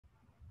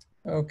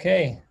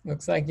Okay,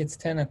 looks like it's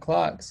 10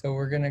 o'clock, so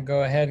we're going to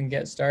go ahead and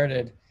get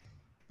started.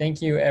 Thank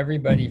you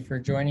everybody for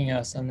joining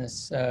us on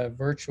this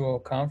virtual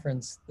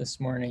conference this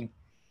morning.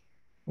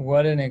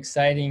 What an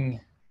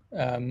exciting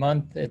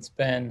month it's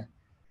been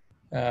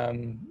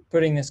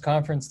putting this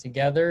conference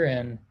together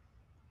and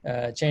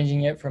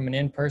changing it from an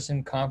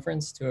in-person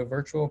conference to a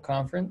virtual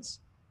conference.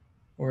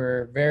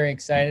 We're very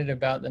excited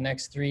about the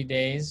next 3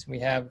 days. We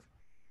have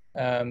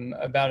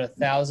about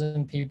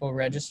 1,000 people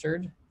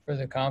registered for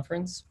the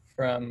conference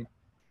from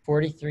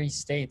 43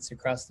 states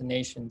across the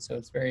nation, so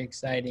it's very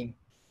exciting.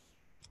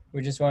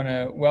 We just want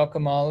to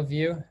welcome all of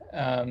you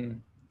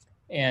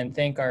and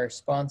thank our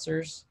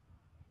sponsors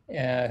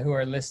who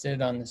are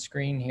listed on the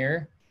screen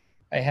here.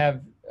 I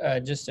have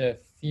just a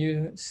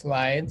few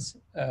slides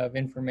of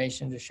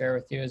information to share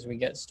with you as we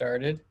get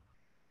started.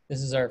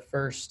 This is our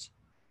first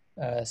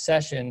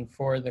session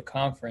for the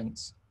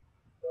conference.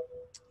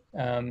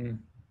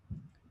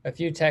 A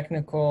few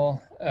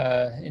technical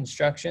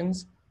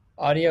instructions.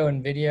 Audio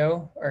and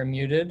video are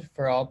muted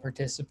for all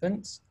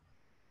participants,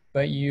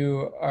 but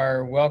you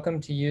are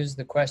welcome to use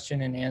the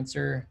question and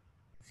answer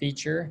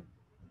feature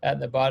at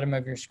the bottom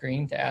of your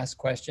screen to ask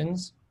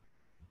questions.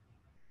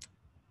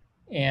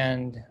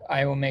 And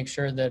I will make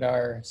sure that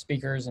our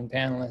speakers and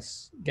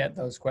panelists get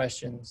those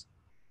questions.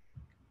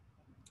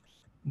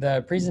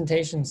 The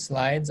presentation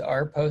slides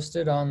are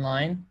posted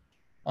online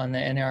on the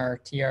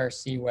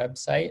NRTRC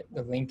website.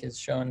 The link is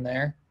shown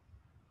there.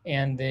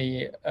 And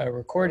the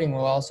recording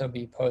will also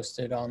be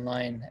posted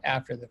online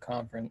after the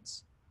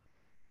conference.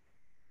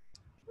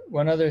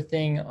 One other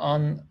thing,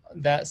 on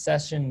that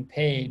session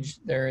page,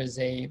 there is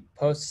a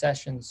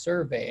post-session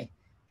survey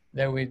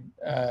that we'd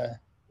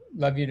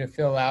love you to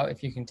fill out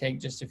if you can take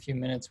just a few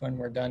minutes when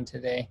we're done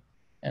today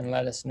and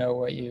let us know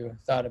what you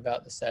thought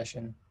about the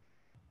session.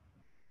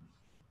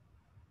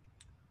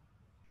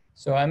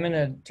 So I'm going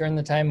to turn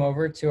the time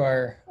over to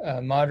our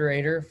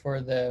moderator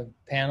for the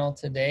panel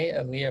today,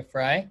 Aaliyah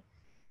Fry.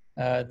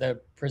 The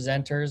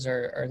presenters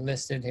are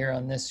listed here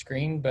on this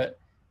screen,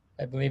 but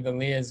I believe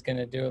Aaliyah is going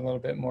to do a little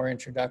bit more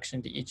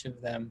introduction to each of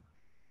them.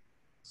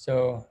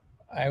 So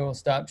I will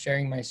stop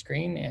sharing my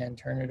screen and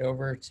turn it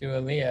over to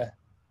Aaliyah.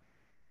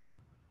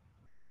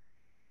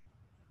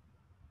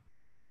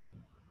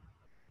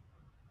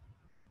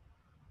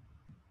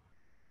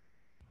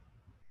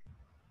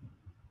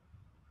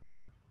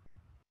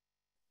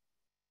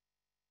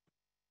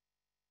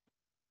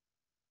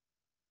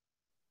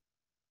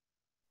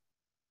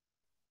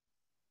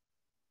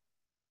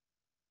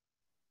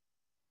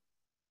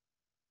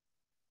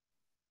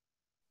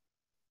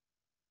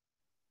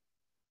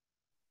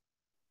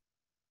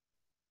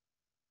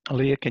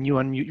 Aaliyah, can you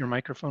unmute your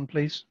microphone,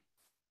 please?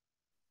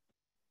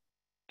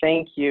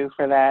 Thank you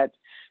for that.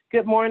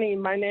 Good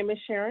morning. My name is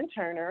Sharon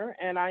Turner,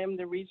 and I am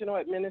the Regional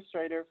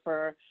Administrator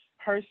for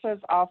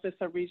HRSA's Office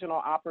of Regional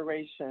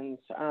Operations.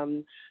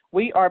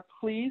 We are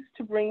pleased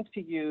to bring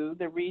to you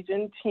the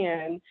Region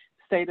 10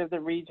 State of the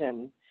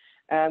Region.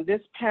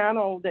 This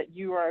panel that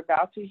you are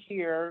about to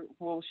hear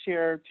will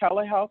share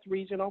telehealth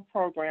regional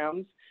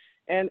programs,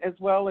 and as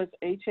well as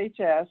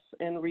HHS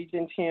and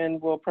Region 10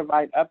 will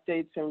provide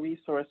updates and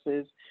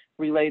resources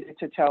related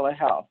to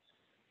telehealth.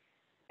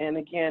 And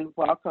again,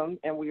 welcome,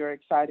 and we are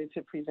excited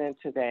to present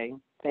today.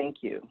 Thank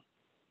you.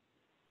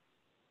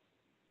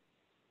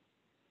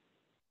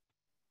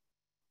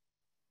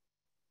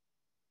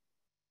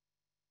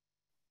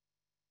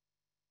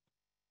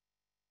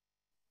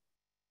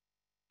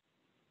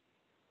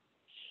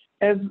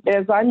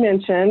 As I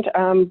mentioned,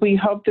 we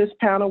hope this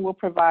panel will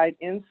provide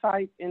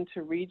insight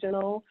into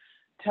regional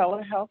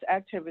telehealth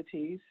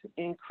activities,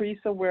 increase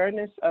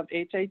awareness of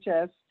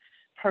HHS,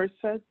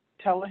 HRSA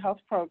telehealth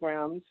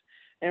programs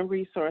and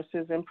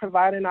resources, and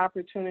provide an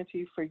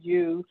opportunity for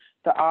you,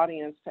 the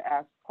audience, to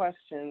ask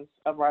questions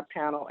of our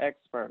panel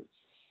experts.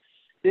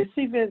 This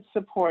event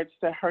supports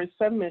the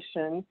HRSA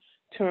mission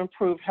to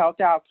improve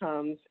health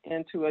outcomes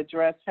and to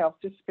address health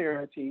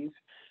disparities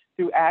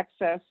through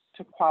access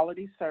to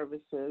quality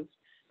services,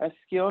 a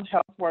skilled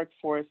health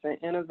workforce, and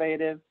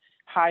innovative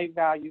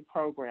high-value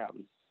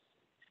programs.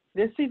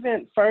 This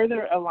event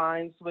further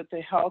aligns with the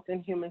Health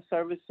and Human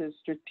Services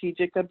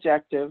strategic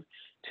objective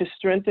to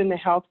strengthen the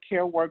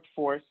healthcare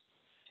workforce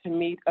to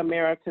meet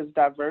America's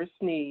diverse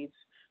needs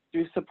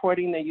through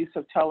supporting the use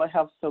of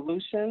telehealth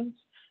solutions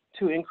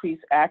to increase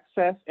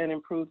access and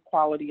improve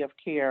quality of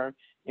care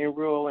in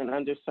rural and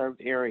underserved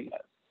areas.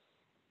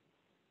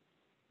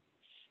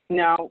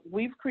 Now,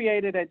 we've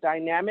created a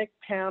dynamic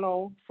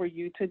panel for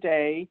you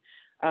today.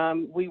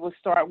 We will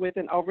start with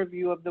an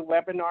overview of the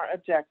webinar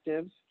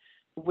objectives,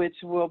 which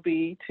will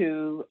be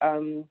to,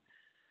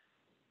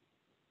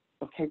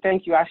 okay,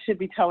 thank you. I should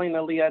be telling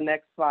Aaliyah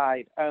next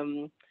slide.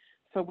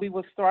 So we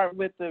will start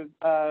with the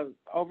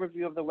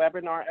overview of the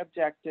webinar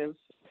objectives.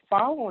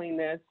 Following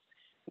this,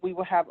 we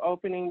will have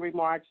opening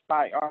remarks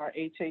by our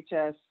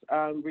HHS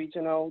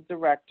Regional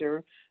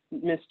Director,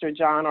 Mr.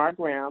 John R.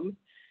 Graham.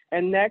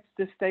 And next,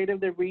 the State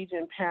of the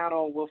Region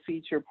panel will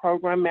feature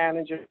program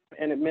managers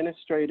and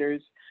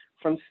administrators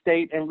from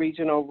state and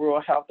regional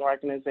rural health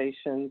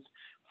organizations,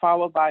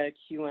 followed by a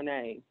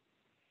Q&A.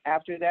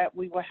 After that,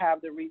 we will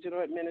have the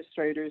regional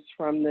administrators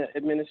from the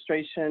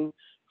Administration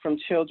from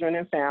Children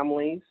and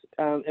Families,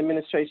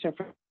 Administration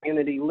for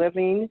Community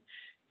Living,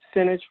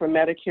 Centers for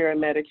Medicare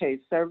and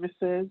Medicaid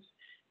Services,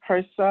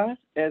 HRSA,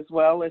 as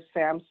well as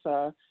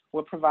SAMHSA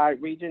will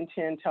provide Region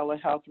 10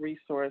 telehealth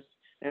resource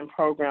and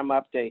program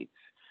updates,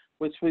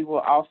 which we will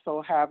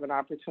also have an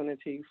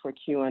opportunity for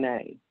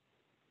Q&A.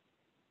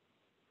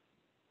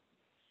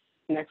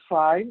 Next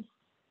slide.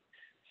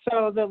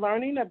 So the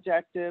learning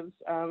objectives,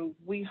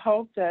 we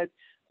hope that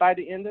by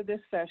the end of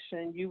this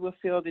session, you will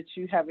feel that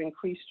you have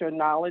increased your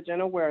knowledge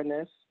and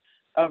awareness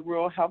of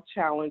rural health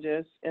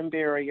challenges and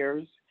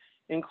barriers,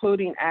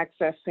 including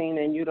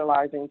accessing and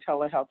utilizing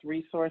telehealth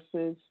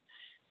resources,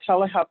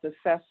 telehealth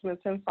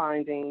assessments and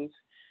findings,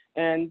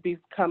 and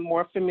become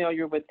more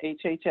familiar with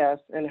HHS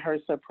and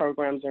HRSA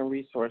programs and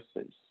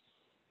resources.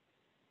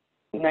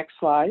 Next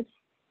slide.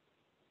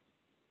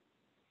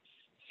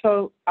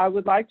 So I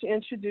would like to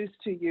introduce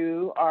to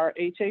you our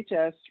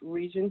HHS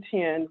Region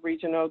 10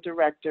 Regional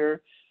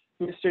Director,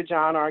 Mr.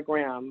 John R.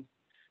 Graham.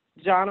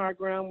 John R.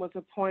 Graham was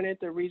appointed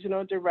the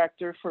Regional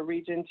Director for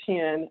Region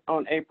 10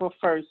 on April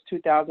 1st,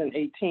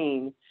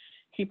 2018.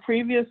 He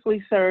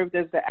previously served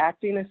as the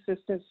Acting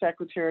Assistant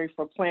Secretary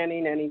for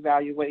Planning and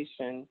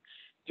Evaluation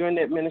during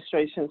the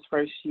administration's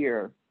first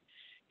year.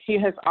 He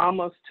has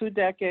almost 2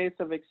 decades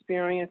of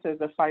experience as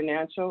a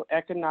financial,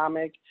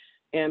 economic,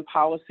 and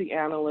policy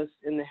analyst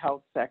in the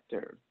health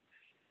sector.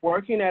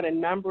 Working at a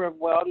number of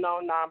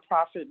well-known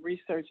nonprofit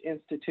research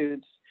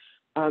institutes,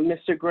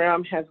 Mr.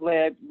 Graham has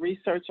led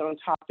research on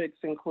topics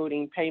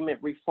including payment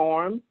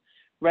reform,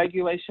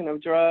 regulation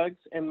of drugs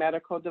and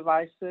medical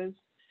devices,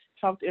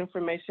 health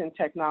information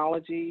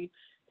technology,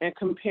 and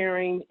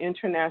comparing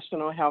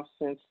international health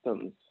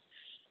systems.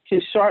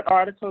 His short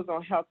articles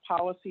on health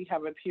policy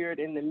have appeared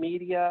in the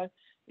media,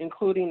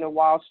 including the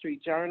Wall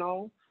Street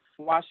Journal,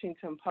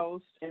 Washington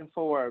Post, and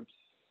Forbes,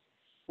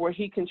 where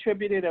he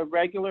contributed a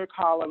regular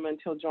column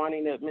until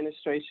joining the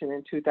administration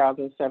in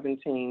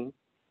 2017.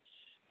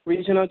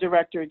 Regional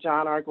Director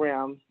John R.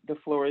 Graham, the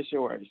floor is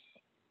yours.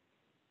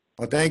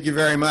 Well, thank you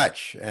very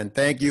much. And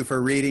thank you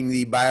for reading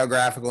the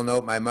biographical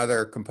note my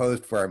mother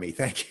composed for me.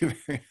 Thank you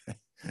very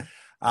much.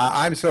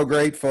 I'm so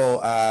grateful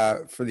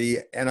for the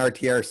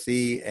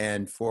NRTRC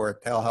and for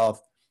Telehealth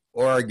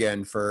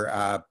Oregon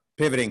for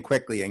pivoting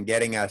quickly and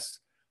getting us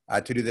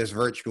to do this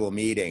virtual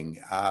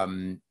meeting.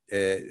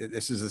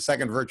 This is the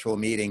second virtual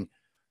meeting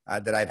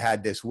that I've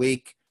had this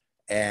week.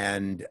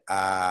 And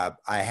I've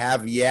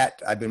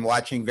been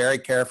watching very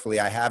carefully.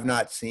 I have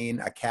not seen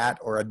a cat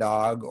or a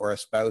dog or a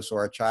spouse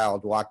or a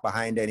child walk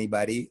behind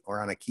anybody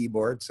or on a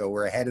keyboard. So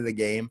we're ahead of the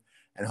game.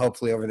 And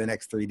hopefully over the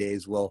next 3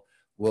 days, we'll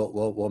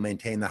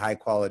maintain the high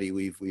quality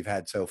we've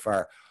had so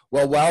far.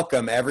 Well,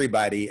 welcome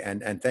everybody.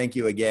 And thank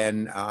you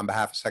again on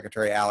behalf of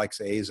Secretary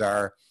Alex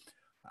Azar.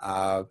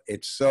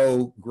 It's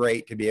so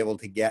great to be able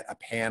to get a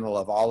panel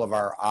of all of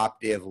our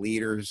Optiv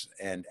leaders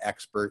and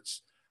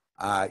experts.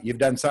 You've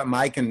done something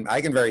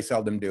I can very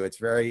seldom do. It's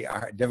very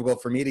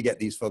difficult for me to get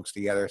these folks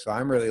together. So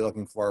I'm really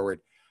looking forward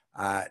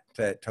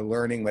to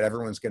learning what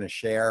everyone's going to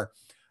share.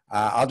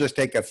 I'll just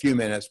take a few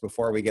minutes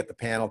before we get the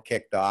panel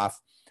kicked off.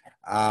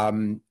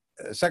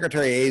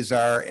 Secretary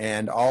Azar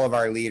and all of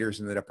our leaders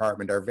in the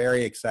department are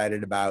very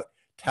excited about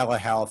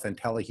telehealth and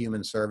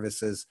telehuman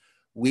services.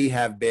 We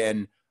have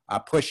been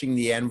pushing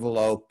the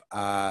envelope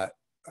on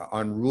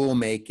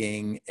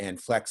rulemaking and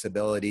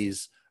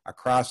flexibilities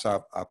across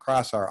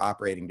our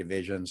operating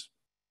divisions.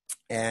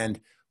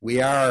 And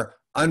we are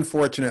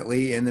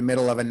unfortunately in the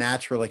middle of a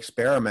natural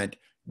experiment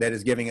that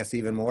is giving us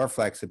even more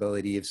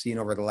flexibility. You've seen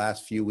over the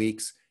last few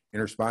weeks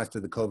in response to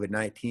the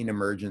COVID-19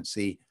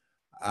 emergency,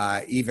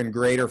 even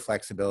greater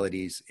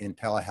flexibilities in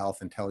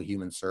telehealth and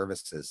telehuman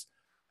services.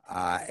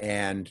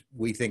 And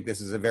we think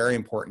this is a very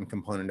important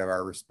component of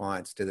our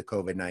response to the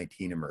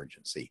COVID-19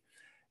 emergency.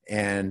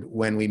 And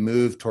when we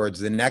move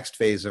towards the next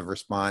phase of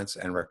response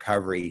and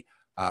recovery,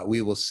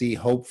 we will see,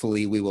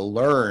 hopefully we will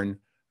learn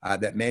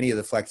that many of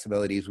the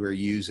flexibilities we're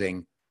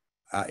using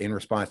in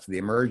response to the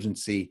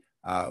emergency,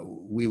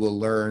 we will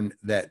learn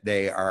that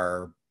they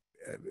are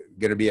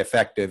going to be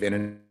effective in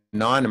a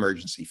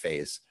non-emergency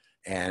phase.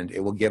 And it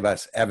will give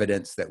us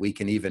evidence that we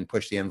can even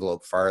push the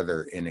envelope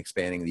farther in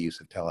expanding the use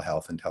of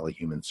telehealth and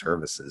telehuman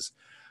services.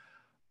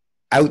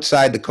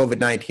 Outside the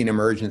COVID-19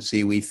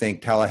 emergency, we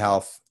think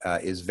telehealth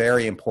is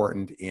very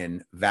important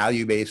in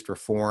value-based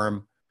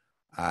reform,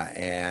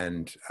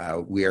 and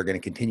we are going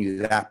to continue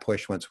that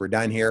push once we're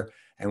done here.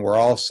 And we're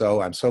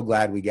also, I'm so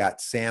glad we got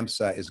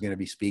SAMHSA is going to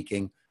be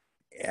speaking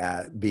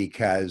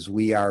because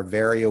we are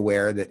very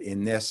aware that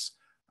in this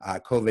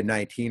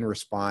COVID-19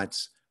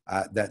 response,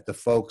 that the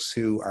folks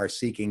who are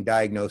seeking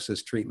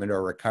diagnosis, treatment,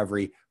 or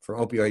recovery for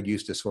opioid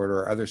use disorder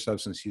or other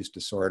substance use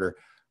disorder,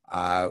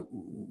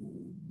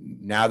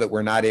 now that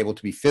we're not able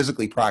to be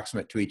physically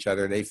proximate to each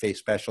other, they face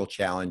special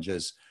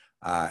challenges,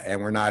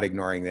 and we're not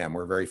ignoring them.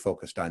 We're very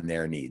focused on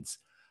their needs.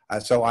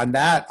 So on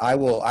that, I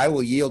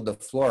will yield the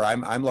floor.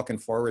 I'm looking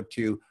forward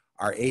to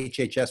our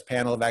HHS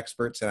panel of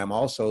experts, and I'm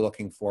also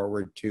looking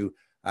forward to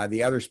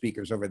the other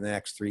speakers over the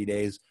next 3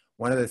 days.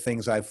 One of the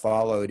things I've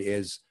followed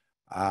is,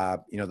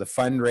 the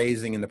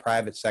fundraising in the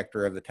private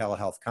sector of the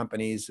telehealth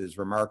companies is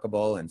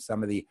remarkable, and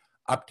some of the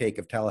uptake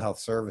of telehealth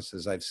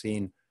services I've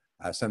seen,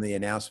 some of the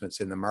announcements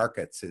in the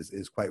markets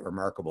is quite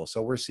remarkable.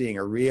 So we're seeing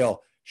a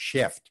real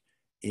shift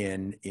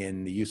in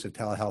the use of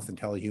telehealth and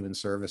telehuman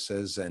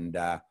services, and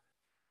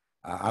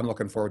I'm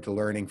looking forward to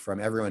learning from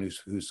everyone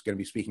who's going to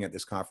be speaking at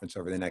this conference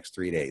over the next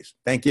 3 days.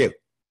 Thank you.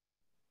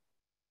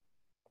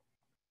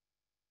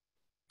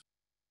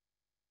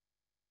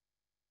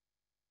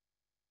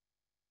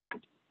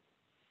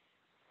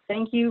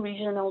 Thank you,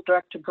 Regional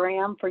Director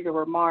Graham, for your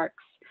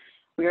remarks.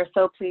 We are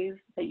so pleased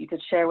that you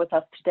could share with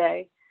us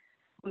today.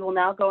 We will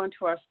now go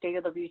into our State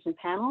of the Region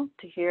panel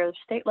to hear the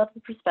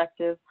state-level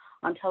perspective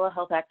on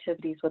telehealth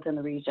activities within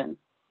the region.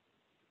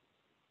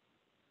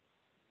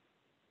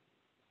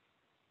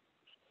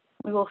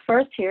 We will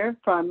first hear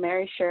from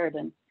Mary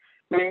Sheridan.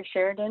 Mary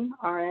Sheridan,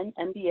 RN,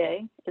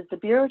 MBA, is the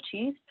Bureau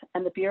Chief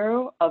and the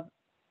Bureau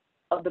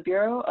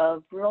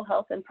of Rural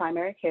Health and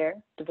Primary Care,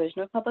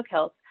 Division of Public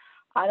Health,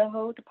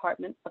 Idaho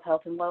Department of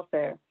Health and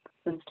Welfare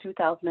since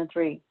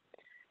 2003.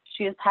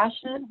 She is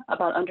passionate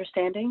about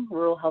understanding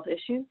rural health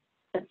issues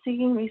and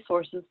seeking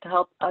resources to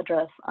help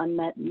address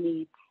unmet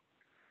needs.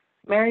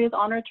 Mary is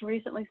honored to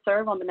recently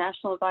serve on the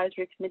National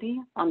Advisory Committee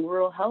on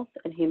Rural Health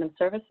and Human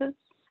Services.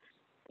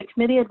 The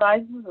committee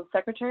advises the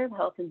Secretary of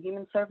Health and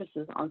Human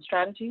Services on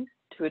strategies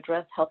to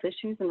address health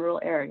issues in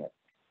rural areas.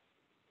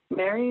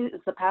 Mary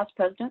is the past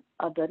president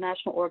of the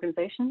National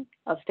Organization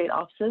of State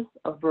Offices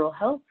of Rural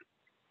Health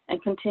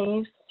and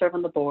continues to serve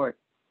on the board.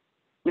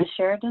 Ms.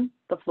 Sheridan,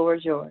 the floor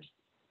is yours.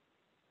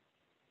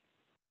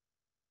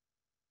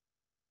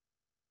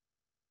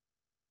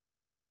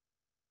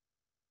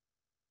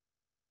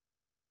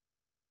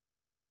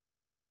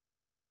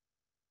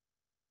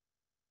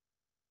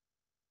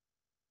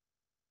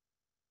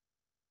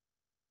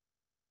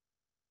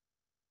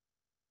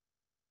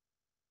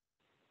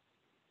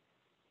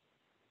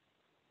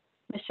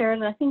 Ms.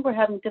 Sheridan, I think we're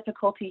having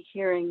difficulty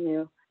hearing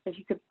you. If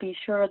you could be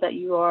sure that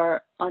you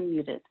are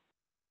unmuted.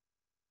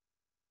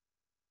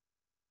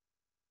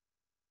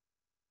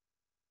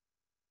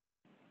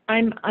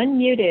 I'm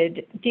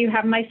unmuted. Do you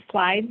have my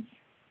slides?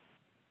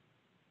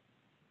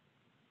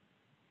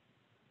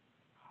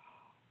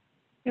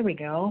 Here we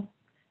go.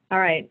 All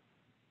right.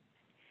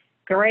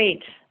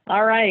 Great.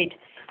 All right.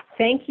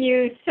 Thank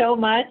you so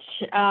much,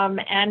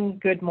 and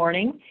good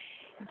morning.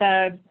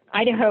 The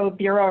Idaho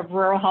Bureau of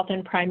Rural Health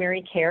and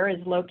Primary Care is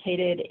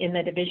located in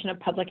the Division of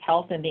Public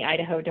Health in the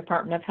Idaho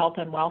Department of Health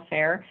and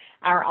Welfare.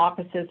 Our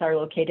offices are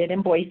located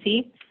in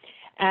Boise.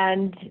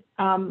 And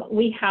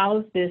we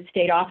house the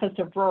State Office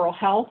of Rural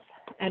Health,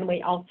 and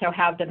we also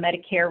have the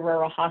Medicare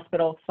Rural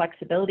Hospital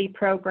Flexibility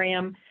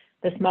Program,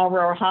 the Small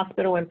Rural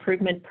Hospital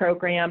Improvement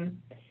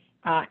Program,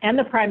 and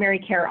the Primary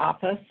Care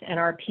Office. And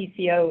our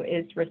PCO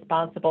is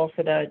responsible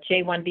for the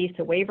J-1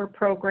 Visa Waiver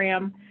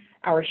Program,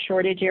 our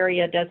shortage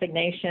area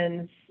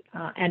designations,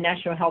 and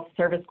National Health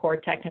Service Corps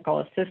technical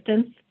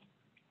assistance.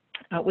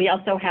 We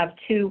also have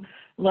 2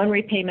 loan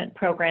repayment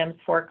programs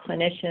for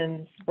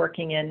clinicians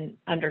working in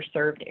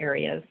underserved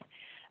areas.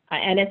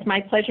 And it's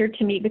my pleasure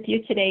to meet with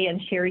you today and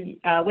share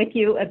with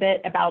you a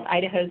bit about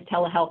Idaho's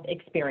telehealth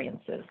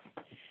experiences.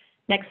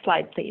 Next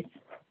slide, please.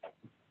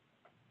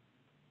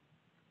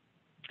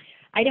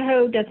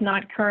 Idaho does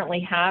not currently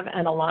have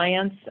an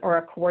alliance or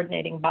a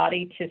coordinating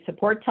body to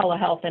support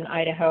telehealth in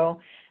Idaho.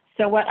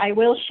 So what I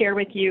will share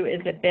with you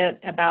is a bit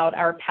about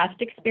our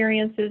past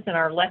experiences and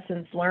our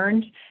lessons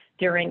learned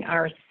during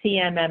our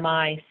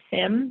CMMI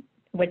SIM,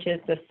 which is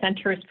the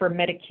Centers for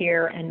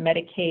Medicare and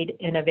Medicaid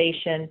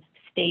Innovation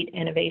State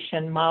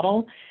Innovation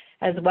Model,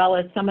 as well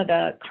as some of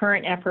the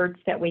current efforts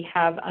that we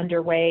have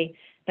underway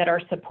that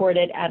are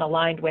supported and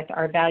aligned with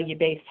our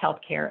value-based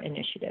healthcare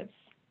initiatives.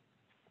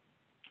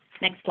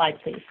 Next slide,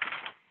 please.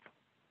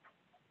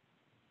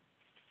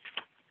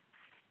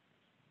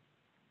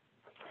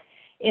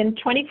 In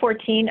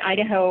 2014,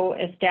 Idaho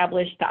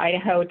established the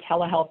Idaho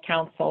Telehealth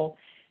Council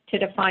to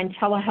define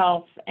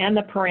telehealth and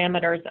the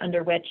parameters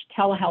under which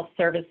telehealth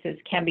services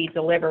can be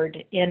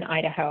delivered in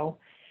Idaho.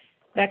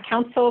 The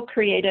council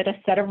created a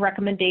set of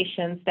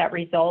recommendations that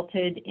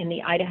resulted in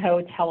the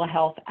Idaho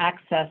Telehealth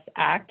Access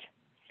Act,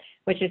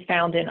 which is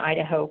found in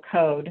Idaho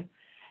Code.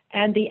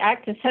 And the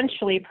act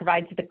essentially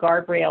provides the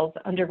guardrails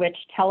under which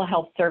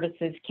telehealth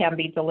services can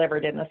be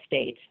delivered in the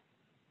state.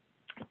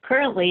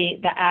 Currently,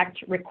 the act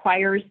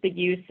requires the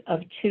use of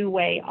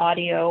two-way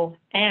audio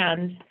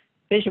and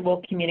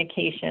visual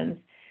communications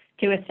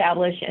to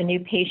establish a new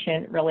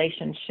patient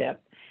relationship.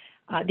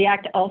 The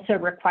act also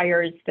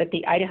requires that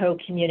the Idaho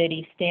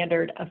community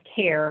standard of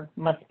care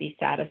must be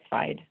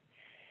satisfied.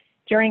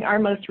 During our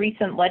most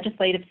recent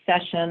legislative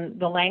session,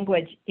 the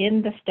language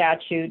in the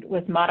statute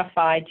was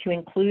modified to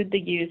include the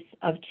use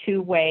of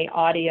two-way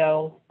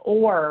audio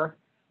or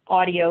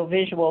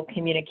audio-visual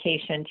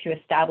communication to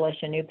establish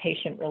a new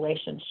patient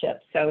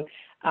relationship. So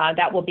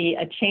that will be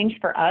a change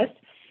for us.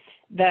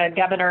 the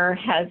governor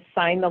has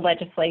signed the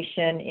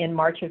legislation in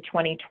March of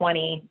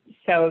 2020,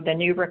 so the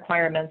new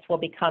requirements will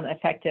become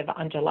effective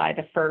on July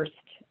the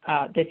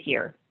 1st this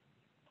year.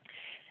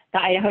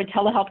 The Idaho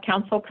Telehealth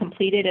Council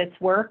completed its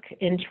work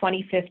in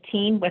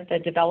 2015 with the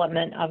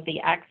development of the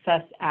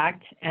Access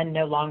Act and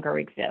no longer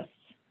exists.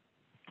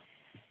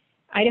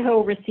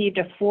 Idaho received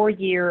a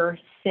 4-year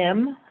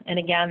SIM, and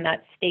again,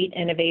 that State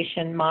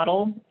Innovation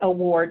Model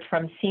Award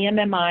from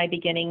CMMI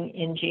beginning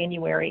in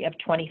January of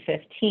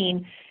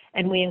 2015,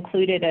 and we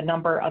included a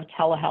number of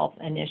telehealth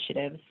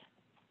initiatives.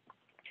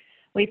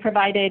 We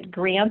provided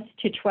grants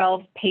to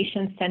 12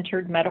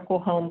 patient-centered medical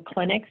home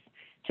clinics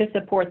to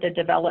support the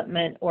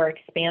development or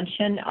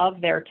expansion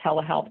of their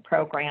telehealth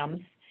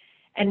programs.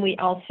 And we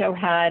also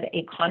had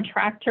a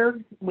contractor.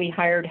 We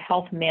hired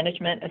health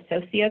management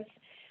associates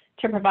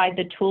to provide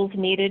the tools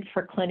needed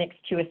for clinics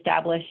to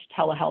establish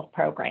telehealth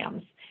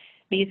programs.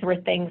 These were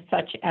things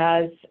such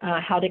as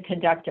how to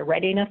conduct a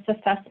readiness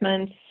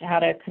assessment, how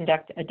to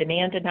conduct a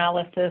demand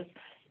analysis,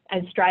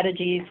 and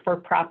strategies for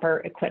proper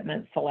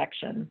equipment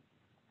selection.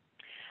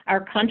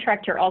 Our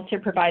contractor also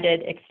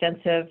provided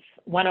extensive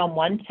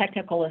one-on-one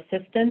technical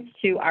assistance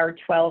to our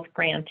 12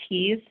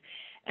 grantees,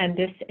 and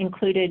this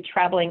included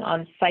traveling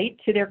on site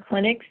to their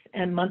clinics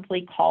and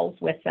monthly calls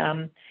with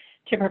them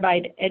to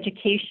provide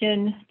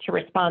education, to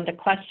respond to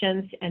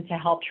questions, and to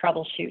help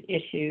troubleshoot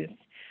issues.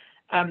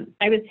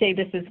 I would say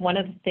this is one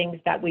of the things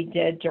that we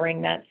did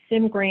during that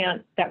SIM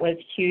grant that was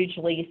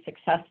hugely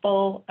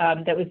successful,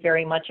 that was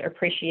very much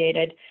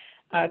appreciated.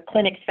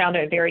 Clinics found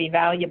it very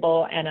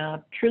valuable and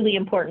a truly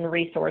important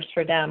resource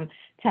for them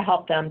to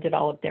help them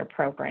develop their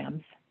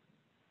programs.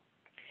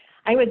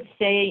 I would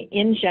say,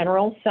 in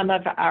general, some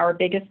of our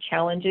biggest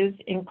challenges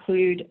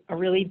include a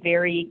really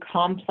very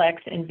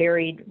complex and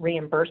varied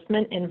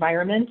reimbursement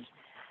environment.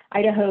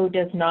 Idaho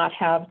does not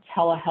have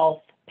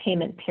telehealth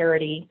payment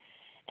parity,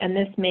 and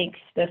this makes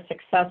the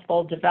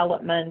successful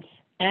development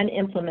and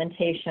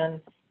implementation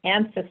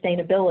and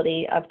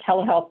sustainability of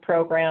telehealth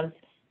programs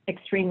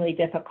extremely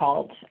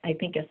difficult, I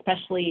think,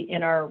 especially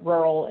in our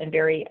rural and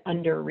very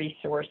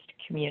under-resourced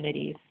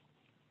communities.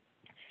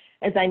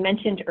 As I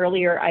mentioned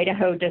earlier,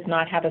 Idaho does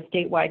not have a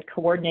statewide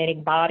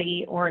coordinating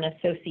body or an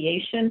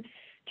association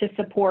to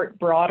support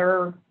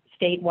broader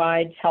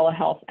statewide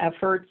telehealth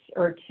efforts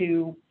or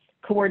to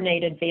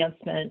coordinate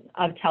advancement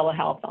of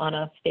telehealth on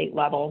a state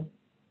level.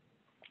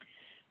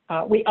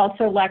 We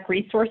also lack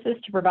resources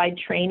to provide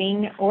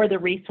training or the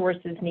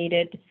resources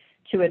needed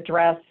to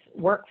address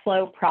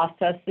workflow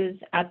processes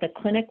at the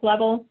clinic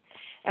level.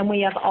 And we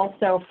have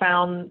also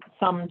found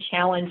some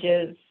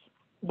challenges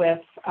with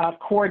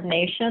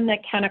coordination that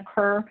can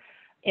occur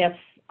if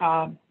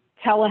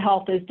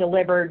telehealth is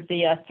delivered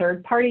via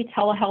third-party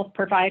telehealth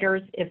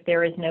providers, if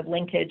there is no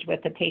linkage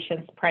with the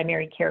patient's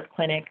primary care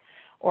clinic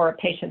or a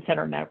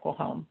patient-centered medical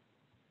home.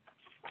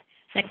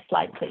 Next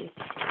slide, please.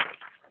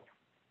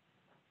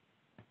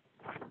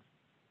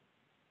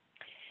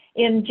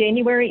 In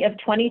January of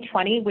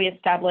 2020, we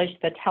established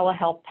the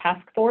Telehealth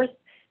Task Force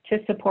to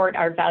support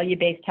our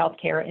value-based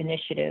healthcare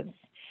initiatives.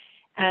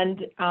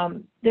 And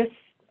this,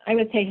 I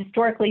would say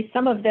historically,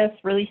 some of this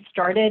really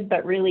started,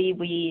 but really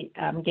we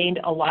gained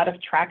a lot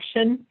of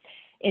traction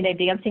in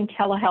advancing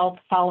telehealth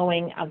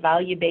following a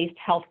value-based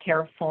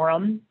healthcare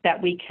forum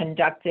that we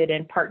conducted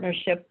in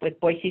partnership with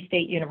Boise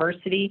State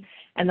University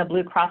and the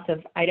Blue Cross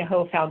of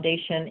Idaho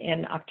Foundation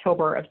in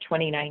October of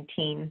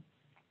 2019.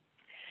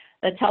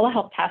 The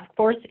Telehealth Task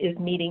Force is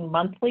meeting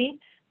monthly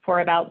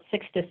for about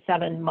 6 to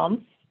 7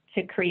 months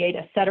to create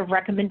a set of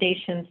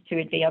recommendations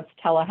to advance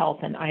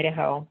telehealth in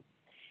Idaho.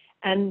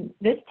 And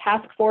this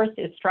task force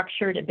is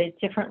structured a bit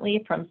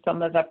differently from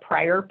some of the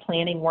prior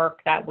planning work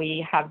that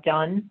we have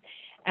done.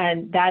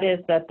 And that is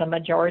that the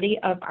majority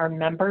of our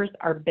members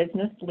are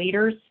business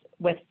leaders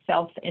with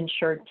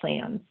self-insured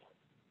plans.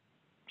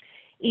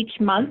 Each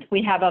month,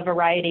 we have a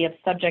variety of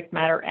subject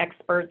matter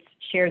experts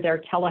share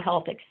their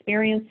telehealth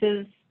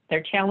experiences,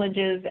 their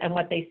challenges, and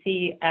what they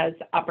see as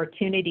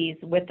opportunities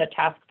with the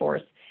task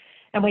force.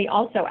 And we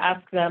also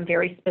ask them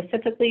very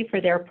specifically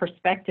for their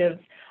perspectives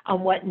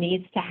on what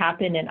needs to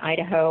happen in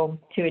Idaho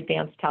to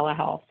advance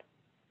telehealth.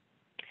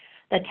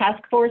 The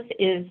task force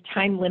is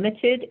time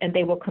limited and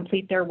they will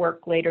complete their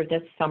work later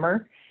this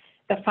summer.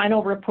 The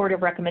final report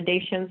of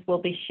recommendations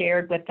will be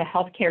shared with the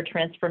Healthcare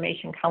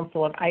Transformation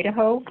Council of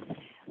Idaho,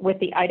 with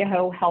the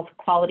Idaho Health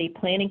Quality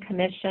Planning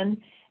Commission,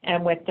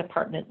 and with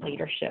department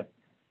leadership.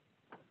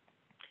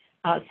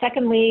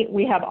 Secondly,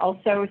 we have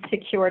also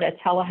secured a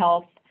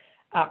telehealth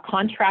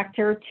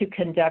contractor to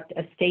conduct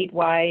a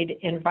statewide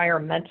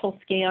environmental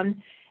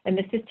scan, and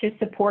this is to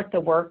support the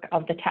work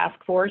of the task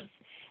force.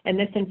 And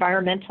this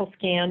environmental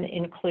scan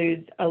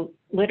includes a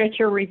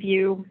literature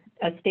review,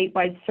 a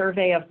statewide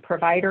survey of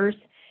providers,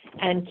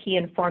 and key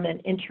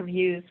informant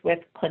interviews with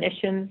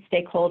clinicians,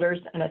 stakeholders,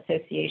 and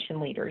association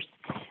leaders.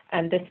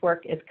 And this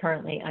work is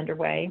currently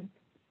underway.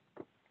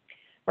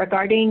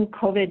 Regarding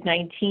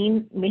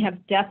COVID-19, we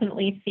have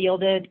definitely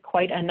fielded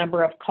quite a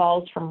number of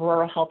calls from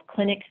rural health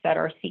clinics that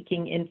are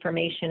seeking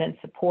information and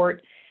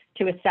support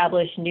to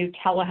establish new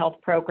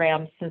telehealth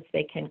programs since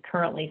they can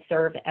currently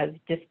serve as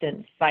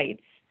distant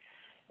sites.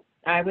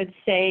 I would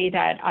say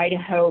that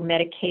Idaho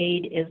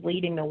Medicaid is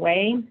leading the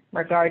way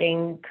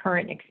regarding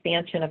current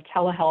expansion of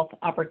telehealth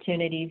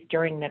opportunities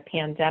during the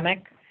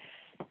pandemic.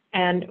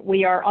 And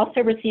we are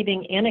also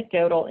receiving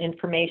anecdotal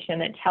information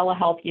that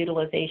telehealth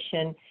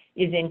utilization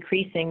is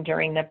increasing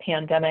during the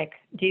pandemic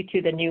due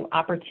to the new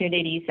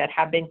opportunities that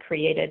have been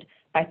created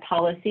by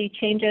policy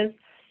changes,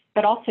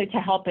 but also to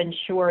help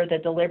ensure the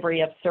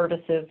delivery of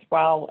services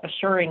while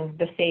assuring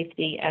the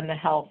safety and the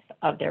health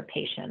of their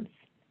patients.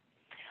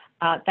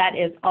 That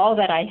is all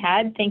that I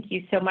had. Thank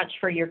you so much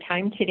for your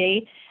time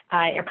today.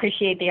 I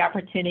appreciate the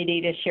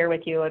opportunity to share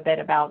with you a bit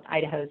about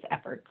Idaho's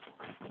efforts.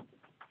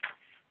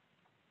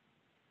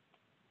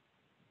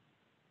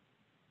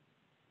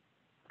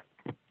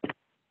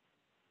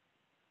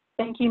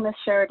 Thank you, Ms.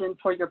 Sheridan,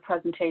 for your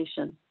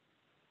presentation.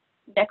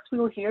 Next, we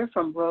will hear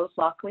from Rose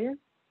Locklear.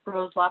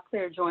 Rose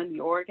Locklear joined the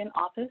Oregon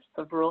Office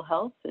of Rural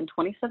Health in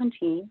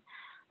 2017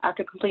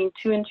 after completing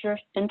 2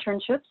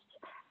 internships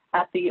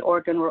at the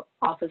Oregon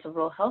Office of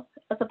Rural Health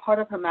as a part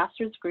of her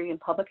master's degree in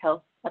public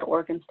health at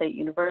Oregon State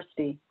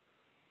University.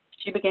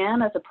 She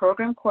began as a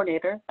program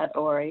coordinator at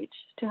ORH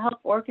to help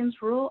Oregon's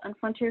rural and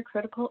frontier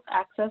critical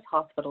access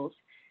hospitals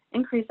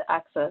increase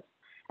access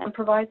and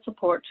provide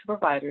support to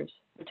providers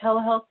through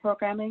telehealth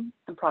programming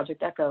and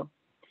Project ECHO.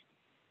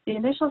 The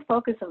initial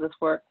focus of this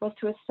work was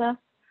to assess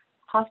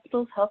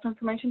hospitals' health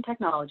information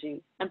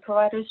technology and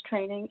providers'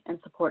 training and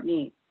support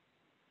needs.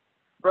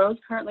 Rose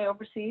currently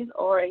oversees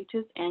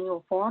ORH's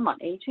annual Forum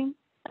on Aging,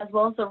 as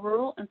well as the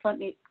Rural and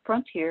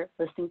Frontier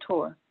Listening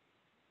Tour.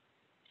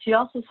 She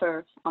also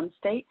serves on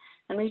state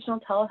and regional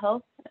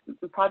telehealth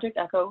and Project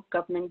ECHO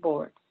governing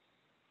boards.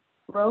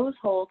 Rose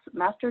holds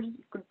master's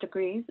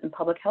degrees in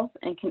public health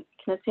and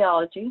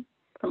kinesiology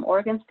from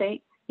Oregon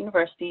State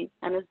University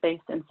and is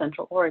based in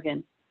Central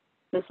Oregon.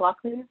 Ms.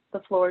 Locklear, the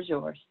floor is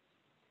yours.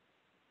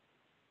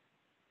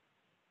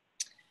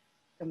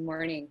 Good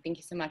morning. Thank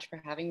you so much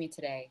for having me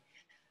today.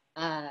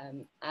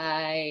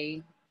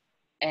 I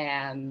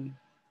am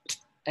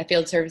a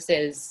field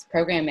services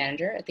program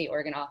manager at the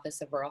Oregon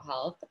Office of Rural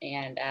Health,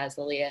 and as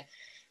Aaliyah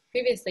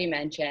previously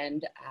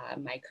mentioned,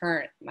 my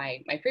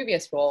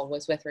previous role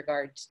was with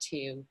regards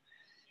to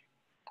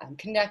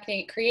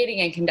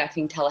creating and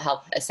conducting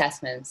telehealth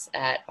assessments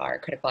at our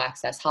critical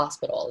access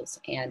hospitals.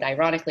 And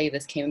ironically,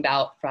 this came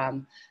about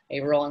from a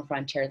Rural and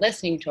Frontier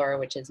Listening Tour,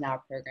 which is now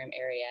a program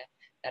area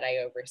that I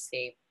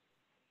oversee.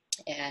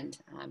 And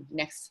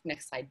next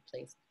slide,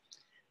 please.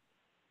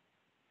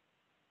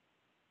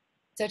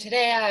 So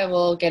today I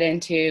will get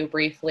into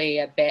briefly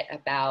a bit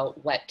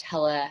about what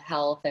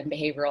telehealth and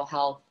behavioral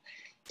health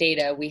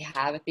data we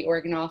have at the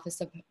Oregon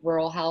Office of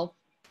Rural Health,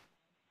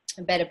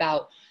 a bit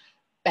about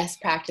best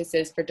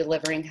practices for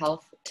delivering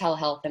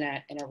telehealth in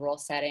a rural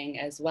setting,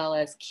 as well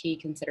as key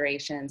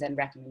considerations and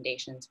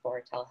recommendations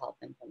for telehealth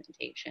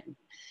implementation.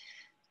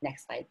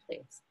 Next slide,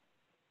 please.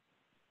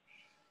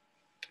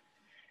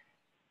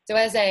 So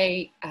as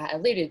I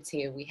alluded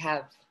to, we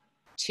have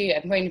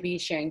I'm going to be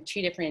sharing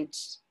 2 different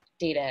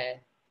data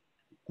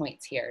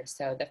points here.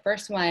 So the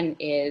first one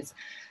is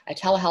a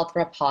telehealth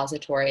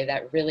repository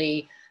that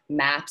really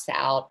maps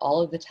out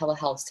all of the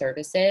telehealth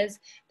services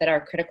that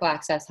our critical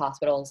access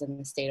hospitals in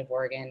the state of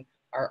Oregon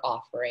are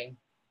offering.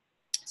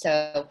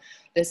 So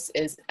this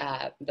is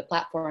the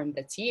platform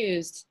that's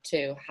used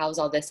to house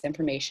all this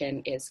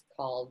information is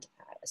called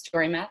a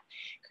story map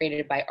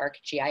created by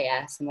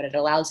ArcGIS. And what it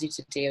allows you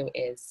to do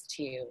is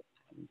to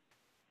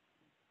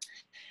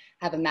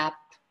have a map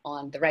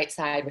on the right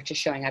side, which is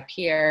showing up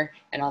here,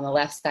 and on the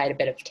left side, a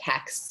bit of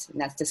text, and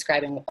that's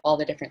describing all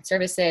the different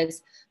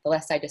services. The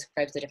left side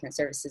describes the different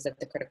services of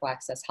the critical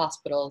access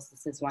hospitals.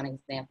 This is one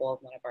example of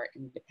one of our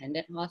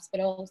independent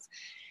hospitals.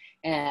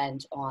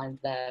 And on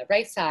the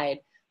right side,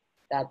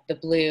 the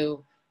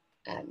blue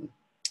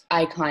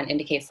icon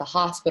indicates the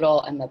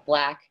hospital, and the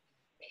black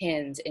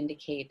pins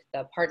indicate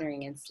the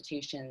partnering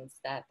institutions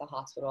that the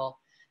hospital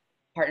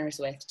partners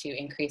with to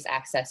increase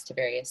access to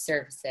various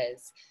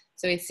services.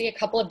 So we see a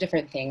couple of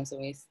different things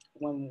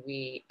when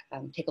we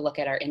take a look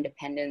at our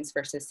independents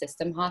versus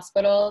system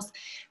hospitals.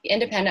 The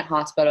independent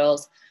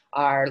hospitals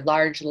are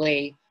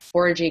largely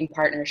forging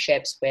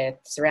partnerships with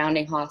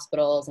surrounding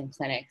hospitals and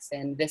clinics.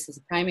 And this is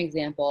a prime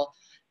example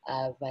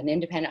of an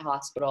independent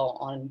hospital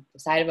on the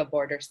side of a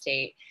border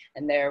state,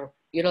 and they're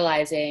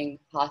utilizing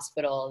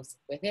hospitals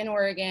within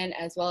Oregon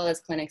as well as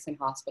clinics and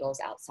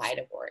hospitals outside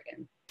of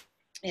Oregon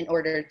in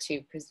order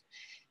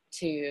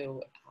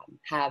to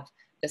have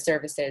the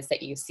services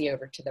that you see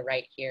over to the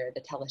right here,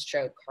 the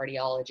telestroke,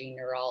 cardiology,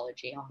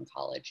 neurology,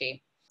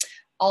 oncology.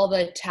 All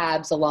the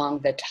tabs along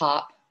the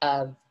top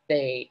of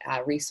the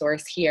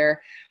resource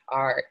here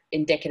are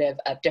indicative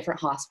of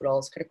different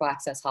hospitals, critical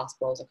access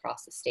hospitals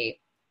across the state.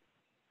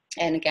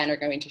 And again, are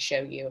going to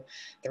show you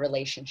the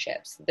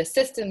relationships. The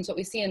systems, what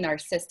we see in our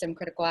system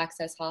critical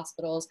access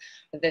hospitals,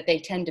 that they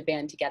tend to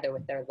band together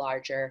with their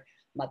larger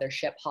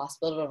mothership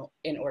hospital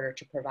in order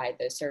to provide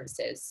those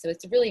services. So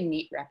it's a really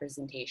neat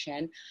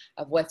representation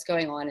of what's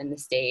going on in the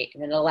state,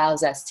 and it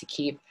allows us to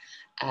keep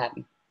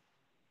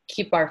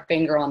our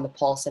finger on the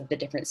pulse of the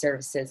different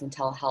services and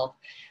telehealth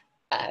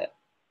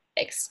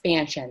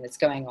expansion that's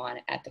going on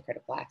at the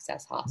critical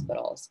access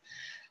hospitals.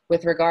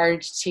 With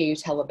regard to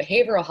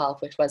telebehavioral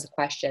health, which was a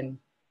question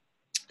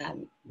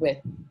with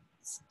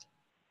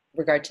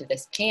regard to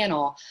this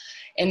panel,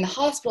 in the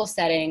hospital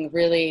setting,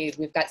 really,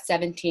 we've got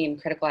 17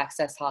 critical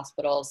access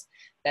hospitals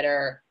that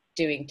are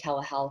doing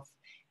telehealth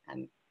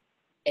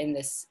in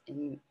this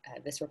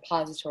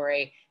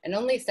repository, and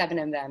only 7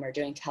 of them are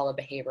doing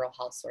telebehavioral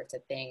health sorts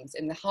of things.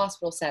 In the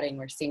hospital setting,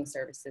 we're seeing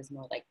services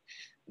more like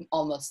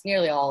almost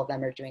nearly all of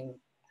them are doing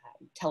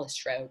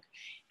telestroke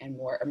and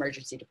more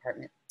emergency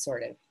department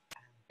sort of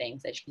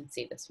things, as you can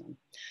see this one.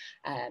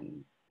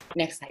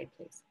 Next slide,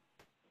 please.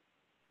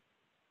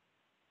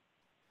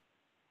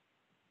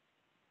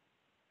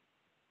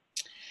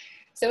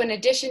 So in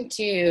addition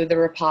to the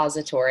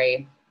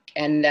repository,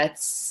 and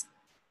that's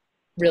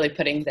really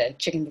putting the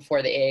chicken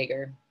before the egg,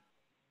 or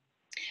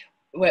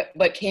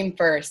what came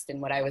first and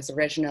what I was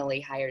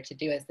originally hired to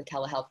do as the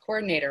telehealth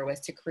coordinator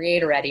was to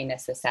create a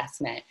readiness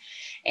assessment.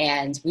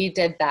 And we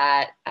did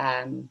that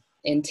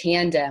in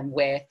tandem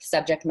with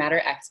subject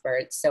matter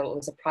experts. So it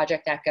was a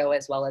Project Echo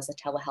as well as a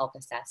telehealth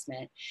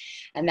assessment.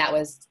 And that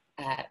was,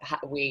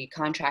 we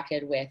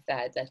contracted with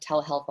the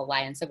Telehealth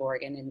Alliance of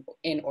Oregon.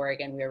 In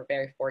Oregon, we were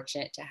very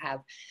fortunate to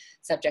have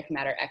subject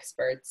matter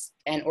experts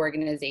and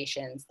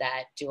organizations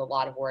that do a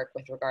lot of work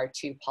with regard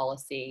to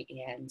policy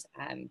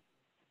and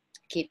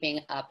keeping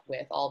up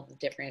with all the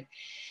different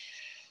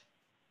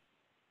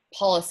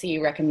policy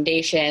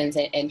recommendations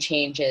and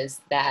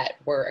changes that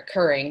were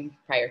occurring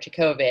prior to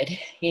COVID.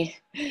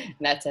 And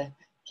that's a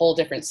whole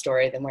different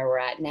story than where we're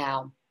at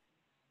now.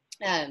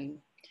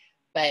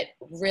 But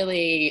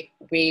really,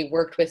 we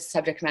worked with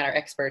subject matter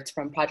experts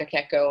from Project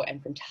Echo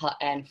and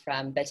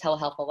from the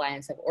Telehealth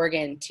Alliance of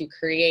Oregon to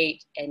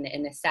create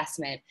an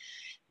assessment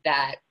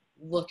that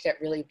looked at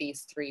really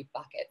these 3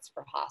 buckets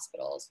for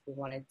hospitals. We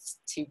wanted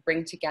to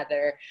bring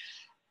together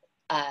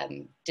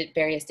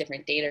various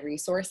different data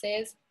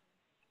resources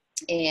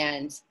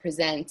and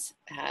present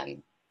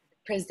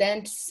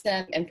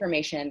some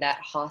information that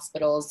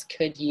hospitals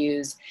could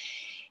use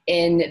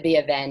in the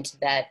event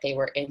that they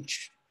were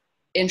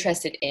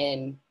interested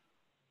in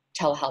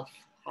telehealth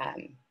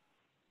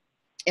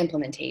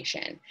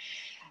implementation.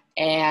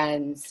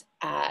 And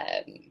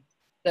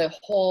the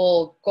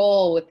whole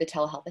goal with the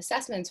telehealth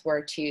assessments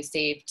were to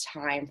save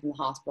time from the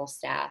hospital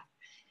staff.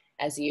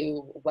 As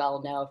you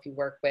well know, if you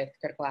work with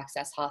critical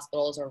access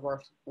hospitals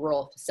or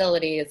rural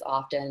facilities,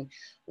 often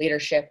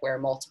leadership wear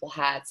multiple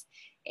hats,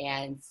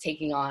 and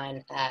taking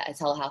on a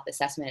telehealth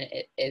assessment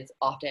is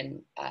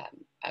often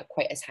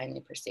quite a timely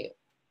pursuit.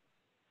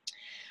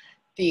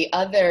 The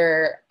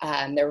other,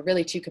 there were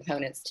really 2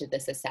 components to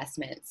this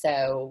assessment.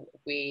 So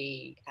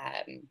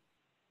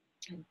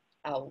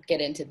I'll get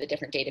into the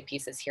different data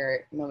pieces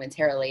here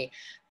momentarily,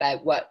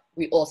 but what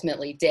we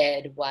ultimately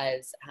did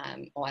was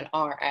on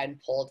our end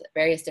pulled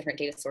various different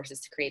data sources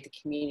to create the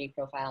community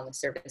profile and the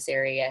service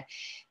area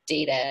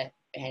data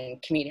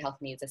and community health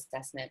needs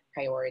assessment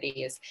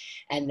priorities,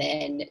 and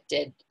then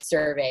did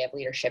survey of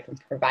leadership and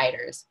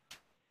providers.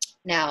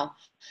 Now,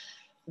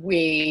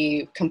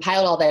 we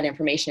compiled all that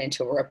information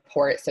into a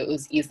report so it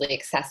was easily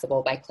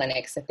accessible by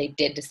clinics if they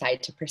did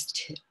decide to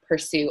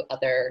pursue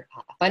other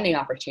funding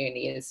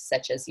opportunities,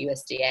 such as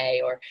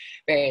USDA or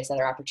various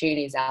other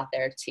opportunities out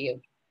there to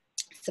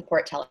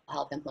support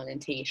telehealth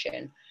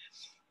implementation.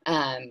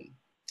 And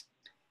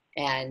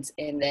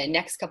in the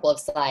next couple of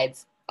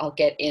slides, I'll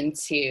get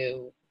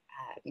into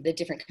the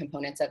different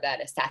components of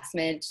that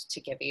assessment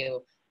to give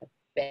you a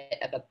bit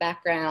of a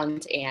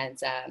background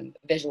and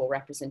visual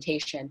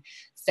representation.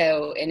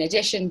 So in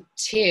addition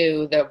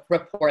to the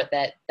report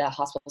that the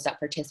hospitals that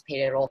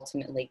participated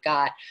ultimately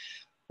got,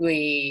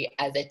 we,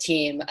 as a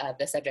team of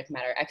the subject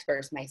matter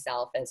experts,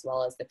 myself, as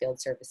well as the field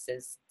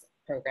services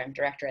program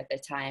director at the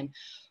time,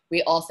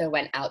 we also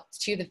went out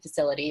to the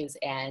facilities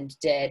and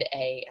did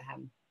a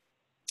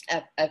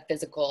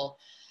physical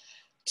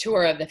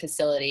tour of the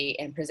facility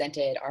and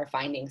presented our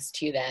findings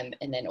to them.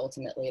 And then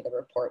ultimately the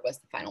report was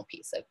the final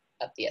piece of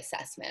the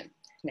assessment.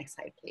 Next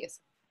slide, please.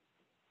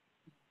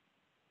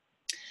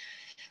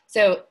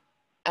 So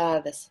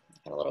this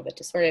got a little bit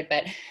distorted,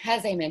 but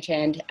as I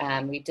mentioned,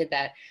 we did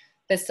that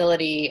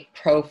facility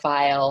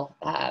profile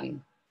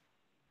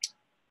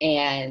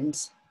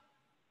and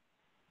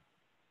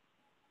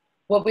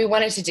what we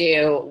wanted to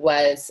do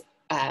was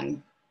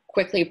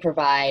quickly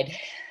provide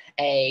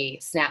a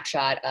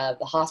snapshot of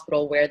the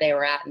hospital, where they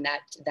were at in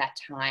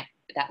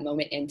that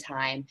moment in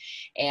time,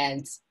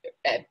 and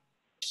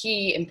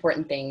key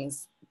important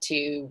things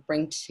to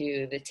bring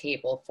to the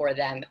table for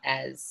them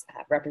as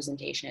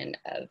representation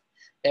of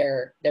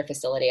their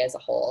facility as a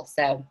whole.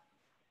 So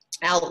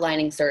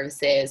outlining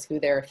services, who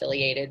they're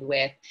affiliated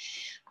with,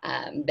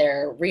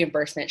 their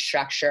reimbursement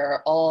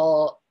structure,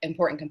 all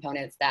important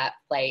components that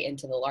play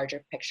into the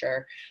larger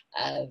picture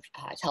of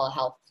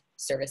telehealth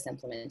service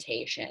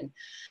implementation.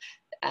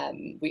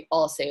 We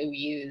also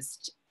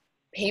used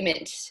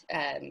payment,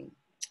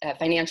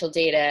 financial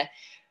data,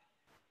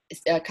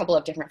 a couple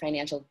of different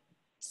financial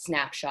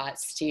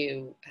snapshots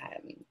to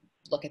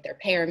look at their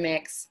payer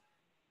mix.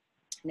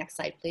 Next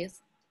slide,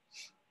 please.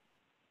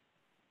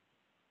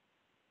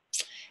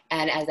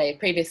 And as I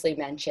previously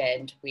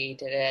mentioned, we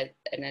did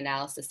an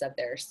analysis of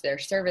their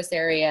service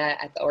area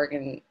at the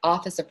Oregon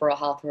Office of Rural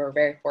Health. We were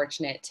very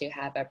fortunate to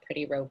have a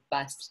pretty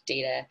robust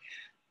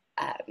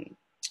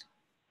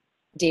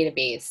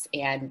database,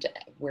 and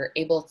we're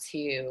able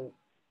to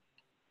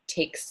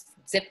take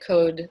zip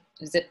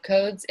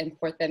codes,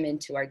 import them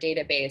into our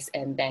database,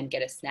 and then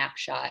get a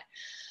snapshot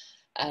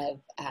of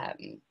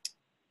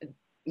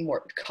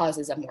more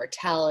causes of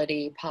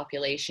mortality,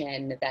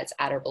 population that's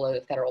at or below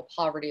the federal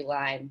poverty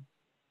line,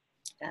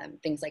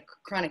 things like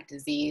chronic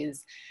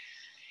disease,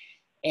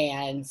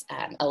 and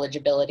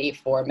eligibility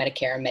for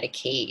Medicare and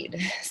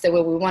Medicaid. So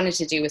what we wanted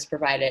to do was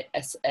provide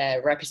a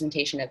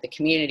representation of the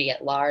community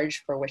at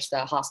large for which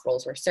the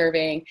hospitals were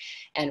serving.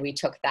 And we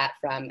took that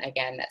from,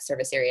 again, that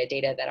service area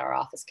data that our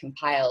office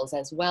compiles,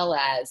 as well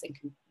as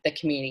the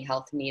community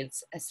health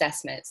needs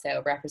assessment.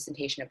 So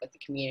representation of what the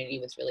community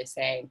was really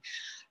saying,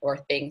 or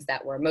things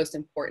that were most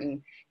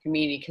important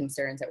community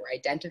concerns that were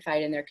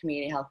identified in their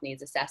community health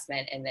needs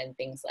assessment, and then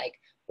things like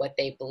what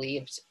they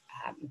believed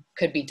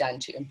could be done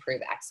to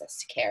improve access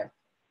to care.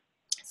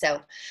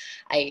 So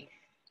I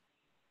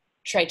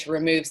tried to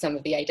remove some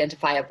of the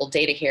identifiable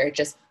data here,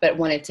 but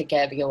wanted to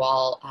give you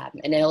all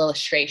an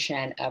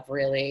illustration of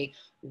really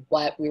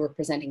what we were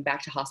presenting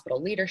back to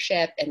hospital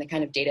leadership and the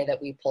kind of data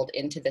that we pulled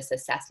into this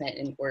assessment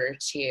in order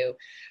to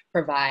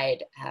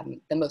provide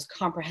the most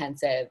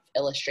comprehensive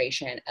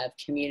illustration of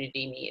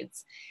community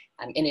needs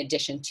in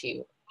addition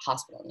to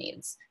hospital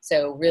needs.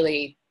 So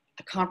really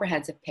a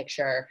comprehensive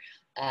picture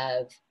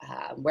of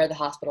where the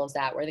hospital is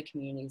at, where the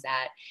community is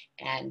at,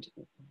 and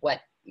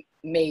what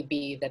may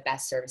be the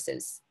best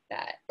services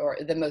that, or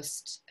the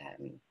most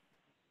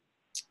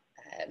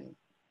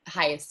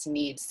highest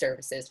needs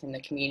services from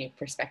the community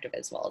perspective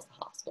as well as the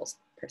hospital's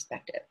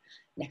perspective.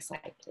 Next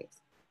slide,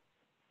 please.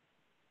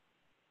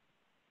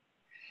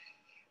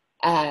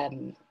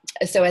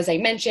 So as I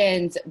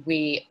mentioned,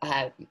 we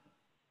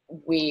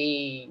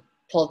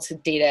pulled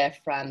data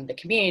from the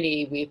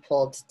community, we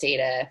pulled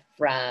data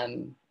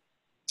from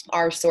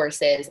our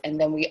sources,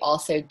 and then we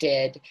also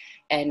did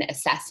an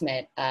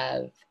assessment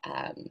of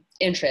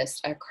interest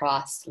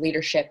across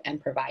leadership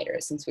and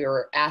providers. Since we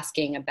were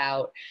asking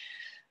about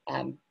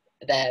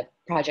the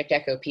Project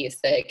ECHO piece,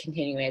 the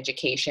continuing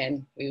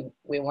education,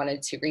 we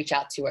wanted to reach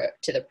out to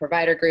the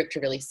provider group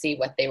to really see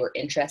what they were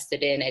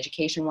interested in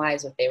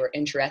education-wise, what they were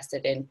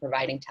interested in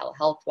providing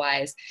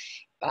telehealth-wise,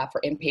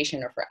 for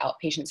inpatient or for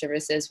outpatient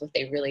services, what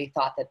they really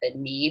thought that the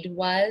need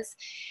was,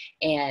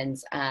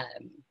 and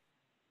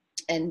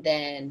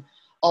then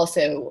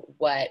also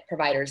what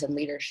providers and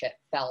leadership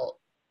felt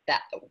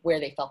that, where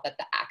they felt that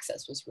the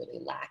access was really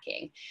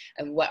lacking.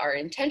 And what our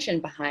intention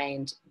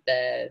behind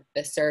the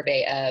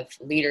survey of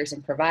leaders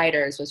and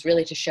providers was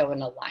really to show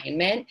an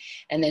alignment,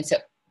 and then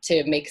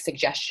to make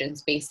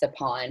suggestions based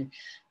upon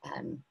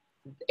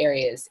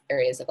areas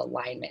of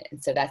alignment.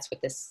 And so that's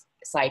what this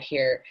slide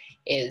here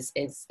is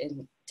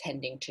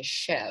intending to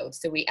show.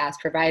 So we asked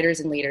providers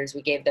and leaders,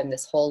 we gave them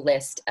this whole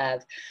list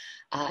of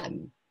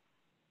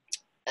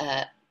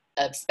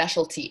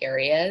specialty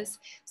areas.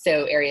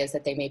 So areas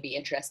that they may be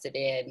interested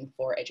in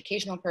for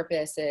educational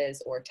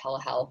purposes or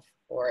telehealth,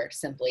 or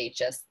simply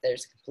just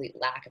there's a complete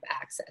lack of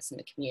access in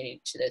the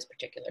community to those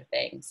particular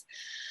things.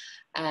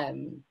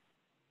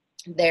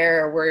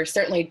 There were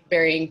certainly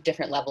varying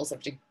different levels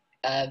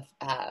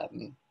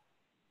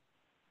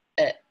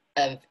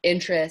of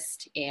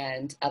interest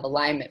and of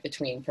alignment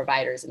between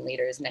providers and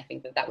leaders. And I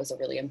think that was a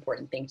really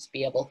important thing to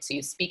be able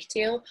to speak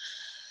to.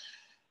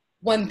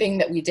 One thing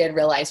that we did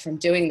realize from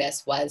doing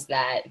this was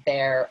that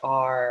there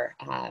are,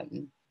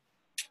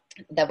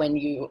 that when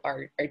you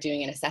are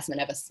doing an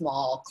assessment of a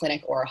small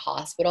clinic or a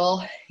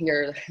hospital,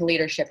 your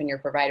leadership and your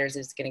providers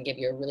is going to give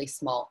you a really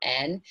small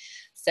N.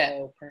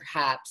 So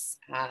perhaps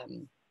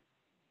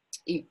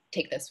you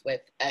take this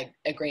with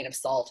a grain of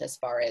salt as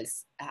far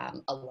as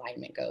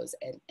alignment goes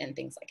and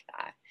things like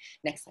that.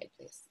 Next slide,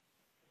 please.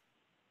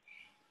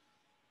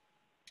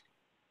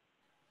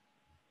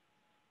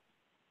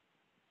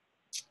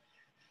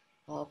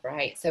 All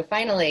right, so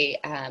finally,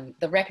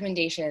 the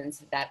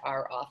recommendations that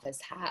our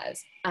office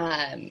has.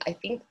 I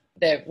think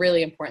the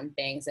really important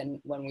things, and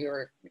when we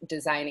were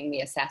designing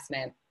the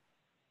assessment,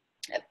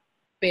 a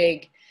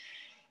big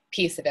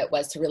piece of it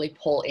was to really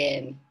pull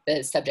in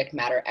the subject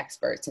matter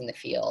experts in the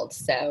field.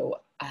 So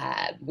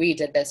we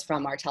did this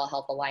from our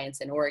Telehealth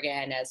Alliance in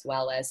Oregon, as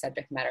well as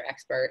subject matter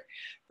expert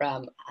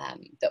from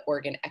the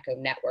Oregon ECHO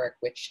Network,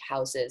 which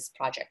houses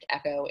Project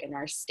ECHO in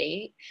our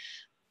state.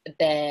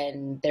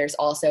 Then there's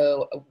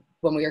also,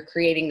 when we were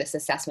creating this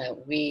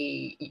assessment,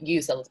 we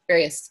used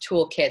various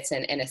toolkits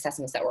and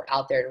assessments that were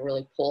out there to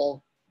really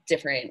pull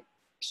different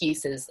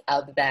pieces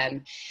of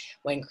them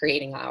when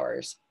creating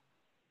ours.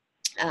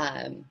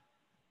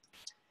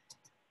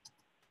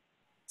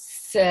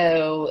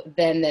 So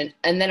then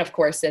of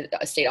course, the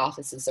state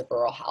offices of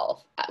rural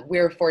health.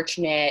 We're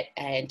fortunate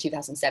in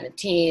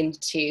 2017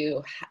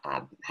 to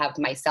have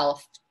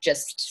myself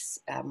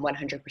just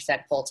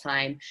 100%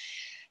 full-time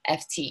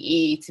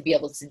FTE to be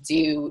able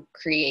to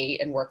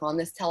create and work on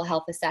this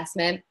telehealth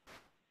assessment.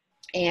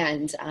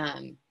 And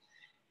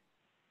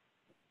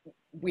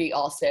we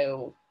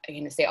also,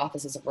 the state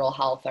offices of rural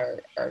health are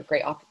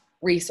great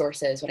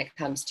resources when it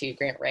comes to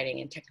grant writing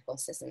and technical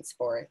assistance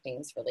for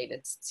things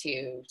related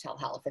to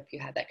telehealth. If you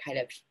have that kind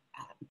of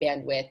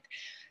bandwidth,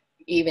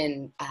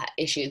 even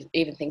issues,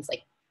 even things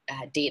like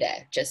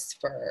data,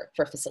 just for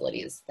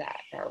facilities that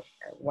are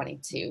wanting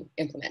to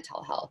implement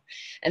telehealth.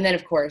 And then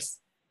of course,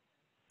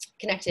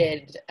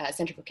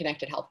 Center for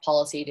Connected Health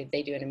Policy,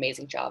 they do an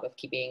amazing job of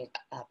keeping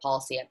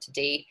policy up to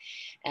date,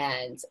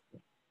 and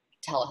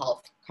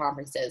telehealth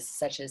conferences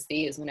such as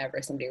these,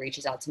 whenever somebody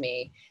reaches out to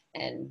me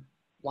and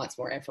wants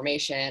more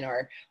information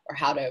or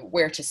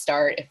where to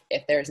start,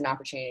 if there's an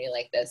opportunity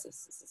like this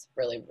is a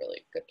really,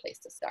 really good place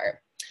to start.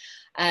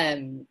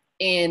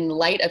 In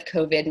light of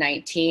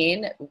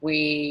COVID-19,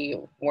 we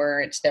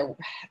weren't there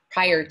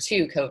prior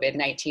to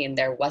COVID-19.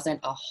 There wasn't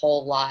a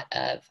whole lot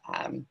of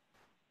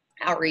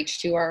outreach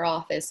to our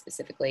office,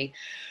 specifically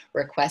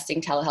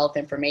requesting telehealth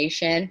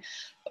information.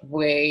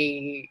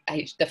 The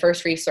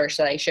first resource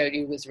that I showed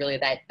you was really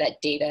that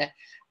data,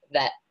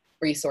 that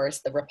resource,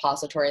 the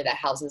repository that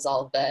houses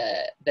all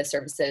the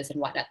services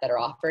and whatnot that are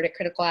offered at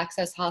critical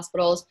access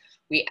hospitals.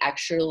 We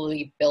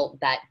actually built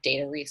that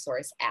data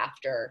resource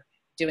after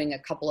doing a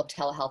couple of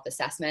telehealth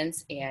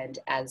assessments. And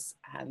as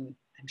I'm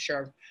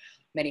sure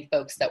many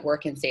folks that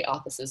work in state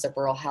offices of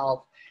rural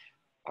health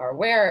are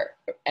aware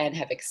and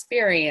have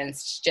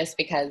experienced, just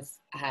because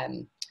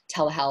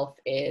telehealth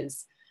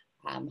is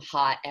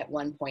hot at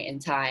one point in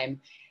time,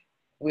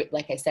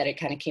 like I said, it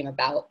kind of came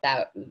about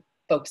that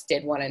folks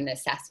did want an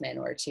assessment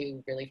or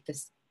to really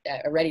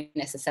a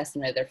readiness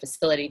assessment of their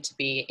facility to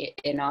be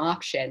an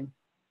option.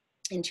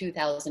 In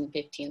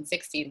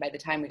 2015-16, by the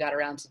time we got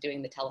around to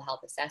doing the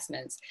telehealth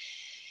assessments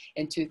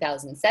in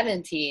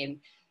 2017,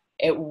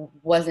 it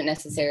wasn't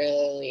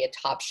necessarily a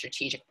top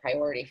strategic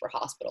priority for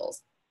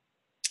hospitals.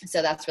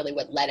 So that's really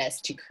what led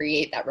us to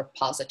create that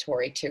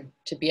repository to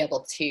be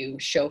able to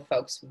show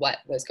folks what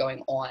was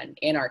going on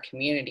in our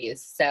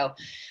communities. So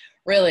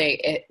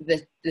really,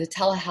 the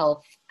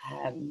telehealth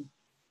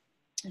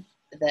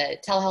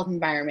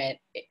environment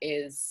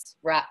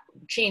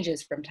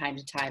changes from time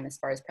to time as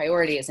far as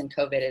priorities, and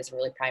COVID is a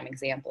really prime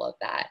example of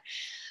that.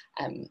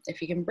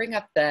 If you can bring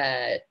up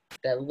the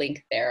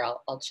link there,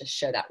 I'll just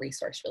show that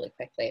resource really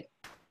quickly.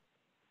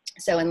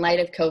 So in light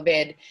of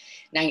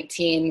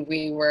COVID-19,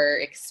 we were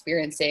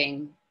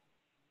experiencing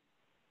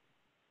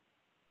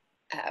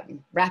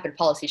rapid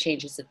policy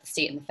changes at the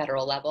state and the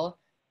federal level.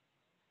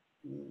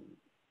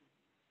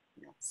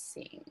 Not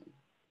seeing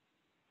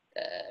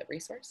the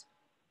resource.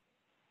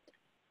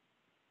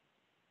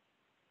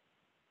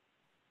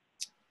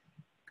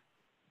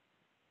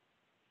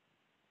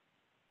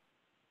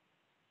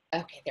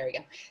 Okay, there we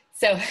go.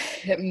 So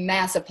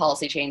massive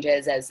policy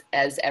changes,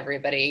 as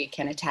everybody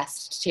can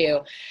attest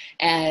to.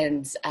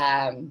 And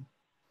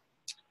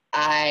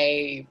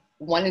I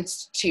wanted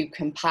to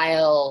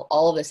compile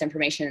all of this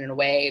information in a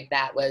way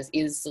that was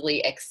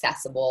easily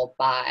accessible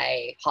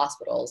by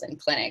hospitals and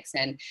clinics.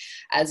 And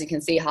as you can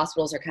see,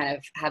 hospitals are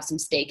have some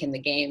stake in the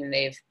game, and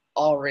they've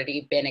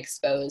already been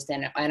exposed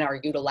and are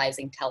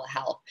utilizing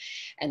telehealth.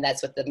 And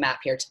that's what the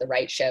map here to the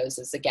right shows,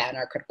 is again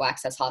our critical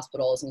access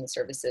hospitals and the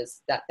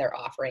services that they're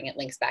offering. It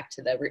links back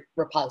to the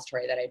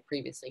repository that I'd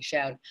previously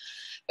shown.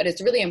 But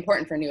it's really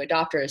important for new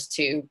adopters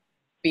to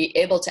be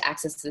able to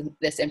access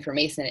this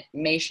information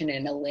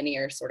in a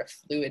linear, sort of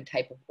fluid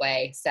type of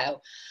way. So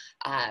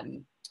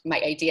my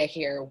idea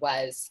here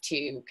was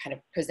to kind of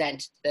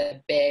present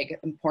the big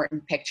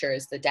important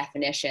pictures, the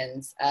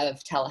definitions of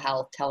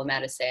telehealth,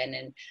 telemedicine.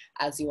 And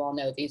as you all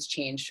know, these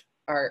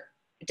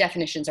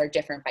definitions are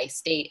different by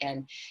state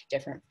and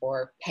different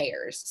for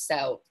payers.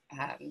 So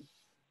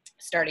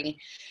starting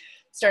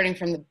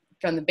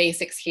from the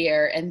basics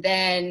here. And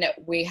then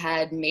we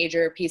had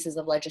major pieces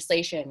of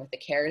legislation with the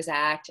CARES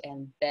Act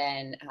and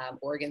then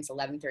Oregon's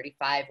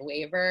 1135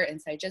 waiver.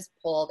 And so I just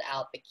pulled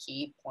out the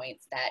key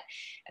points that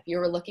if you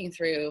were looking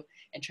through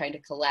and trying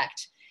to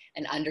collect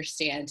and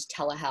understand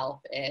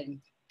telehealth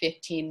in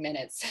 15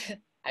 minutes,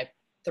 I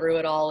threw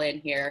it all in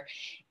here.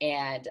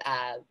 And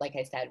like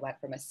I said,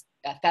 went from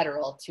a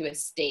federal to a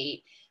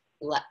state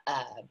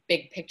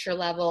big picture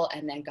level,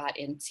 and then got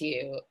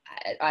into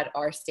at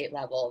our state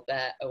level,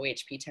 the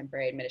OHP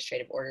temporary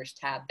administrative orders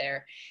tab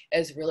there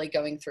is really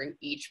going through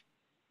each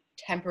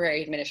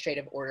temporary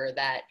administrative order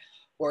that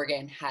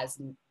Oregon has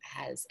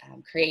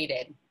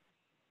created.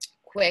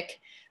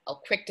 A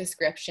quick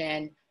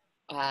description,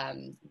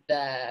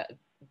 the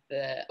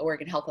the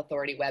Oregon Health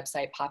Authority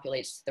website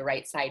populates to the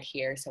right side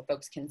here, so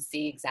folks can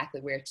see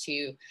exactly where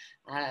to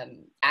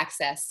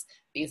access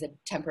these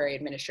temporary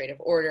administrative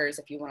orders.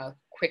 If you want to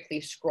quickly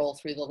scroll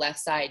through the left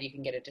side, you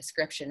can get a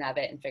description of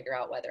it and figure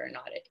out whether or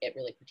not it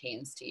really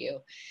pertains to you.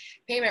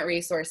 Payment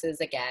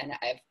resources, again,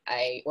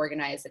 I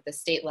organized at the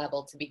state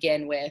level to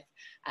begin with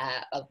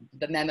of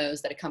the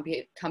memos that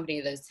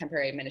accompany those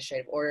temporary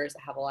administrative orders.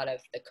 I have a lot of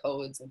the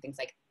codes and things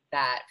like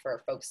that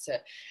for folks to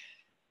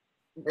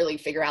really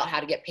figure out how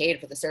to get paid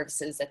for the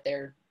services that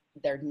they're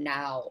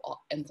now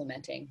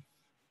implementing.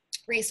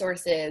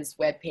 Resources,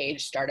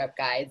 webpage, startup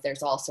guides,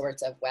 there's all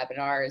sorts of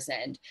webinars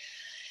and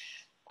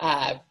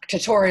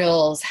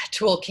tutorials,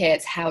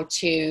 toolkits,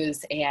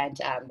 how-tos, and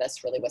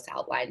that's really what's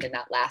outlined in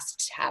that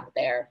last tab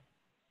there.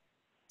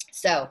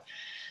 So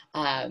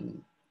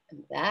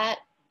that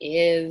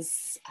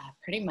is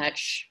pretty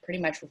much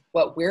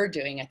what we're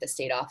doing at the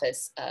State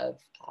Office of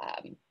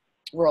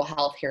Rural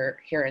Health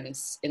here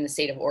in the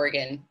state of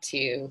Oregon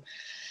to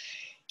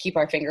keep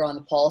our finger on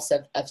the pulse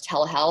of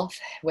telehealth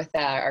with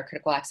our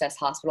critical access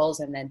hospitals,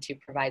 and then to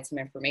provide some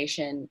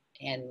information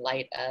in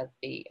light of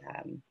the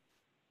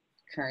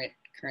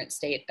current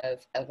state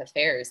of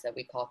affairs that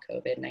we call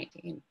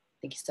COVID-19.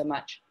 Thank you so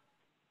much.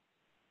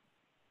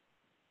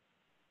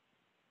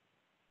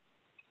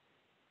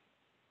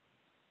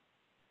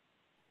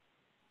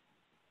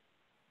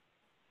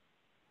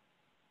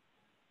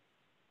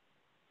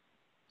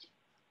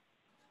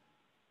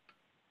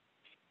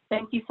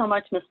 Thank you so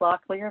much, Ms.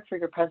 Locklear, for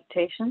your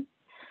presentation.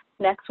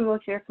 Next, we will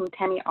hear from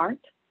Tammy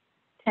Arndt.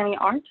 Tammy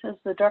Arndt is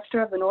the Director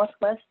of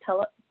Northwest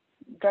Telehealth,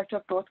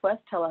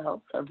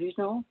 a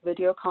regional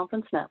video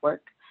conference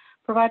network,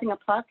 providing a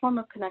platform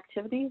of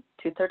connectivity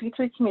to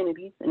 33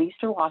 communities in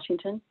Eastern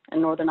Washington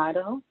and Northern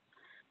Idaho.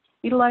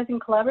 Utilizing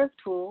collaborative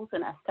tools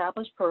and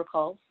established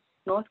protocols,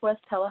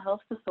 Northwest Telehealth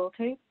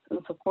facilitates and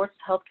supports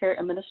healthcare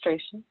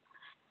administration,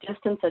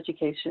 distance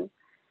education,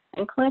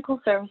 and clinical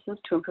services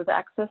to improve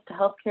access to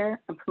healthcare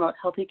and promote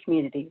healthy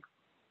communities.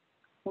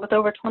 With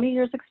over 20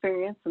 years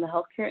experience in the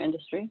healthcare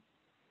industry,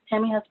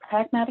 Tammy has a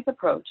pragmatic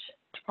approach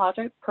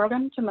to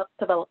program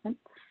development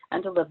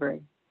and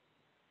delivery.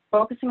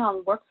 Focusing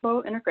on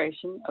workflow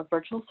integration of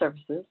virtual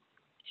services,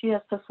 she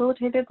has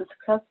facilitated the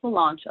successful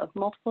launch of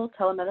multiple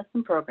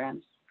telemedicine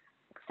programs,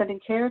 extending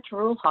care to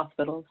rural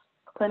hospitals,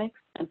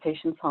 clinics, and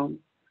patients'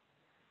 homes.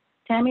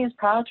 Tammy is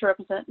proud to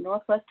represent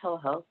Northwest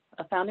Telehealth,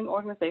 a founding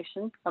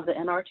organization of the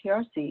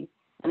NRTRC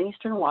in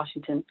Eastern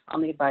Washington,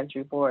 on the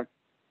advisory board.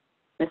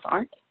 Ms.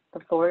 Arndt, the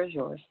floor is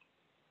yours.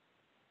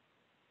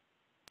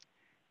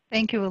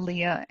 Thank you,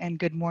 Aaliyah, and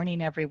good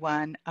morning,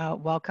 everyone.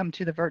 Welcome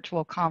to the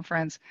virtual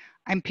conference.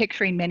 I'm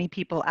picturing many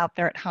people out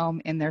there at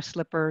home in their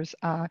slippers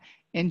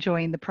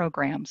enjoying the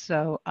program.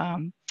 So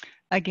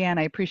again,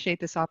 I appreciate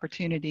this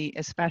opportunity,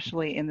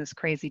 especially in this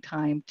crazy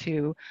time,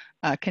 to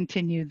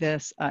continue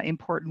this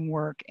important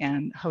work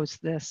and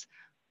host this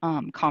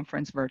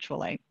conference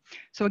virtually.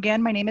 So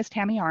again, my name is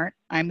Tammy Arndt.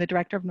 I'm the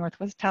Director of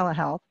Northwest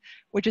Telehealth,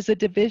 which is a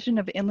division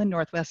of Inland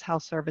Northwest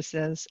Health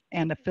Services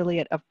and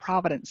affiliate of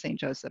Providence St.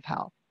 Joseph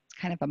Health.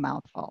 It's kind of a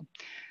mouthful.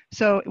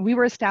 So we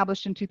were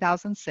established in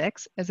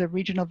 2006 as a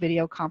regional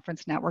video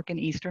conference network in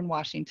Eastern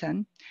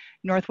Washington.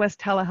 Northwest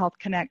Telehealth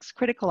connects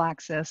critical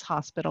access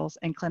hospitals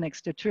and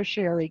clinics to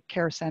tertiary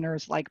care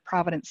centers like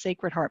Providence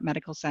Sacred Heart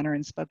Medical Center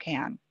in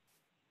Spokane.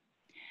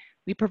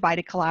 We provide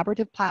a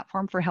collaborative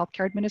platform for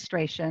healthcare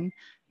administration,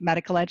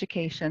 medical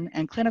education,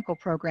 and clinical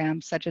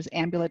programs such as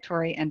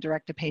ambulatory and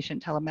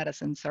direct-to-patient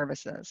telemedicine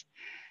services.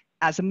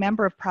 As a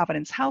member of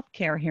Providence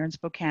Healthcare here in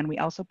Spokane, we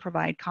also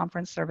provide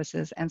conference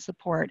services and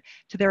support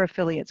to their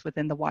affiliates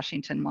within the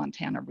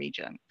Washington-Montana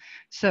region.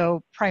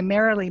 So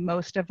primarily,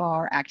 most of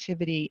our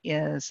activity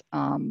is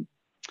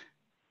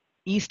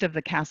east of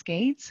the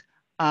Cascades,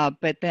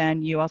 but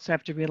then you also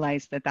have to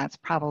realize that that's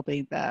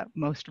probably the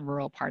most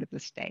rural part of the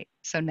state.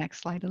 So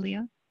next slide,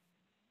 Aaliyah.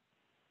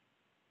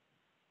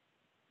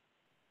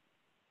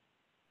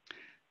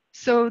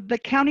 So the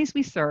counties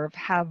we serve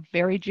have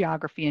varied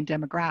geography and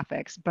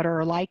demographics, but are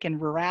alike in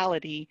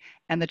rurality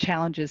and the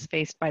challenges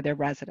faced by their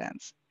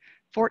residents.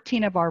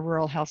 14 of our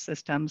rural health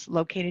systems,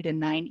 located in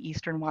 9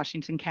 Eastern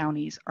Washington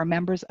counties, are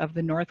members of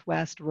the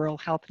Northwest Rural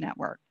Health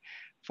Network,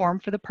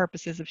 formed for the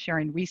purposes of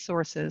sharing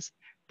resources,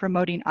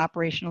 promoting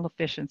operational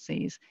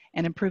efficiencies,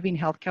 and improving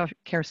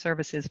healthcare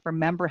services for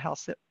member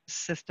health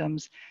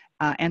systems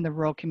and the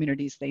rural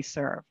communities they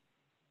serve.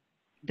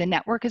 The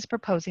network is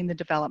proposing the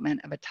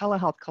development of a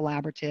telehealth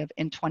collaborative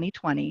in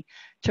 2020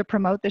 to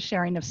promote the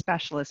sharing of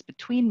specialists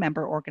between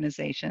member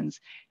organizations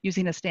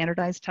using a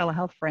standardized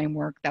telehealth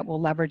framework that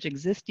will leverage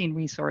existing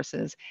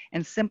resources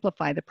and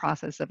simplify the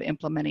process of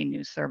implementing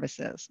new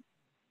services.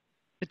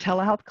 The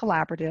Telehealth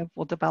Collaborative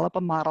will develop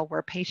a model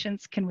where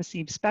patients can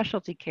receive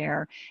specialty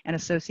care and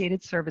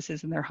associated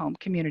services in their home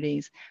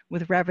communities,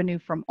 with revenue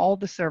from all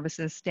the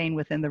services staying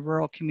within the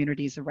rural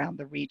communities around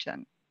the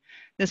region.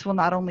 This will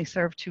not only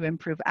serve to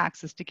improve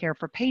access to care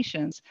for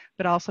patients,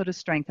 but also to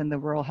strengthen the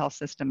rural health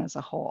system as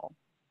a whole.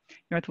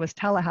 Northwest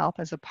Telehealth,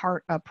 as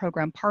a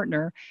program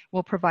partner,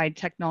 will provide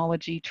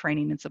technology,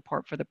 training, and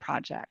support for the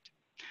project.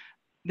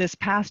 This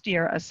past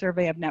year, a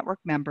survey of network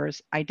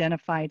members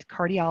identified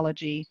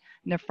cardiology,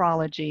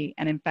 nephrology,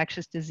 and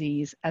infectious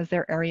disease as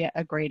their area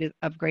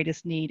of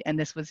greatest need, and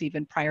this was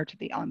even prior to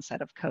the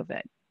onset of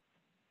COVID.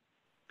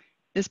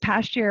 This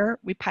past year,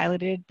 we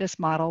piloted this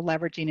model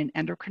leveraging an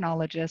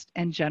endocrinologist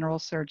and general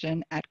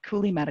surgeon at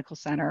Cooley Medical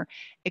Center,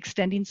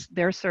 extending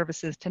their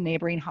services to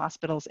neighboring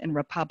hospitals in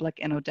Republic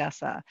and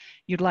Odessa,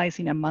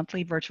 utilizing a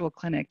monthly virtual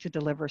clinic to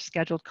deliver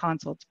scheduled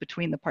consults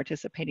between the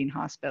participating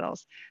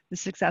hospitals. The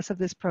success of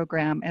this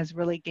program has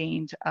really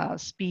gained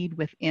speed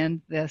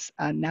within this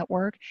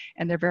network,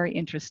 and they're very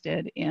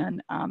interested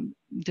in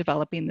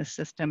developing the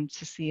system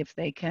to see if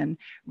they can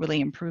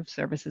really improve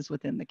services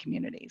within the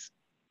communities.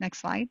 Next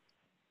slide.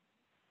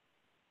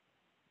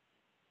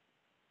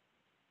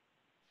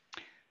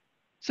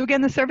 So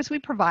again, the service we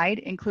provide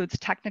includes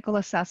technical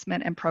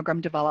assessment and program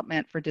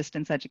development for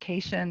distance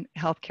education,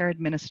 healthcare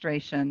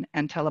administration,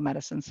 and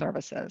telemedicine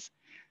services.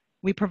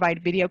 We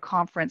provide video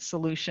conference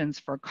solutions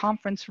for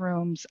conference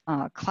rooms,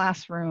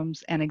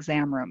 classrooms, and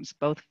exam rooms,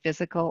 both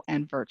physical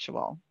and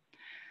virtual.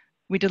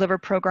 We deliver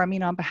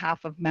programming on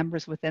behalf of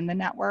members within the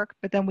network,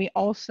 but then we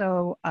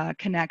also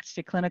connect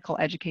to clinical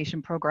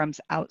education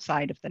programs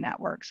outside of the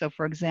network. So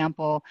for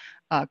example,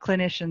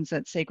 clinicians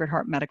at Sacred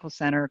Heart Medical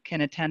Center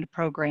can attend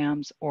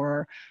programs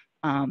or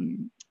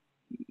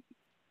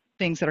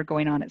things that are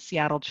going on at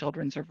Seattle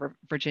Children's or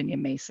Virginia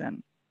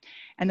Mason.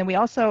 And then we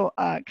also,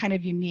 kind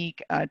of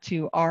unique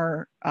to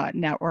our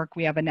network,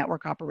 we have a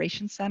network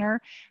operations center,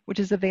 which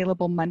is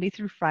available Monday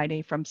through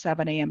Friday from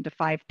 7 a.m. to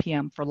 5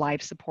 p.m. for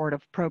live support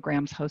of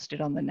programs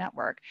hosted on the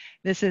network.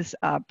 This is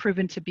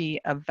proven to be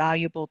a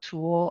valuable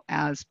tool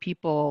as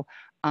people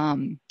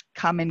come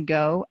and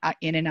go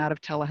in and out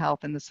of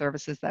telehealth and the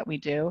services that we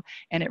do.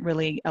 And it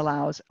really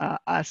allows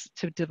us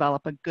to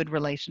develop a good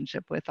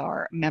relationship with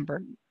our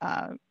member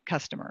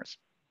customers.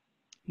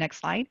 Next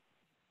slide.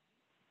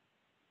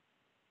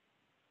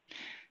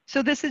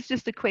 So this is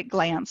just a quick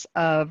glance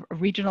of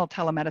regional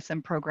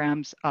telemedicine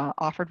programs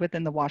offered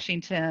within the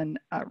Washington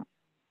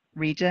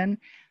region.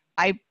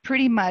 I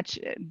pretty much,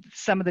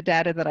 some of the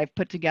data that I've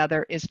put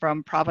together is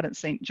from Providence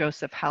St.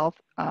 Joseph Health,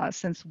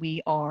 since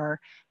we are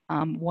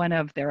one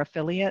of their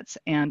affiliates.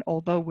 And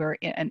although we're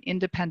an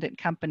independent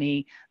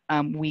company,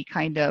 we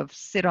kind of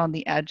sit on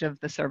the edge of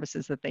the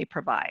services that they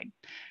provide.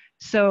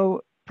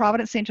 So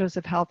Providence St.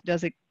 Joseph Health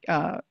does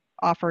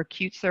offer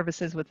acute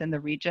services within the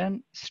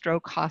region,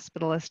 stroke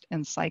hospitalist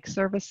and psych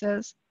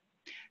services.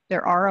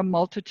 There are a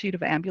multitude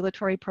of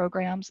ambulatory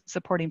programs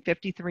supporting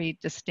 53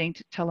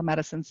 distinct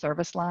telemedicine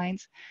service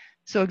lines.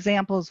 So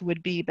examples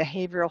would be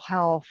behavioral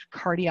health,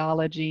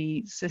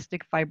 cardiology,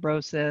 cystic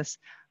fibrosis,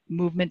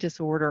 movement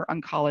disorder,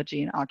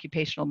 oncology, and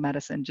occupational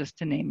medicine, just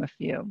to name a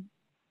few.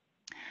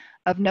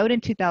 Of note in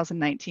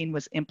 2019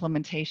 was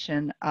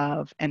implementation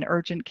of an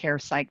urgent care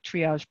psych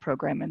triage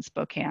program in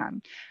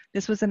Spokane.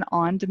 This was an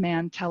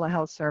on-demand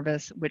telehealth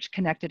service which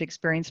connected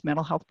experienced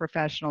mental health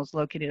professionals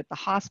located at the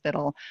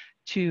hospital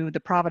to the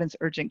Providence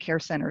urgent care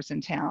centers in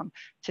town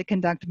to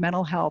conduct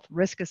mental health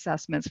risk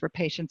assessments for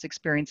patients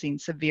experiencing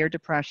severe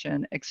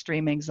depression,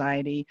 extreme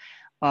anxiety,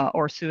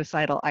 or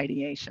suicidal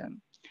ideation.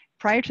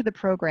 Prior to the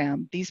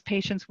program, these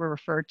patients were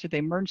referred to the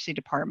emergency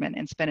department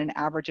and spent an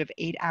average of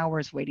 8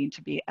 hours waiting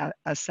to be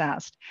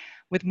assessed,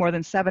 with more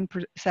than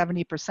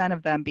 70%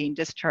 of them being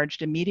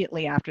discharged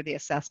immediately after the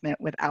assessment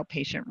with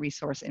outpatient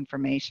resource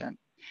information.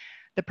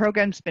 The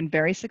program's been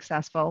very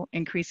successful,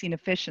 increasing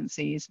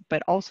efficiencies,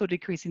 but also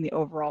decreasing the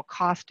overall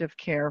cost of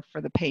care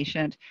for the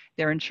patient,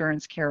 their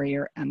insurance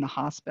carrier, and the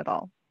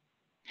hospital.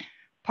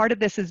 Part of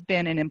this has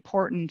been an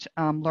important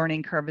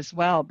learning curve as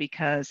well,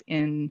 because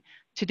in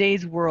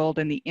today's world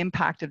and the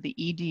impact of the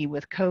ED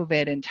with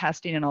COVID and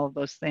testing and all of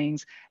those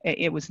things,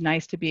 it was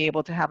nice to be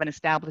able to have an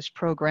established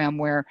program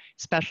where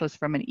specialists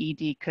from an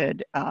ED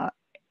could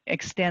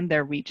extend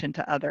their reach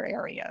into other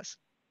areas.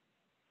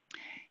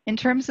 In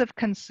terms of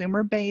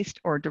consumer-based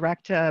or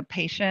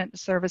direct-to-patient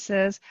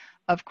services,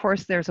 of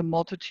course, there's a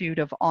multitude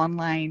of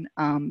online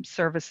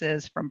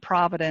services from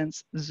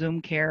Providence,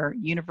 Zoom Care,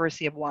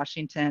 University of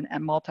Washington,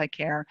 and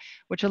MultiCare,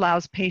 which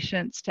allows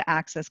patients to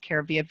access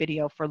care via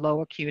video for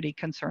low acuity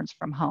concerns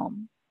from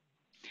home.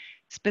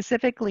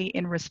 Specifically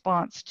in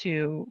response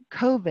to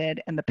COVID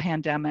and the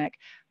pandemic,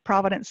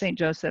 Providence St.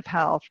 Joseph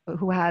Health,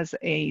 who has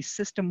a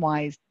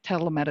system-wide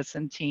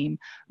telemedicine team,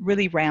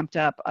 really ramped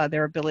up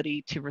their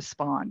ability to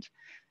respond.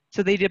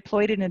 So they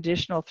deployed an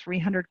additional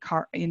 300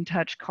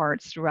 InTouch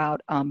carts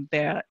throughout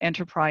their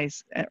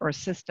enterprise or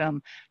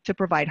system to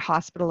provide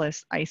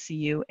hospitalist,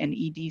 ICU, and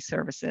ED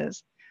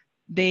services.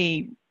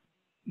 They,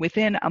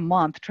 within a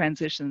month,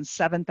 transitioned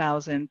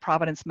 7,000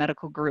 Providence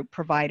Medical Group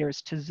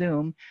providers to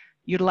Zoom,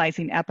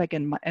 utilizing Epic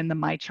and the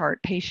MyChart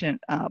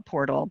patient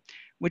portal,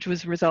 which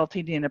was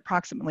resulting in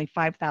approximately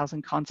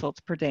 5,000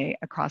 consults per day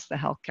across the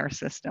healthcare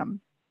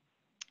system.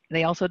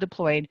 They also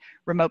deployed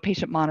remote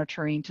patient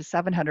monitoring to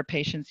 700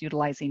 patients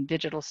utilizing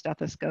digital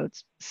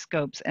stethoscopes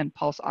and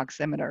pulse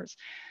oximeters.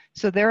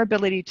 So their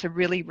ability to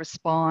really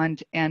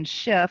respond and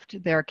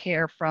shift their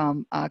care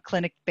from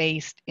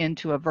clinic-based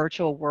into a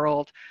virtual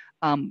world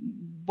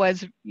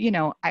was, you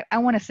know, I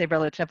want to say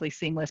relatively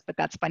seamless, but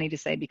that's funny to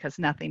say because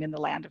nothing in the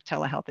land of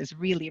telehealth is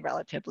really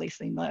relatively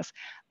seamless.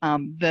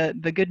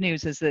 The good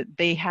news is that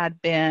they had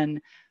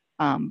been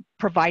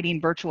providing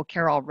virtual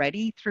care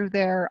already through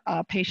their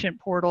patient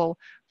portal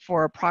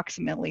for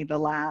approximately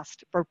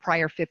for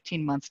prior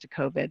 15 months to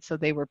COVID. So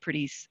they were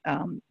pretty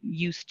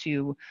used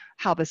to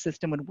how the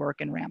system would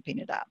work and ramping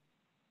it up.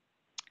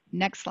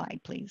 Next slide,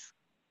 please.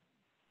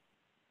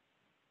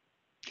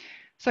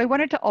 So I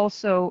wanted to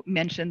also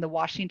mention the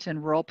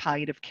Washington Rural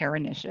Palliative Care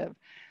Initiative.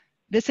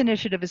 This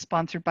initiative is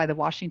sponsored by the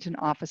Washington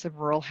Office of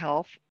Rural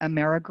Health,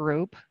 Amera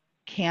Group,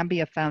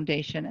 Cambia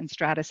Foundation, and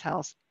Stratus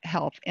Health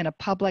in a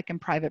public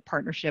and private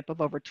partnership of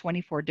over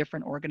 24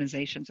 different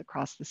organizations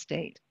across the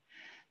state.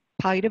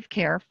 Palliative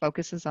care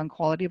focuses on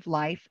quality of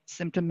life,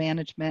 symptom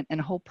management,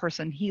 and whole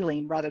person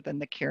healing rather than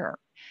the cure.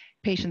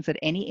 Patients at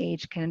any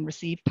age can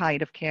receive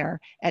palliative care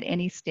at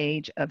any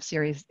stage of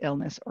serious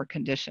illness or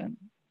condition.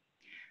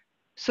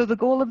 So the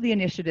goal of the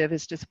initiative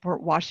is to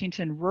support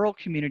Washington rural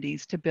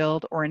communities to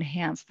build or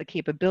enhance the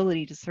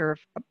capability to serve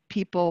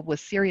people with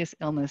serious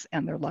illness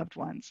and their loved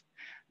ones.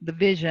 The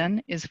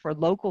vision is for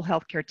local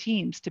healthcare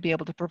teams to be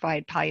able to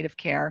provide palliative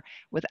care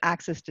with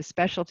access to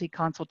specialty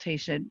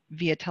consultation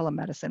via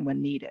telemedicine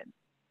when needed.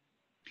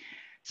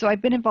 So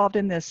I've been involved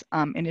in this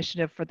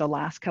initiative for the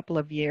last couple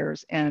of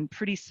years, and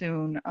pretty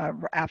soon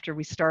after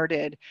we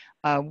started,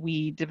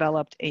 we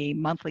developed a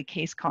monthly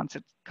case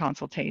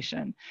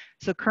consultation.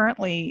 So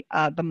currently,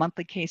 the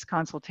monthly case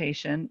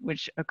consultation,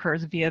 which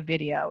occurs via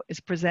video, is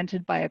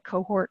presented by a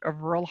cohort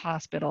of rural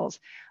hospitals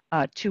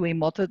to a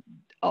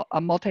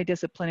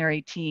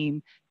multidisciplinary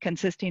team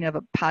consisting of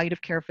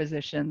palliative care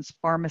physicians,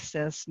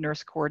 pharmacists,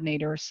 nurse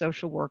coordinators,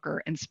 social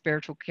worker, and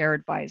spiritual care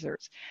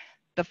advisors.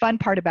 The fun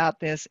part about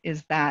this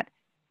is that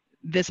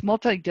this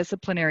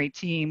multidisciplinary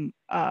team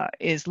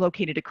is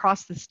located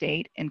across the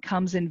state and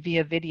comes in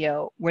via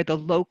video where the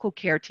local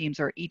care teams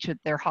are each at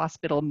their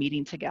hospital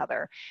meeting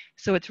together.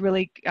 So it's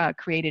really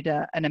created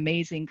an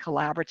amazing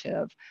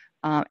collaborative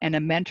and a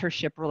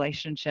mentorship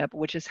relationship,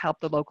 which has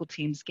helped the local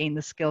teams gain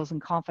the skills and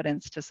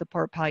confidence to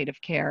support palliative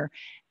care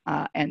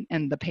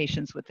and the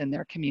patients within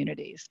their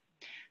communities.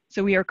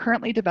 So we are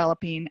currently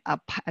developing a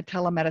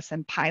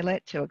telemedicine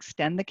pilot to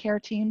extend the care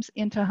teams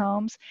into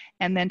homes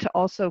and then to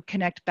also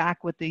connect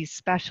back with these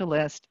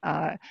specialists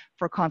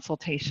for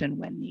consultation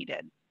when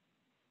needed.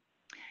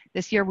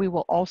 This year, we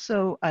will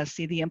also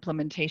see the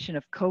implementation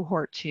of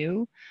Cohort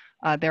 2.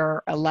 There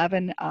are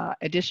 11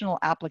 additional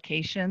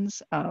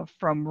applications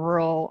from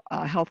rural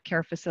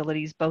healthcare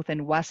facilities, both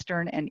in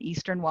Western and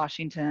Eastern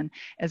Washington,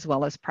 as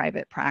well as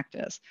private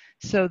practice.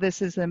 So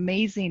this is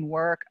amazing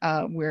work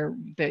where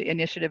the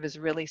initiative is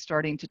really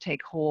starting to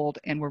take hold,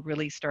 and we're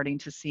really starting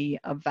to see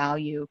a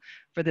value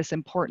for this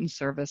important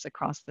service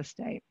across the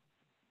state.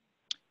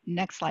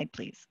 Next slide,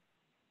 please.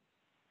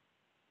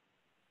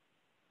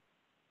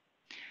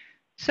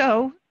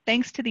 So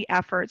thanks to the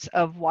efforts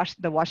of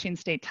the Washington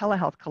State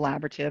Telehealth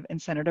Collaborative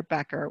and Senator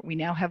Becker, we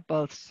now have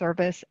both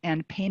service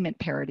and payment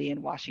parity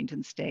in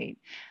Washington State.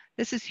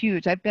 This is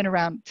huge. I've been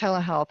around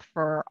telehealth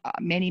for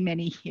many,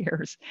 many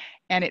years,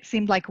 and it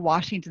seemed like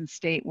Washington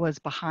State was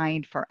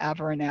behind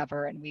forever and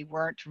ever, and we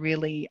weren't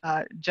really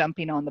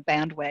jumping on the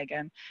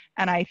bandwagon.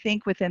 And I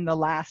think within the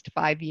last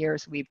 5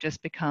 years, we've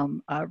just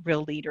become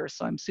real leaders.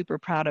 So I'm super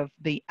proud of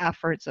the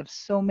efforts of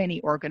so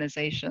many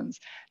organizations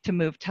to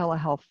move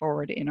telehealth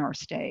forward in our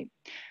state.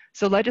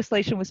 So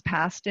legislation was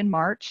passed in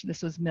March.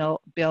 This was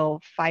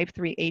Bill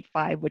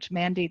 5385, which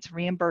mandates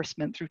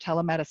reimbursement through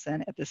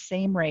telemedicine at the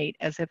same rate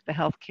as if the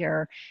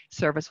healthcare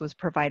service was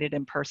provided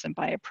in person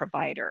by a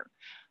provider.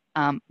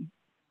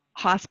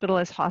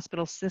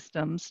 Hospital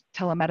systems,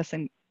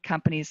 telemedicine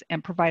companies,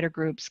 and provider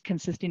groups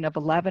consisting of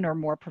 11 or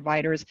more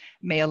providers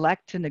may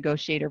elect to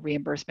negotiate a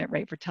reimbursement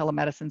rate for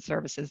telemedicine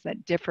services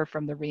that differ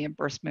from the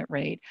reimbursement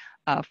rate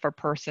for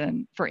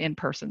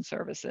in-person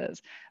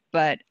services.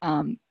 But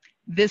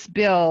this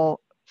bill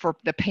for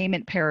the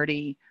payment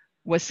parity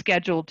was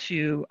scheduled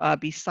to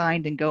be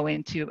signed and go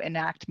into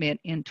enactment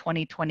in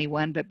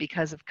 2021, but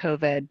because of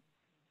COVID,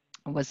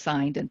 was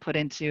signed and put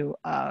into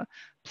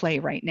play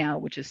right now,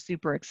 which is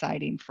super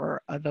exciting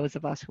for those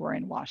of us who are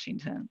in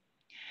Washington.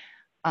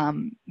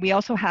 We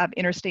also have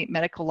interstate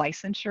medical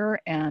licensure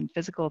and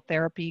physical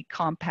therapy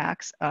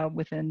compacts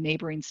within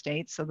neighboring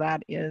states, so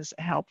that is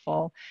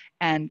helpful.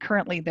 And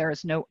currently there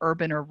is no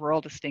urban or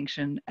rural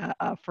distinction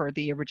for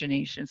the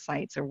origination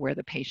sites or where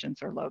the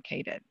patients are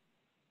located.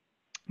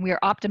 We are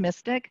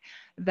optimistic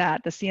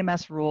that the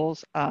CMS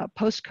rules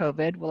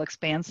post-COVID will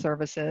expand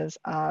services,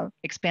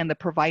 expand the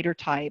provider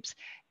types,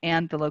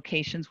 and the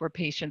locations where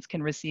patients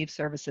can receive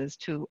services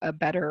to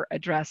better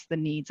address the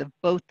needs of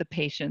both the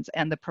patients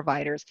and the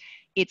providers.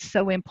 It's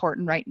so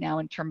important right now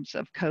in terms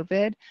of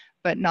COVID,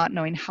 but not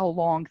knowing how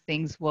long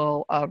things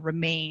will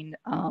remain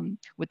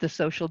with the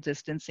social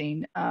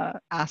distancing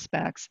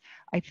aspects.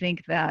 I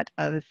think that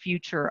the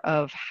future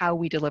of how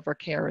we deliver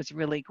care is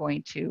really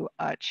going to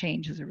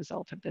change as a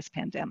result of this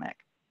pandemic.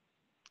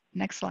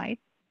 Next slide.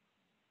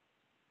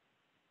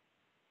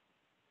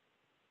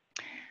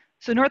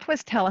 So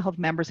Northwest Telehealth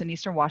members in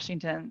Eastern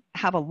Washington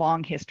have a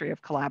long history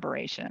of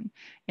collaboration.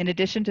 In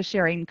addition to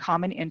sharing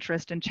common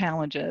interests and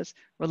challenges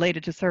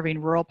related to serving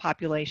rural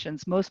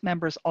populations, most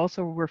members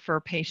also refer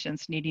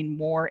patients needing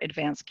more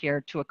advanced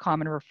care to a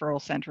common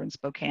referral center in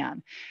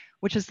Spokane,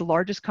 which is the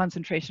largest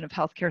concentration of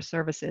healthcare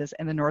services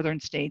in the northern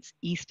states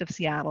east of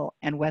Seattle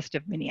and west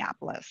of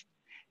Minneapolis.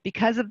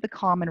 Because of the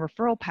common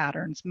referral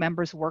patterns,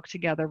 members work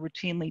together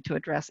routinely to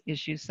address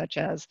issues such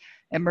as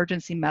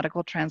emergency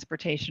medical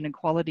transportation and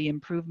quality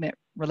improvement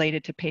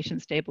related to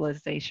patient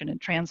stabilization and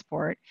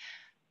transport.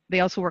 They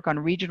also work on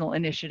regional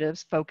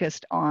initiatives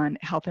focused on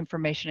health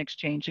information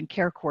exchange and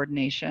care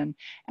coordination,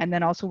 and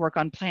then also work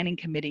on planning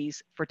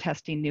committees for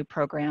testing new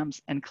programs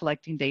and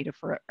collecting data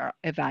for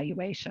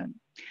evaluation.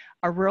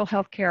 Our rural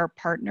healthcare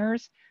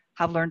partners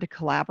have learned to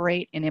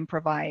collaborate and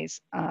improvise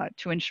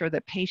to ensure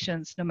that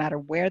patients, no matter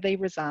where they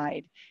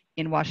reside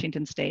in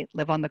Washington State,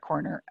 live on the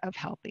corner of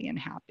healthy and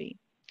happy.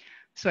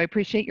 So I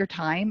appreciate your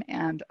time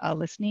and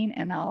listening,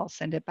 and I'll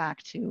send it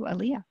back to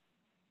Aaliyah.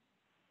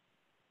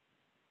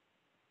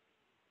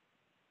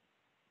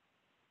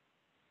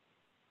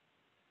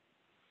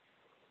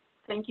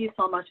 Thank you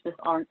so much, Ms.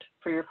 Arndt,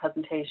 for your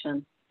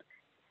presentation.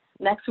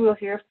 Next, we will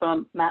hear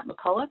from Matt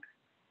McCulloch.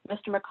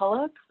 Mr.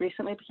 McCulloch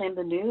recently became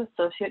the new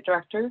Associate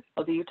Director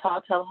of the Utah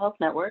Telehealth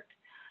Network,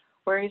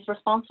 where he's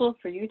responsible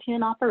for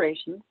UTN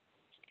operations,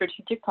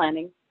 strategic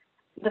planning,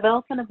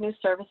 development of new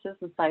services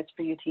and sites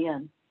for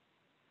UTN.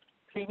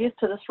 Previous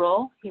to this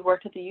role, he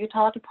worked at the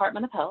Utah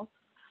Department of Health,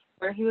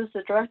 where he was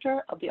the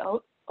Director of the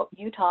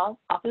Utah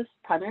Office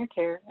of Primary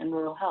Care and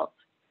Rural Health.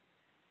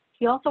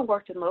 He also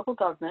worked in local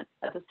government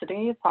at the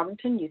city of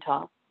Farmington,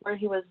 Utah, where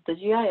he was the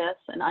GIS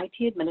and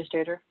IT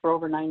Administrator for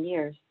over 9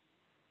 years.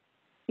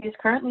 He is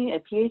currently a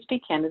PhD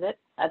candidate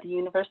at the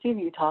University of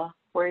Utah,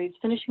 where he's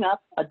finishing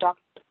up a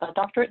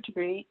doctorate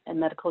degree in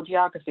medical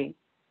geography.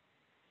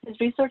 His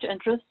research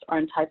interests are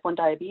in type 1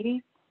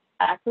 diabetes,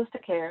 access to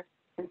care,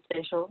 and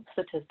spatial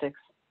statistics.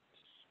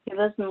 He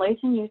lives in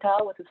Layton,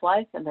 Utah with his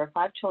wife and their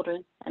 5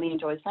 children, and he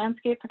enjoys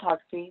landscape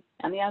photography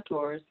and the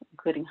outdoors,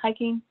 including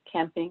hiking,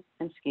 camping,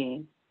 and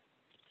skiing.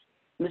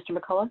 Mr.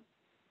 McCulloch,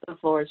 the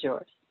floor is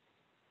yours.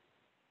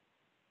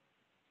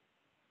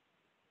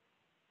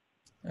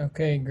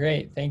 Okay,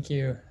 great. Thank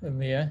you,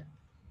 Aaliyah.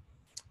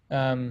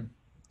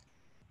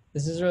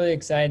 This is really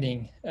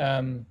exciting.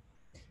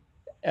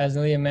 As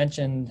Aaliyah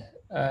mentioned,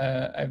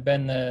 I've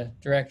been the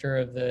director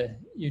of the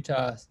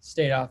Utah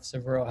State Office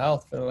of Rural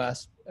Health for the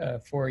last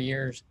 4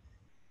 years.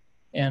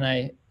 And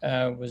I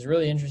was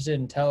really interested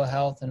in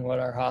telehealth and what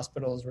our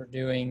hospitals were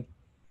doing.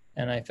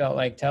 And I felt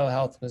like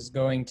telehealth was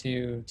going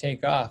to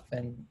take off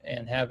and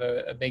have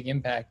a big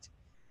impact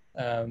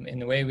in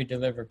the way we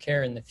deliver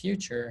care in the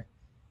future.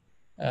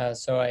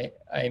 So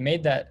I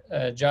made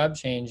that job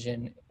change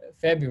in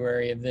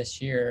February of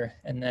this year,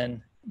 and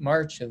then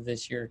March of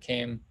this year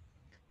came,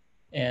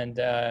 and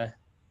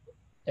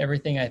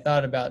everything I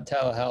thought about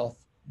telehealth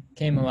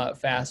came a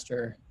lot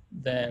faster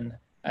than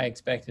I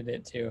expected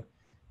it to.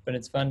 But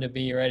it's fun to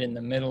be right in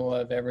the middle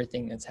of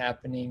everything that's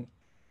happening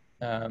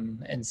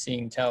and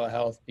seeing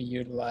telehealth be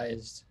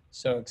utilized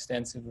so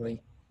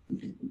extensively.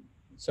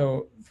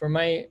 So for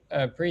my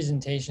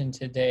presentation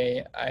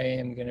today, I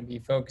am going to be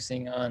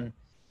focusing on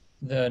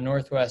the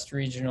Northwest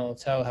Regional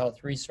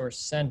Telehealth Resource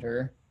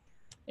Center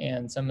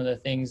and some of the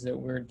things that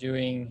we're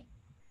doing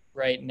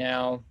right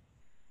now,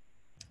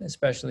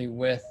 especially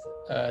with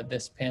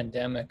this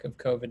pandemic of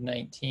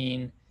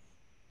COVID-19,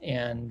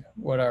 and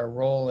what our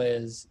role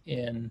is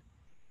in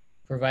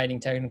providing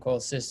technical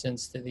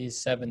assistance to these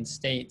 7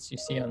 states you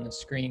see on the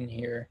screen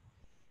here.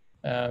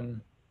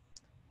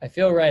 I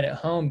feel right at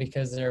home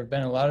because there have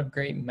been a lot of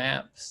great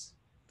maps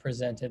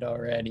presented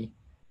already.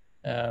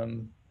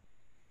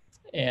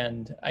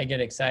 And I get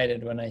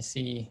excited when I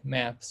see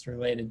maps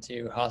related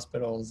to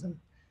hospitals and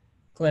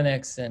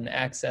clinics and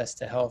access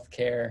to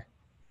healthcare.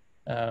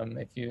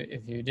 If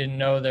you didn't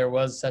know there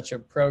was such a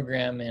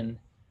program in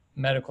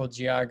medical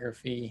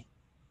geography,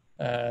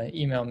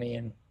 email me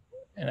and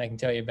I can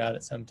tell you about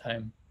it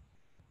sometime.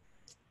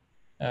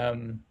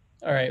 All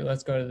right,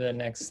 let's go to the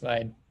next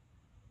slide.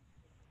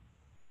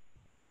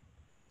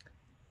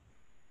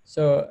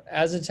 So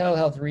as a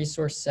telehealth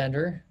resource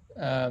center,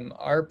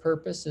 our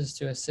purpose is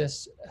to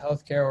assist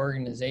healthcare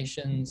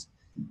organizations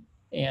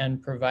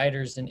and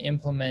providers in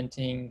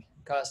implementing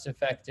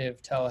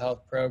cost-effective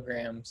telehealth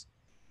programs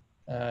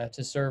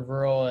to serve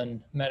rural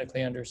and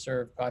medically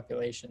underserved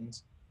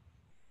populations.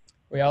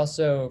 We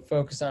also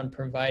focus on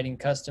providing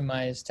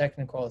customized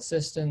technical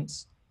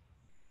assistance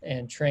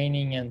and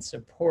training and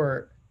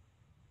support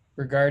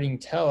regarding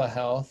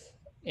telehealth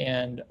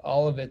and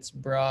all of its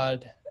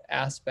broad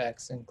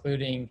aspects,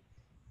 including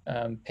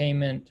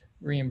payment,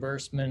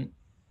 reimbursement,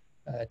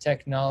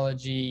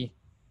 technology,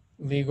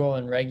 legal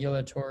and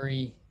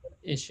regulatory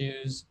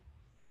issues,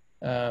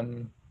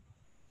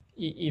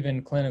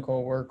 even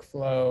clinical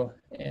workflow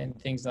and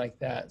things like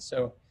that.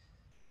 So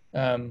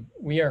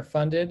we are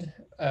funded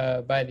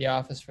by the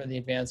Office for the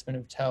Advancement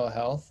of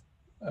Telehealth,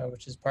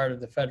 which is part of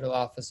the Federal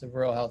Office of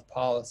Rural Health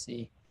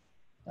Policy.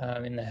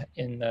 in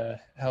the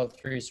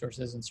Health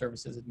Resources and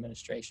Services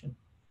Administration.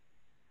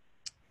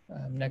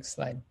 Next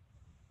slide.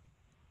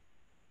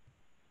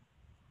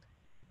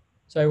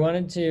 So I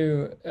wanted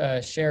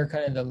to share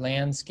kind of the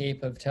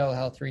landscape of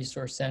telehealth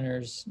resource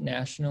centers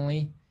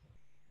nationally.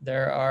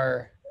 There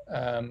are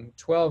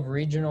 12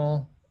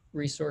 regional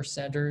resource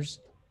centers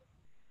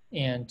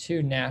and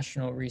 2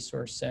 national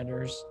resource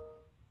centers.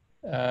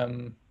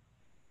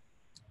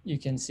 You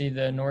can see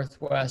the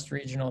Northwest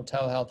Regional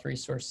Telehealth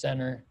Resource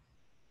Center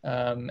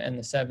and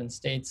the 7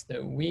 states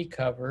that we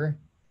cover,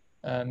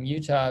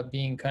 Utah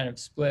being kind of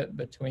split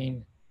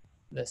between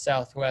the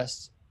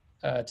Southwest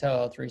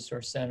Telehealth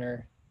Resource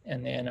Center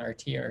and the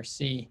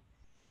NRTRC.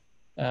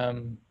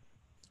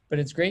 But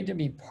it's great to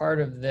be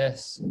part of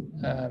this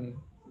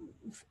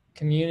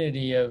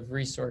community of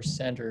resource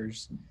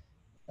centers.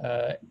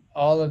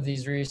 All of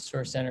these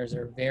resource centers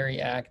are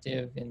very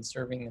active in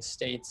serving the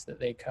states that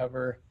they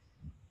cover.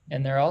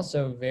 And they're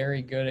also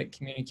very good at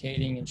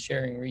communicating and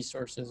sharing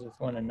resources with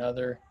one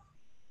another.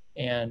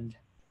 And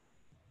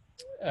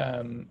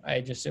I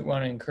just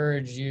want to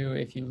encourage you,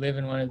 if you live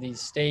in one of these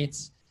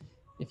states,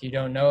 if you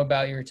don't know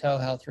about your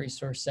telehealth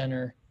resource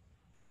center,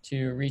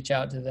 to reach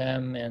out to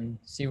them and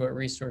see what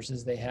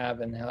resources they have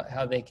and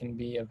how they can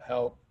be of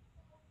help.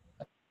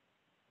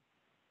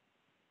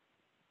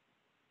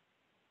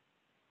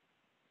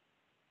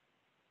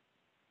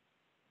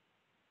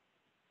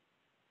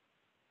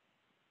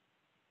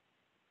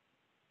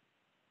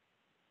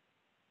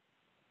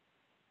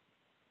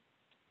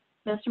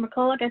 Mr.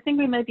 McCulloch, I think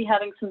we may be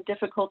having some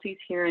difficulties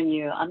hearing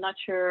you. I'm not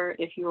sure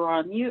if you are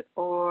on mute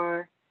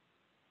or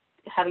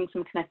having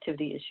some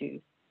connectivity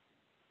issues.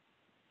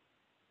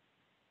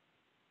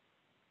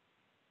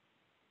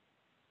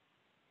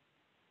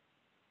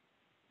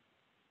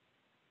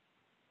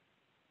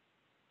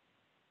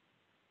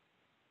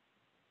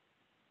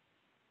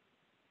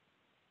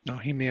 No,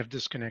 he may have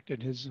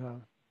disconnected. His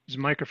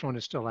microphone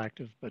is still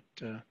active, but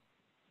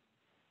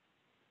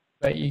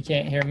you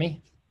can't hear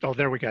me? Oh,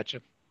 there we got you.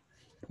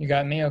 You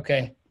got me?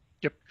 Okay.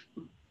 Yep.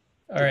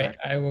 All right,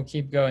 I will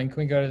keep going. Can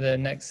we go to the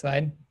next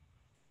slide?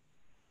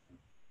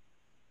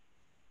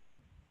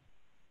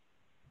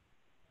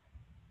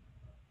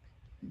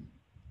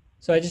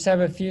 So I just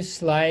have a few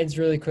slides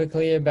really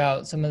quickly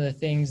about some of the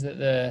things that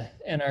the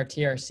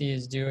NRTRC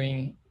is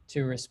doing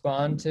to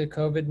respond to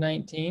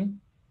COVID-19.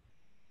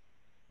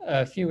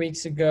 A few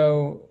weeks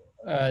ago,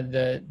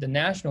 the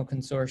National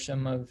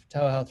Consortium of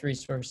Telehealth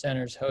Resource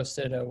Centers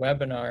hosted a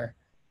webinar,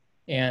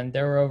 and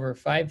there were over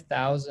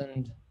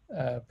 5,000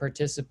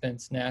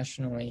 participants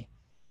nationally,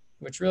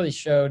 which really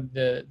showed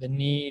the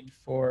need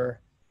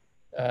for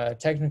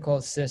technical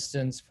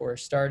assistance for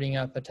starting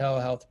up a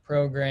telehealth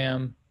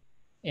program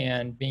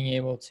and being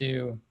able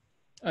to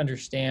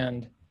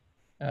understand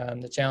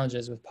the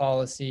challenges with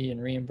policy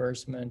and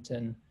reimbursement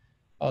and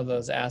all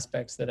those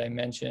aspects that I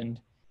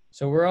mentioned.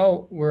 So we're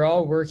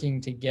all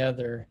working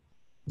together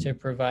to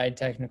provide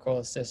technical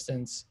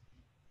assistance.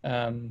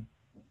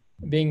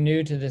 Being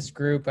new to this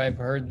group, I've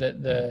heard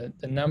that the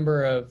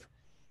number of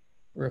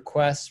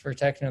requests for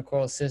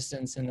technical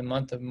assistance in the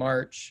month of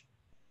March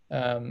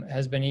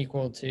has been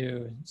equal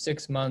to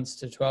 6 months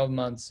to 12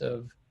 months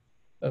of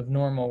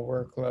normal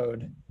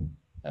workload.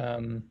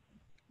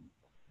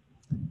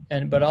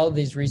 But all of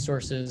these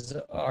resources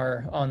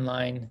are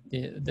online.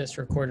 This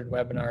recorded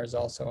webinar is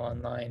also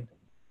online.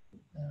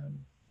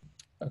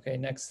 Okay,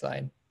 next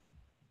slide.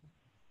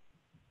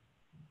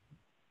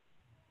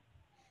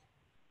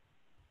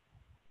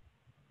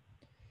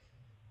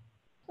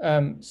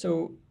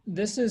 So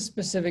this is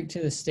specific to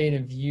the state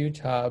of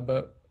Utah,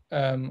 but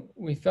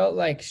we felt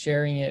like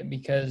sharing it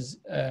because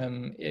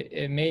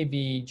it may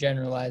be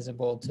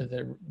generalizable to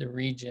the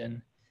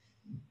region.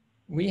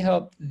 We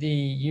helped the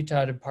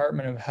Utah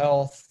Department of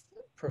Health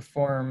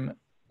perform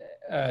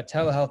a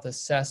telehealth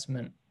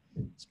assessment,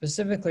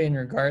 specifically in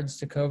regards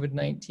to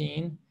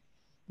COVID-19.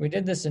 We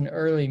did this in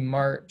early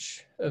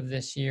March of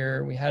this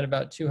year. We had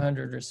about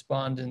 200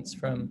 respondents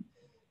from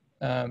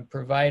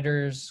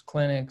providers,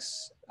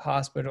 clinics,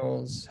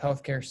 hospitals,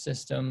 healthcare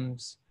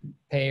systems,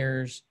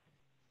 payers,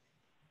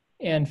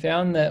 and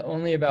found that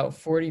only about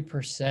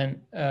 40%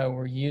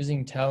 were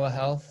using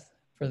telehealth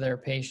for their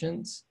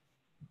patients.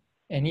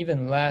 And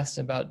even less,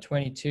 about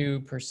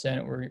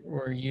 22%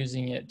 were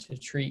using it to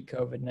treat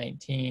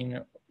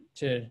COVID-19,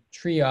 to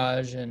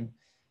triage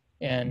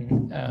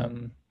and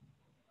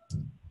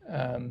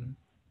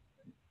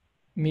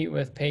meet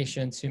with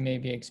patients who may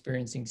be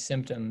experiencing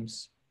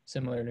symptoms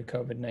similar to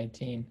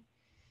COVID-19.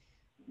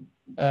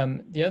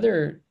 The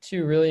other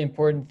 2 really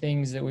important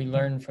things that we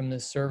learned from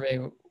this survey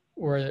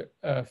were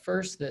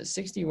first, that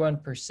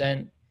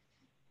 61%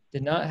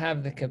 did not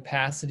have the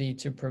capacity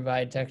to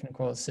provide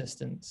technical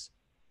assistance.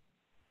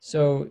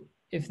 So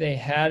if they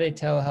had a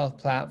telehealth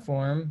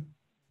platform,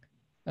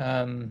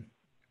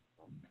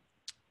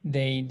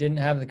 they didn't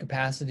have the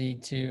capacity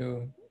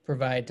to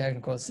provide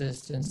technical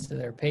assistance to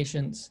their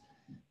patients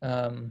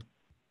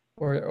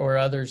or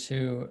others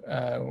who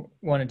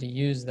wanted to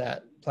use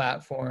that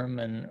platform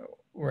and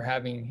were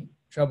having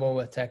trouble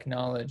with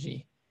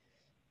technology.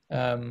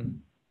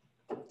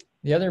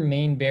 The other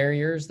main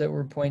barriers that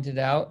were pointed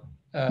out,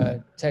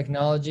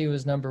 technology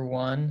was number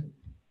one,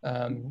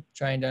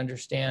 trying to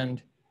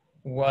understand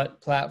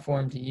what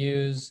platform to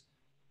use,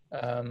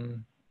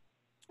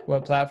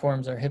 what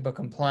platforms are HIPAA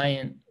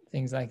compliant,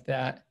 things like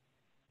that.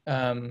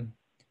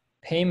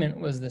 Payment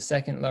was the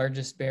second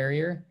largest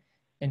barrier,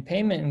 and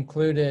payment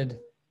included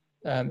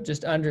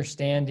just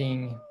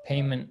understanding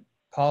payment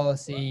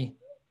policy,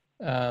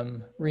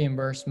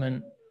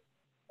 reimbursement,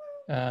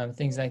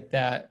 things like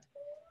that.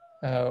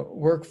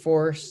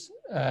 Workforce,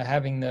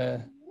 having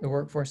the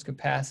workforce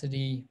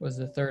capacity was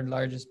the third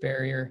largest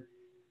barrier.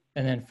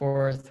 And then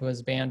fourth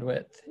was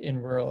bandwidth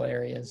in rural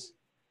areas.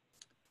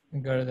 We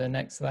go to the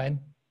next slide.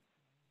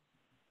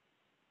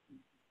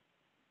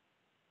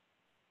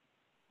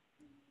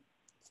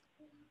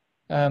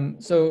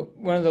 So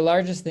one of the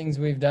largest things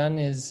we've done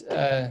is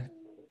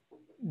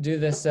do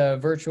this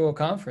virtual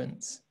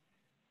conference.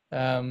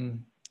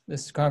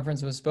 This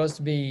conference was supposed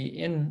to be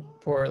in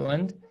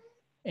Portland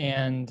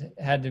and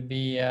had to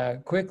be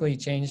quickly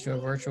changed to a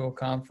virtual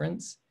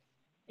conference.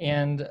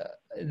 And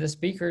the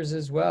speakers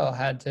as well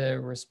had to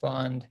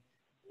respond.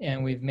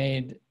 And we've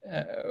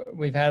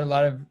had a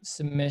lot of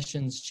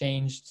submissions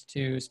changed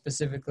to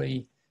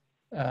specifically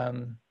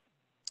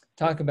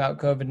talk about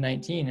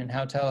COVID-19 and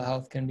how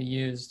telehealth can be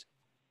used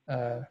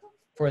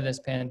for this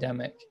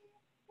pandemic.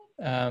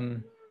 I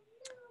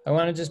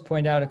want to just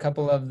point out a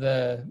couple of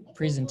the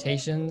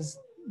presentations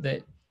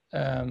that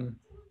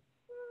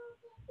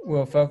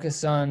will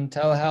focus on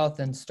telehealth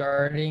and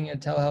starting a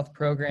telehealth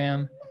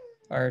program.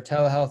 Our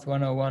Telehealth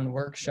 101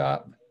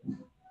 workshop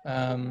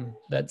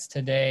that's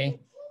today.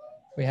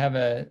 We have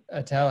a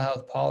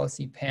telehealth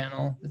policy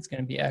panel that's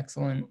going to be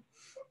excellent.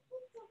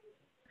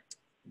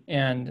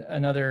 And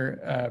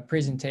another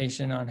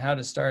presentation on how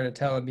to start a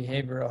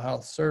telebehavioral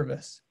health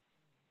service,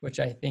 which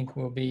I think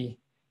will be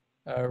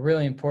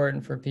really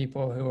important for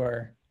people who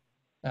are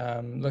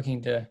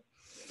looking to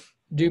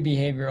do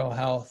behavioral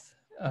health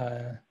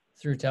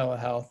through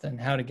telehealth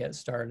and how to get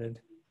started.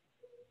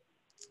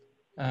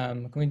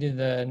 Can we do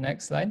the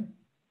next slide?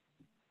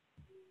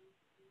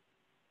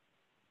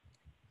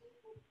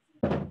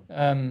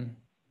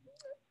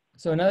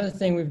 So another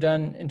thing we've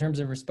done in terms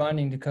of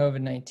responding to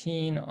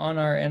COVID-19, on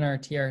our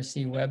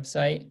NRTRC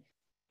website,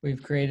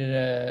 we've created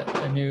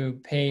a new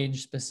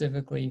page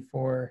specifically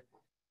for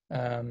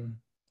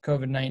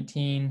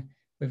COVID-19.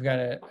 We've got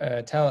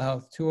a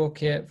telehealth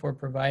toolkit for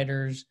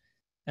providers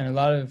and a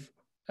lot of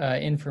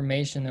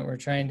information that we're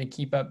trying to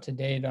keep up to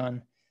date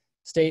on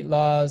state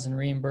laws and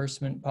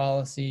reimbursement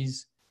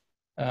policies,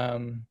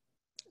 CMS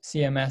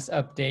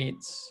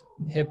updates,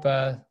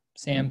 HIPAA,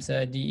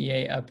 SAMHSA,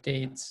 DEA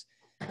updates.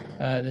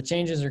 The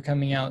changes are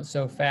coming out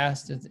so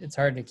fast, it's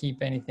hard to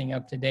keep anything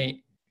up to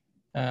date,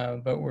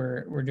 but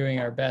we're doing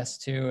our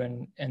best to,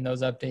 and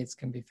those updates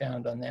can be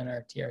found on the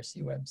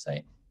NRTRC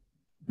website.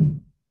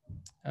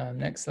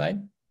 Next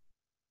slide.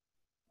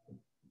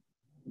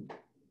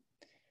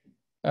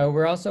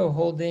 We're also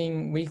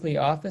holding weekly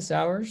office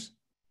hours.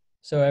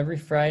 So every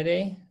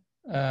Friday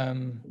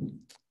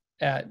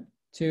at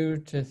 2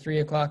 to 3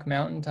 o'clock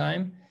Mountain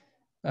Time,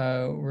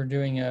 we're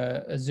doing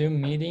a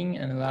Zoom meeting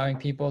and allowing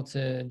people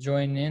to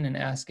join in and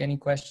ask any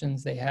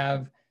questions they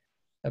have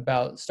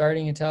about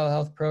starting a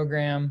telehealth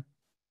program,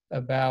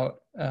 about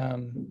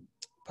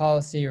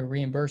policy or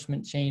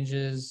reimbursement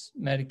changes,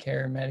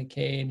 Medicare,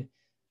 Medicaid.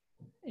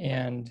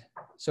 And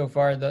so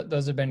far,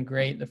 those have been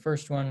great. The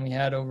first one, we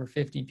had over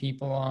 50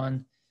 people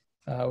on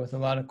with a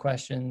lot of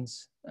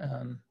questions.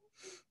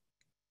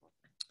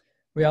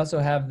 We also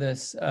have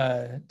this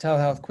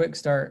telehealth quick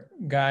start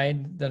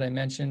guide that I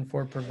mentioned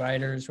for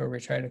providers, where we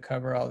try to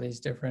cover all these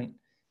different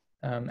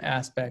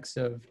aspects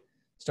of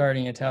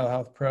starting a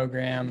telehealth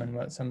program and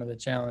what some of the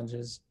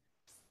challenges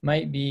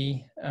might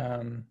be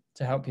to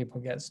help people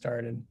get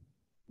started.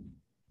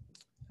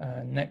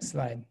 Next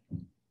slide,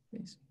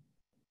 please.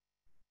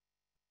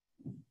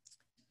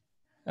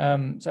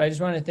 So I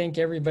just want to thank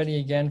everybody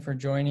again for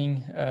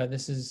joining.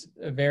 This is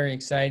a very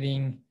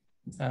exciting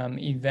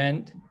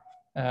event.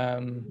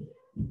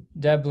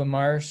 Deb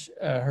LaMarche,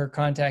 her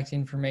contact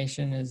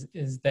information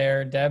is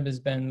there. Deb has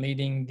been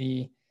leading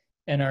the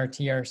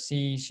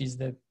NRTRC. She's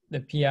the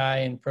PI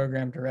and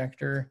program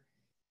director,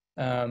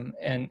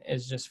 and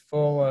is just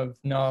full of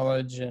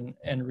knowledge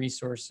and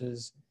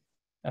resources.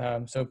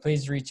 So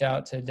please reach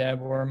out to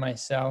Deb or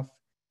myself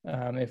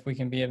if we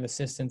can be of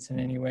assistance in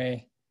any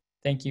way.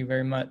 Thank you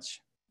very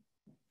much.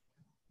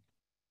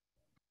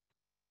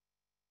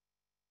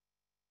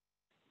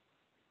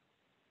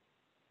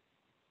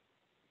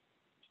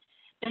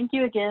 Thank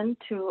you again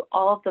to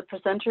all of the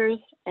presenters,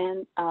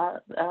 and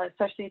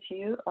especially to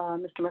you,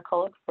 Mr.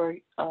 McCulloch, for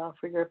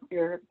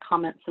your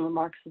comments and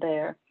remarks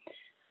there.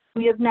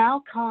 We have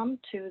now come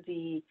to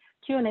the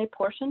Q&A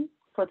portion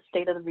for the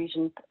State of the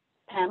Region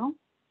panel.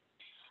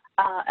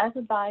 As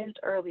advised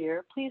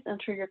earlier, please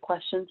enter your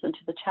questions into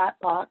the chat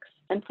box,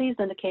 and please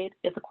indicate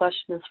if the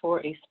question is for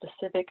a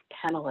specific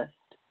panelist.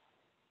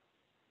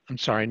 I'm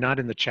sorry, not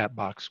in the chat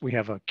box. We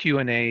have a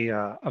Q&A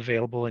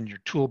available in your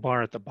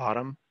toolbar at the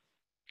bottom.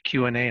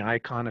 Q&A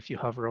icon. If you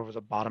hover over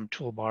the bottom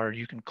toolbar,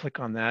 you can click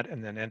on that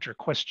and then enter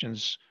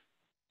questions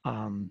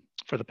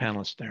for the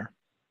panelists there.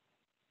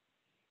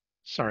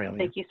 Sorry, Elia.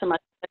 Thank you so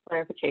much for the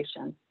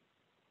clarification.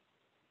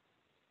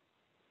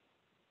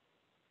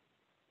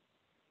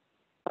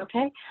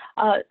 Okay,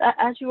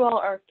 as you all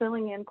are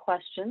filling in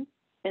questions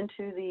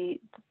into the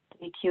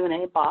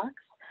Q&A box,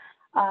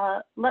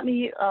 let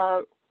me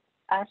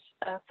ask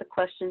the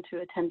question to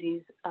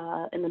attendees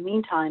in the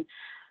meantime.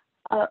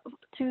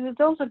 To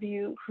those of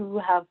you who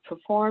have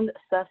performed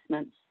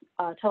assessments,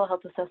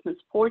 telehealth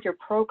assessments for your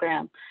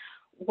program,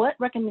 what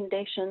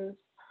recommendations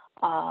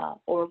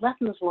or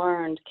lessons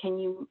learned can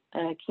you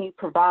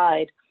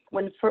provide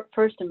when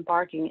first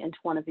embarking into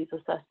one of these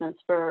assessments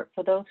for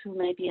those who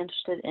may be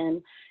interested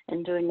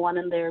in doing one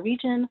in their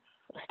region,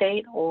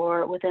 state,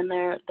 or within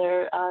their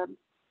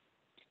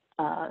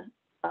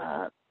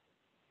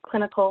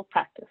clinical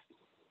practice?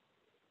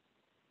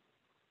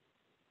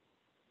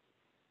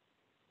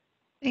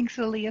 Thanks,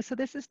 Aaliyah. So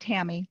this is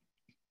Tammy.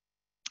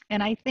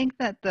 And I think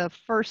that the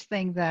first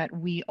thing that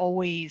we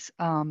always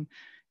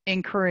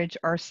encourage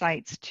our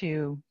sites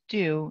to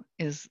do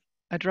is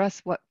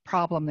address what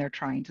problem they're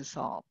trying to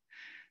solve.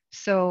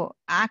 So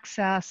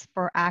access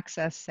for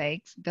access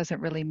sakes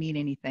doesn't really mean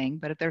anything,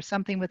 but if there's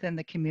something within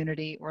the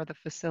community or the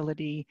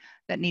facility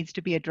that needs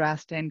to be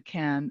addressed and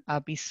can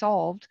be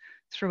solved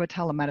through a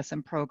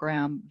telemedicine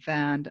program,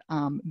 then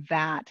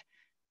that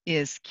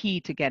is key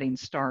to getting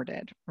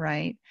started,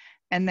 right?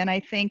 And then I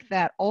think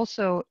that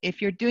also, if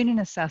you're doing an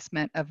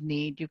assessment of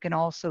need, you can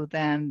also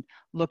then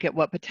look at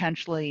what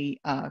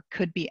potentially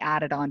could be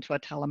added onto a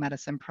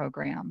telemedicine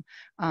program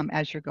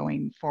as you're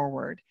going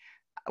forward.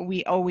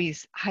 We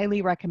always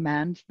highly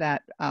recommend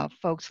that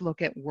folks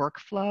look at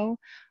workflow.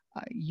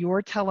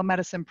 Your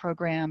telemedicine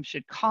program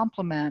should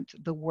complement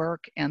the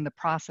work and the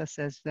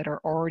processes that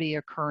are already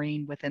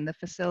occurring within the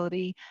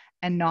facility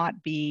and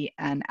not be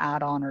an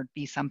add-on or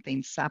be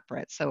something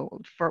separate.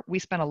 So we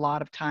spend a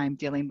lot of time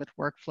dealing with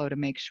workflow to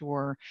make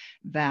sure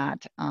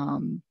that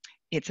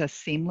it's a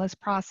seamless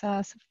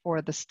process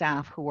for the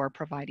staff who are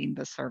providing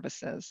the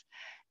services.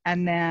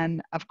 And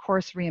then, of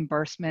course,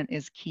 reimbursement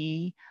is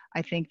key.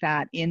 I think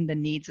that in the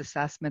needs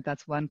assessment,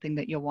 that's one thing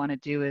that you'll want to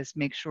do is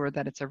make sure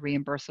that it's a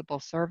reimbursable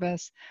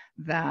service,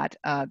 that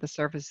the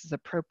service is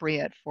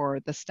appropriate for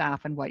the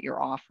staff and what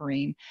you're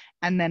offering.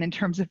 And then in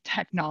terms of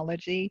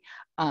technology,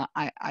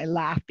 I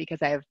laugh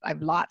because I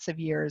have lots of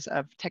years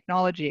of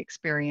technology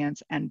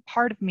experience, and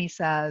part of me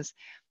says,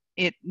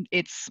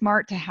 it's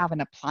smart to have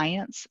an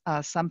appliance,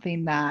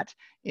 something that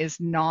is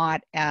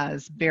not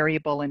as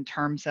variable in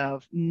terms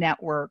of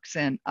networks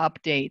and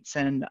updates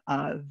and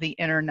the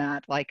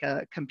internet, like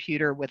a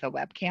computer with a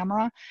web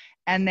camera.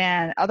 And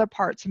then other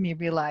parts of me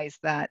realize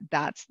that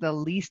that's the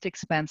least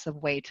expensive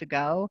way to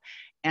go,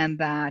 and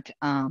that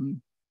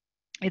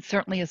it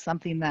certainly is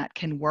something that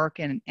can work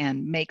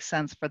and make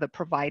sense for the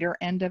provider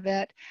end of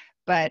it.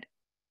 But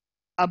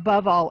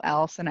above all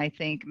else, and I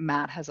think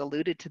Matt has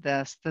alluded to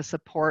this, the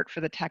support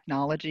for the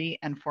technology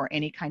and for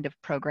any kind of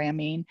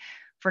programming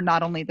for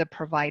not only the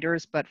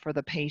providers, but for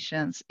the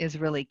patients is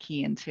really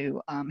key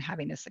into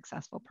having a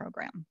successful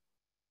program.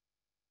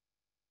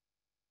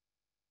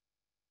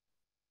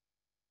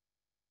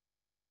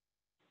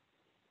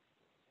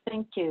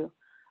 Thank you.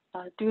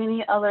 Do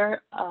any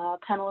other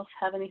panelists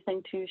have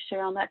anything to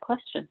share on that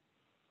question?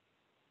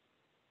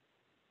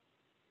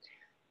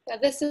 Yeah,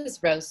 this is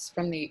Rose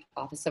from the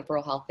Office of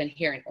Rural Health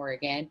here in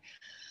Oregon.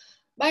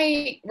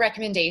 My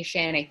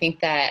recommendation, I think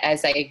that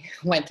as I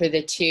went through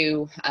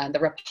the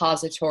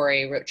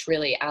repository, which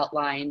really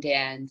outlined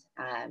and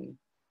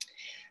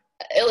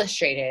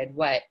illustrated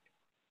what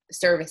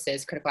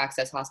services critical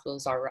access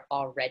hospitals are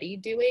already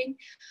doing,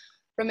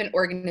 from an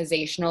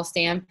organizational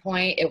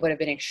standpoint, it would have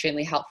been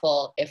extremely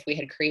helpful if we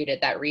had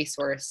created that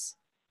resource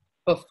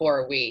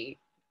before we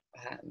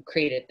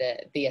created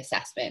the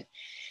assessment.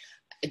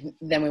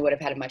 Then we would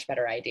have had a much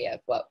better idea of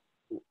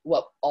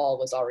what all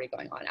was already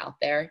going on out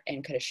there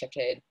and could have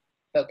shifted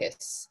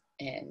focus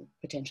in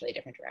potentially a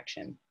different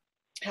direction.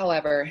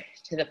 However,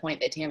 to the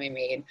point that Tammy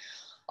made,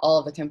 all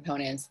of the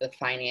components, the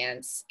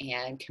finance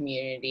and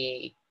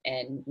community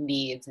and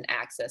needs and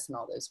access and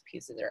all those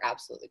pieces are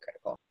absolutely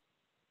critical.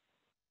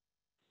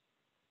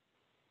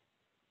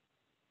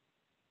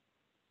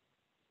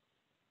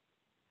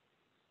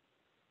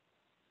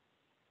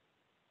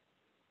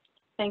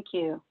 Thank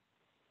you.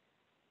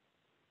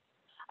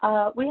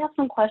 We have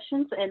some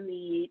questions in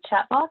the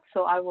chat box,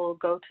 so I will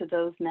go to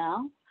those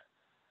now.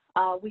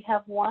 We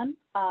have one.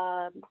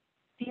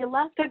 The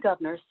Alaska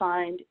governor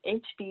signed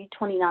HB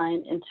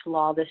 29 into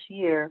law this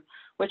year,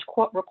 which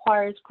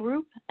requires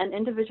group and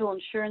individual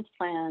insurance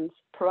plans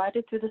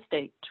provided through the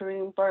state to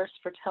reimburse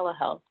for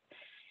telehealth.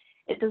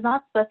 It does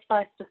not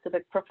specify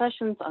specific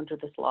professions under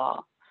this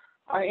law.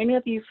 Are any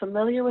of you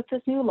familiar with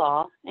this new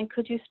law, and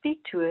could you speak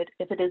to it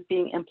if it is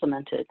being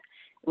implemented?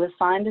 It was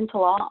signed into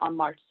law on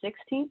March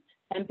 16th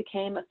and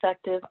became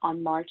effective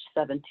on March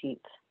 17th.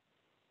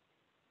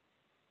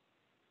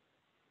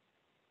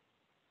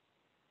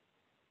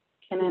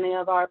 Can any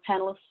of our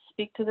panelists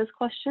speak to this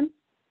question?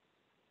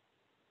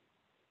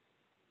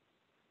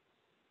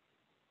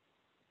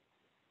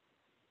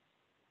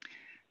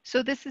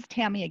 So this is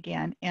Tammy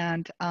again,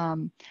 and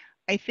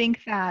I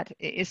think that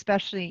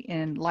especially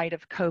in light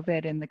of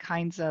COVID and the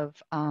kinds of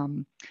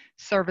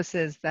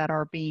services that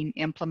are being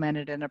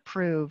implemented and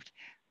approved,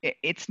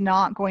 it's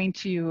not going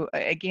to,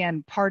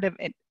 again, part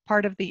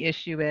of the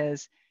issue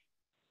is,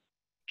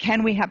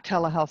 can we have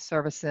telehealth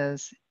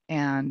services,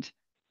 and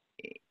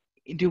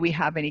do we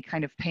have any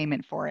kind of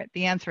payment for it?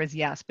 The answer is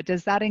yes, but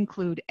does that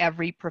include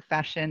every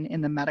profession in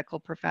the medical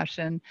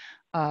profession?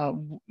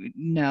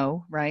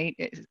 No, right?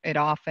 It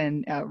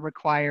often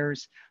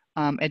requires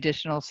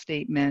additional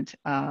statement,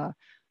 but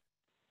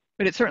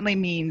it certainly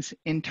means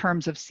in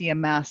terms of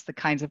CMS, the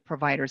kinds of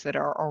providers that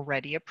are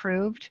already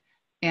approved.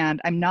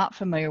 And I'm not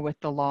familiar with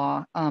the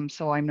law,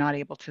 so I'm not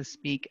able to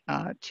speak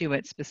to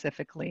it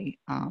specifically.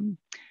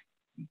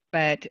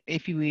 But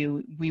if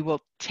we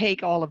will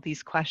take all of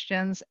these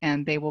questions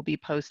and they will be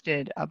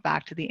posted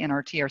back to the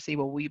NRTRC.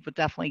 Well, we will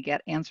definitely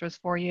get answers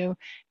for you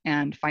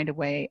and find a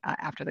way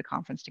after the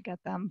conference to get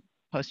them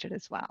posted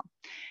as well.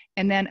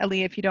 And then,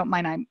 Aaliyah, if you don't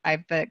mind, I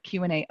have the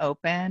Q&A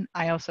open.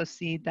 I also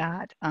see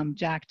that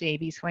Jack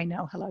Davies, who I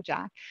know, hello,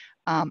 Jack,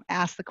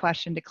 asked the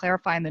question, to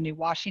clarify in the new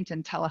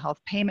Washington telehealth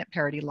payment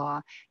parity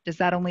law, does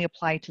that only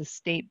apply to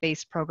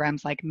state-based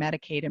programs like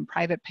Medicaid and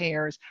private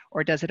payers,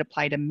 or does it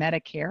apply to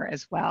Medicare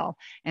as well?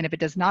 And if it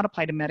does not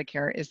apply to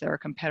Medicare, is there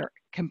a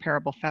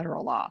comparable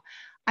federal law?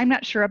 I'm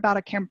not sure about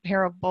a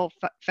comparable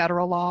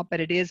federal law, but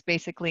it is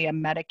basically a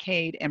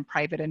Medicaid and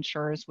private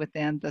insurers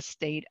within the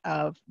state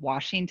of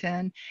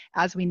Washington.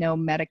 As we know,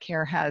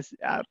 Medicare has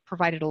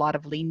provided a lot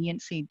of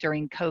leniency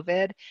during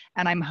COVID,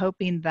 and I'm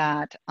hoping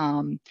that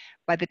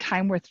by the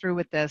time we're through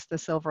with this, the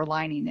silver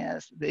lining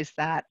is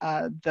that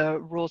the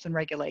rules and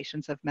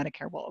regulations of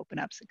Medicare will open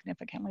up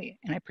significantly.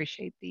 And I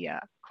appreciate the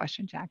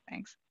question, Jack.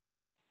 Thanks.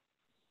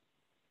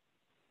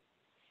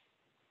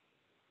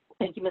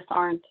 Thank you, Ms.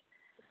 Arndt.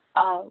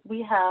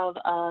 We have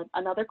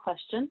another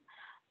question.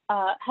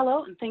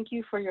 Hello, and thank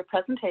you for your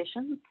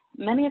presentation.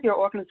 Many of your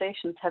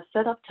organizations have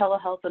set up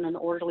telehealth in an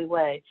orderly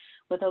way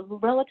with a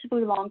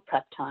relatively long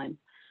prep time.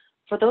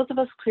 For those of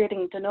us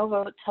creating de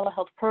novo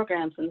telehealth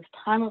programs in this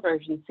time of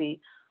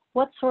urgency,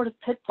 what sort of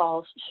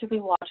pitfalls should we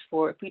watch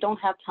for if we don't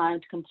have time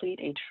to complete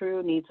a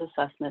true needs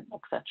assessment,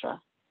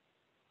 etc.?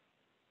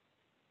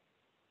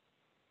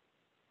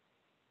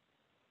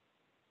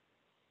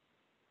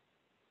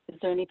 Is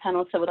there any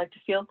panelists that would like to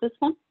field this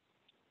one?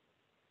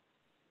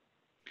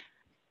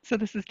 So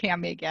this is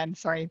Tammy again.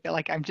 Sorry, I feel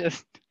like I'm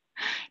just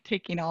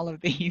taking all of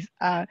these.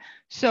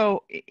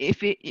 So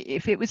if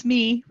it was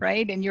me,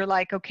 right, and you're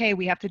like, okay,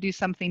 we have to do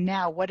something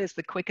now, what is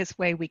the quickest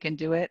way we can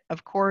do it?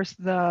 Of course,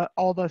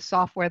 all the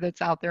software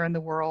that's out there in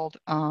the world,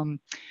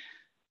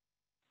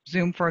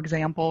 Zoom, for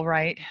example,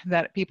 right,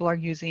 that people are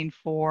using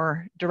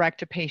for direct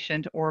to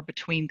patient or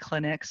between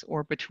clinics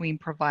or between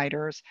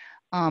providers.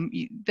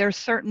 There's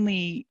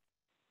certainly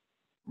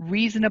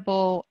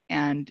reasonable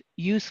and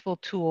useful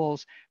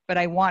tools, but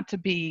I want to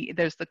be,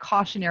 there's the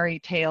cautionary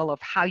tale of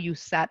how you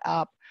set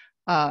up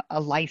a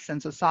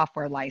license, a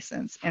software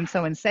license. And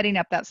so in setting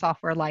up that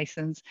software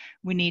license,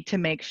 we need to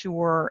make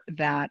sure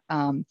that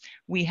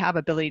we have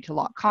ability to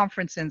log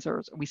conferences,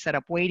 or we set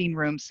up waiting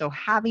rooms. So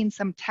having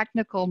some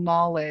technical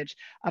knowledge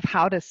of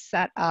how to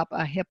set up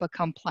a HIPAA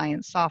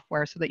compliant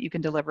software so that you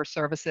can deliver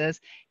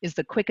services is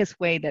the quickest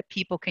way that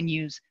people can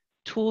use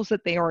tools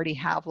that they already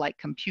have, like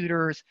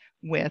computers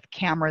with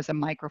cameras and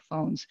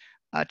microphones,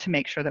 to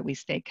make sure that we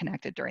stay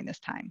connected during this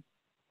time.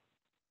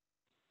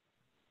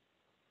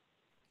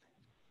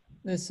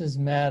 This is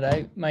Matt.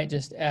 I might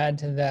just add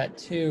to that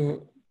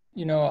too.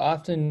 You know,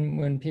 often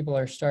when people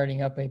are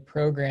starting up a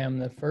program,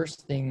 the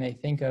first thing they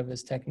think of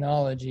is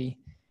technology.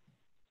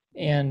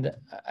 And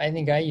I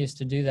think I used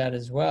to do that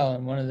as well.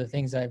 And one of the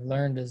things I've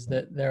learned is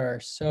that there are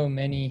so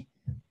many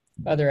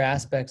other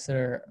aspects that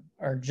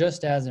are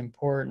just as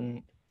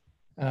important.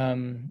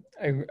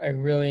 I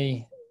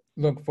really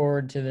look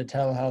forward to the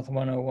Telehealth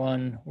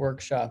 101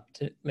 workshop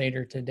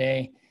later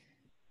today,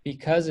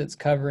 because it's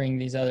covering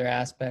these other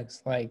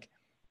aspects like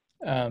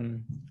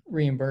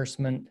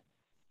reimbursement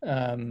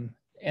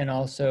and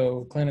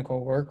also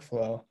clinical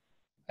workflow.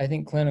 I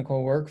think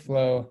clinical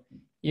workflow,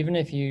 even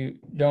if you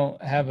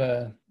don't have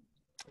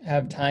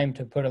time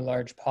to put a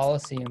large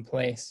policy in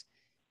place,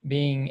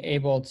 being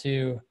able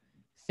to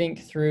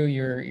think through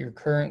your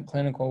current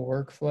clinical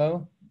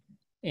workflow,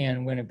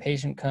 and when a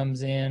patient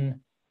comes in,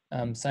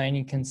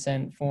 signing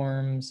consent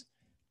forms,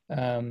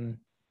 and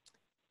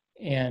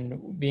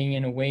being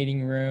in a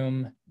waiting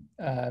room,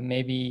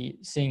 maybe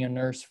seeing a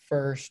nurse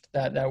first,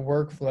 that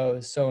workflow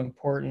is so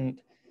important.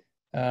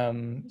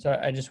 So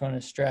I just want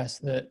to stress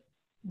that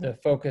the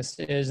focus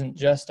isn't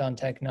just on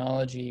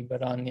technology,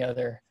 but on the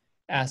other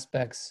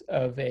aspects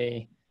of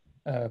a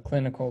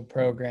clinical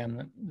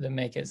program that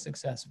make it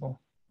successful.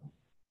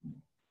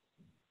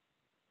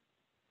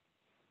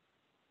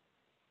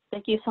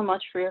 Thank you so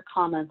much for your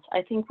comments.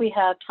 I think we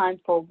have time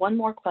for one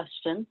more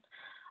question.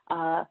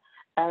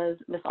 As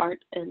Ms.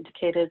 Arndt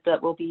indicated,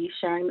 that we'll be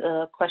sharing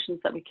the questions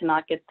that we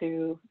cannot get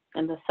through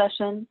in the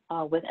session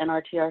with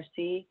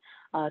NRTRC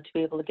to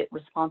be able to get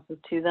responses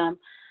to them.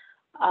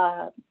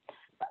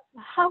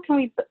 How can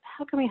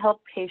we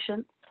help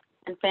patients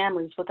and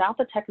families without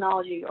the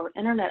technology or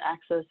internet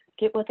access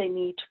get what they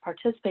need to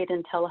participate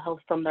in telehealth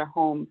from their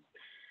homes?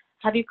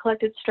 Have you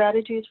collected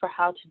strategies for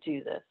how to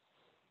do this?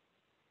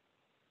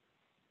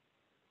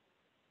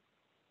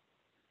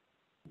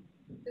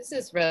 This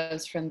is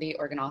Rose from the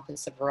Oregon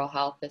Office of Rural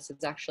Health. This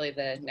is actually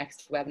the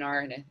next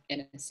webinar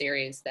in a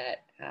series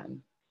that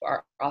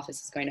our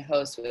office is going to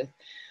host with.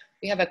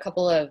 We have a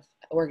couple of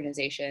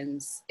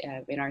organizations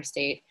in our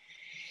state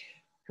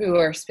who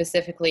are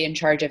specifically in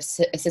charge of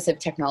assistive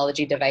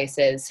technology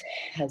devices,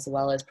 as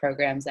well as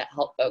programs that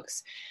help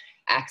folks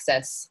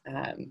access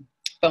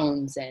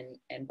phones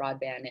and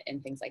broadband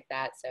and things like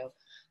that. So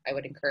I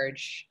would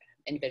encourage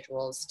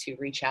individuals to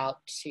reach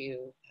out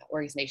to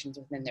organizations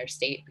within their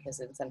state, because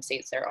in some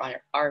states there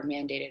are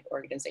mandated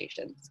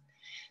organizations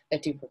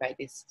that do provide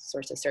these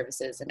sorts of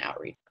services and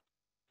outreach.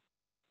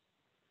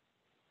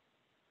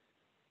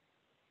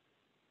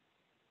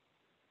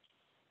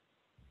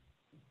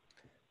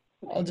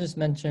 I'll just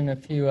mention a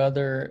few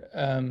other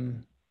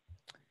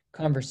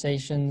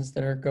conversations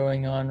that are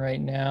going on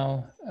right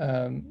now.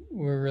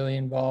 We're really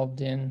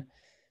involved in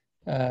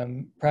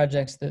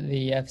projects that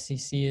the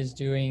FCC is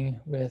doing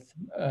with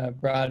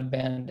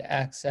broadband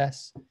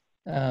access,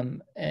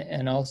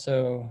 and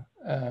also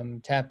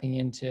tapping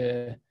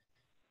into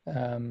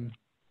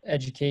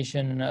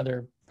education and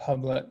other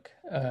public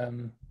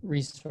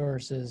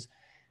resources.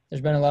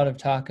 There's been a lot of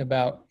talk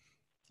about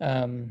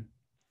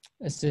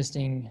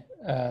assisting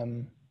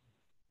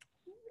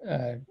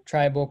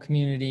tribal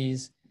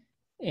communities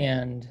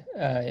and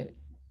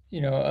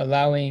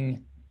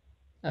allowing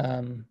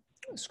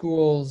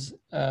schools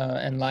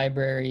and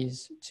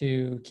libraries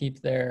to keep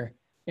their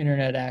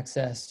internet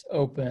access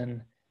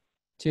open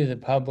to the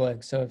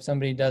public. So if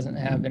somebody doesn't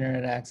have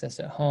internet access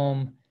at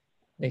home,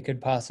 they could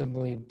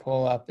possibly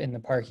pull up in the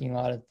parking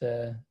lot at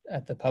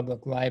the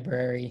public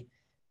library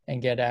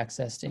and get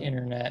access to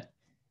internet.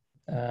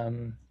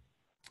 And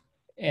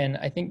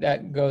I think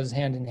that goes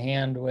hand in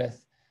hand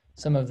with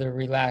some of the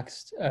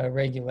relaxed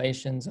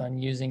regulations on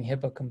using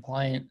HIPAA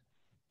compliant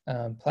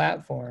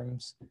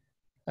platforms.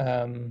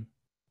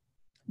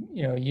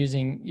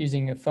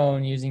 Using a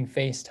phone, using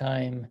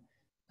FaceTime,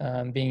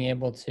 being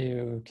able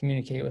to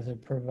communicate with a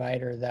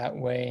provider that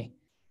way,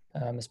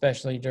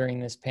 especially during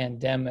this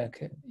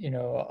pandemic.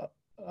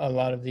 A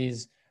lot of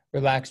these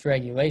relaxed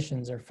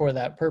regulations are for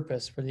that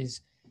purpose, for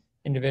these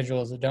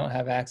individuals that don't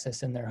have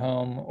access in their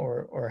home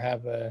or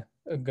have a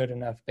good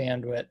enough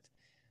bandwidth.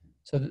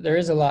 So there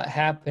is a lot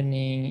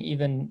happening.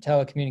 Even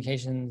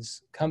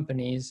telecommunications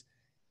companies,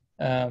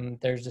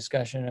 there's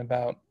discussion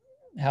about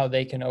how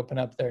they can open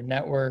up their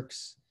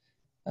networks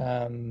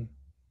to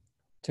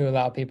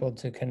allow people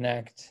to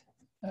connect,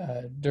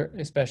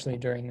 especially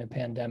during the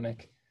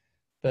pandemic.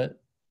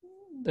 But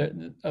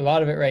a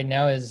lot of it right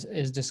now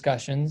is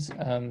discussions.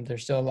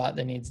 There's still a lot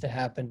that needs to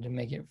happen to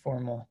make it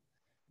formal,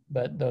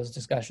 but those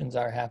discussions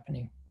are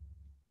happening.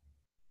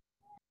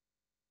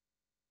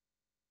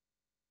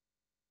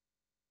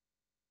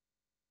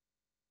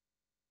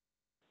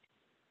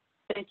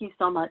 Thank you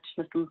so much,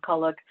 Mr.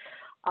 McCulloch.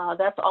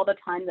 That's all the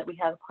time that we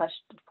have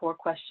for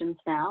questions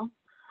now.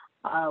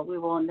 We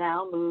will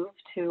now move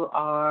to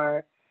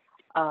our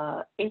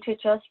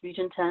HHS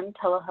Region 10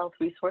 Telehealth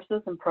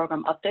Resources and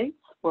Program Updates,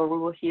 where we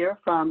will hear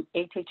from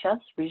HHS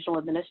Regional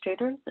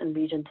Administrators in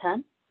Region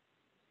 10.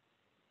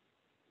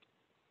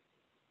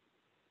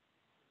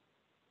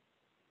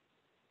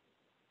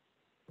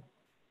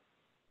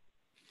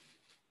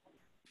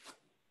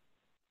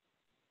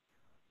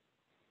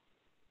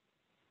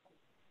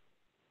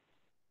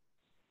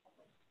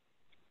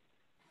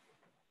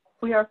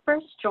 We are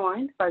first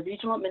joined by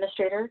Regional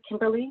Administrator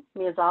Kimberly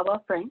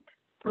Miyazawa-Frank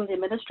from the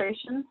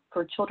Administration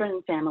for Children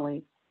and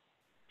Families.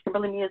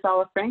 Kimberly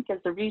Miyazawa-Frank is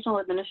the Regional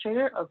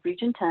Administrator of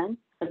Region 10,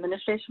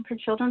 Administration for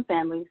Children and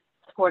Families,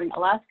 supporting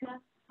Alaska,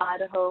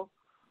 Idaho,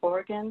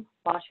 Oregon,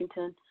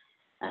 Washington,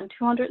 and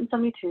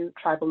 272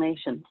 tribal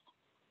nations.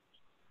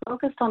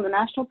 Focused on the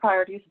national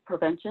priorities of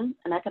prevention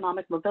and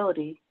economic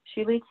mobility,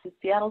 she leads the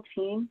Seattle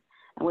team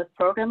and with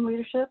program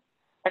leadership,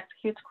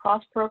 executes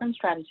cross-program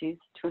strategies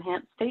to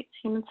enhance state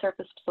human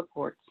service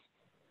supports.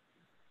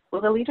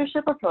 With a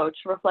leadership approach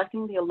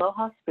reflecting the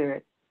Aloha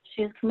spirit,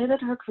 she has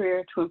committed her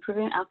career to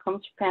improving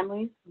outcomes for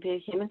families via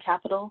human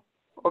capital,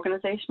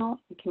 organizational,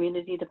 and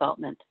community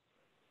development.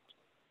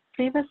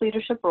 Previous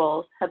leadership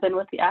roles have been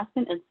with the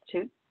Aspen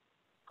Institute,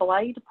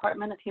 Hawaii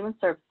Department of Human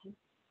Services,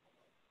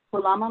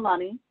 Ulama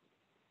Lani,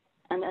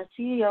 and as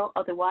CEO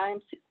of the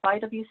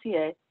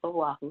YWCA of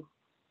Oahu.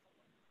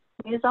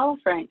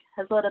 Miyazawa-Frank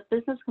has led a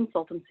business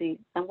consultancy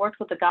and worked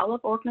with the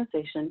Gallup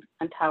Organization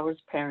and Towers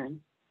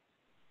Perrin.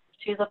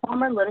 She is a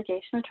former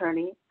litigation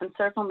attorney and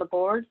serves on the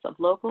boards of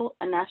local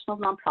and national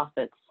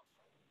nonprofits.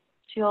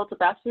 She holds a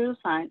Bachelor of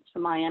Science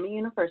from Miami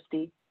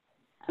University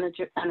and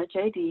a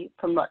JD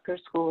from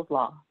Rutgers School of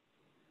Law.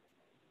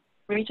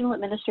 Regional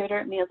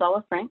Administrator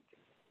Miyazawa-Frank,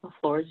 the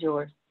floor is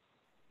yours.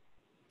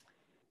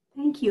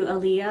 Thank you,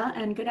 Aaliyah,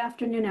 and good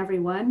afternoon,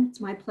 everyone. It's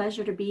my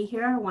pleasure to be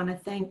here. I want to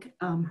thank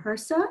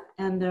HRSA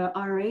and the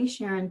RA,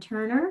 Sharon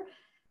Turner,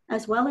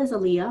 as well as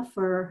Aaliyah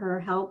for her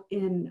help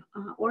in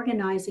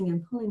organizing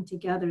and pulling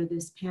together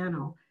this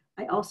panel.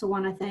 I also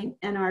want to thank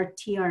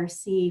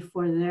NRTRC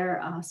for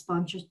their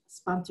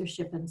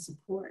sponsorship and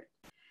support.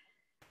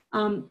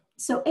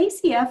 So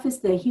ACF is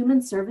the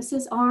human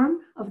services arm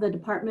of the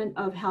Department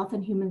of Health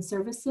and Human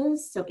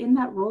Services. So in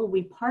that role,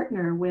 we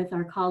partner with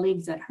our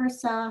colleagues at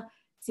HRSA,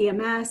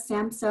 CMS,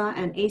 SAMHSA,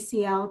 and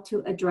ACL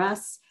to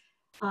address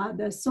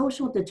the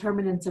social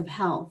determinants of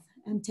health.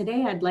 And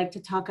today I'd like to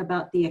talk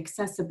about the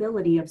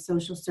accessibility of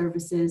social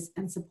services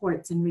and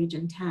supports in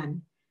Region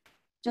 10.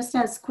 Just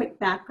as quick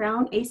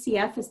background,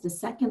 ACF is the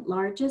second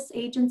largest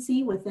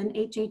agency within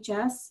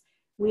HHS.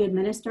 We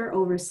administer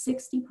over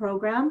 60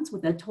 programs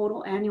with a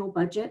total annual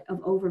budget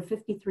of over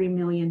 $53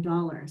 million.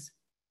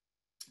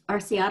 Our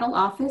Seattle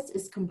office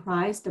is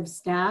comprised of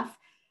staff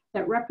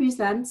that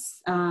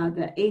represents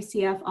the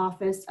ACF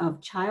Office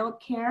of Child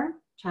Care,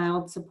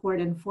 Child Support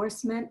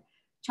Enforcement,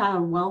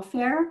 Child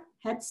Welfare,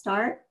 Head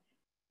Start,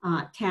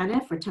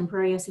 TANF, or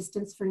Temporary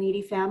Assistance for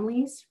Needy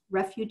Families,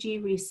 Refugee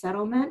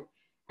Resettlement,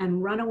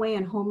 and Runaway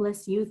and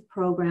Homeless Youth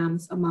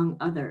Programs, among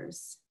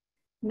others.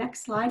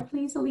 Next slide,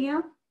 please,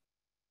 Aaliyah.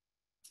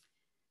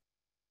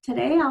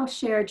 Today, I'll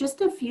share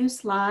just a few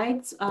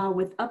slides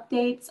with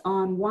updates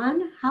on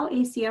one, how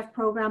ACF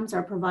programs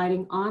are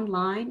providing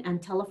online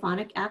and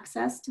telephonic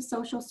access to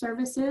social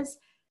services,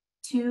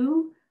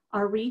 two,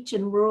 our reach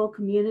in rural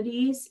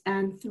communities,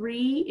 and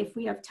three, if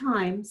we have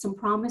time, some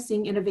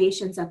promising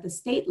innovations at the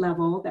state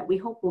level that we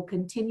hope will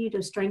continue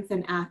to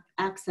strengthen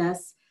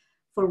access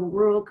for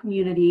rural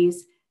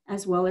communities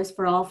as well as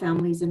for all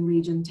families in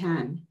Region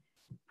 10.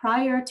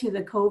 Prior to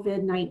the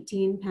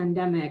COVID-19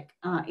 pandemic,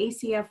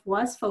 ACF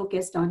was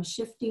focused on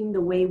shifting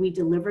the way we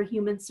deliver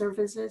human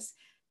services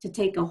to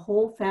take a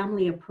whole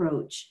family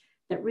approach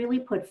that really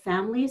put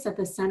families at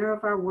the center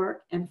of our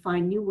work and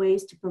find new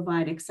ways to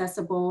provide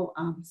accessible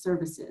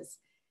services.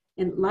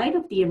 In light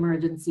of the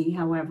emergency,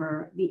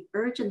 however, the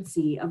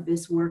urgency of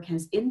this work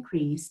has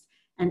increased,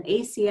 and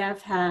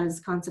ACF has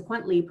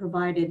consequently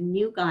provided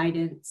new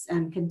guidance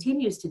and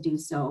continues to do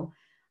so.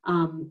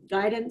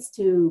 Guidance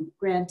to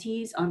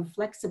grantees on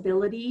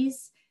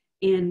flexibilities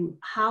in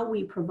how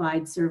we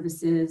provide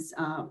services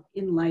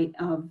in light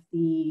of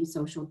the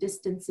social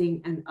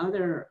distancing and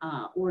other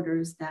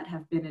orders that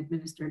have been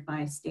administered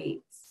by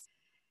states.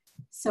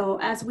 So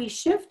as we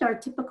shift our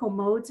typical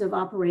modes of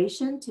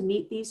operation to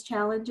meet these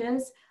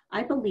challenges,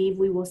 I believe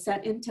we will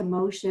set into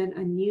motion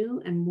a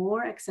new and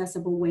more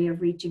accessible way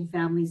of reaching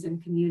families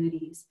and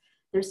communities.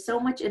 There's so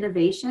much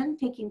innovation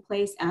taking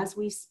place as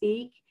we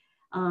speak.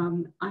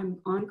 I'm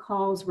on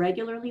calls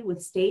regularly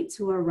with states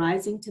who are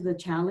rising to the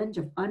challenge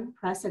of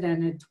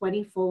unprecedented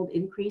 20-fold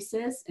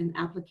increases in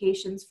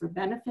applications for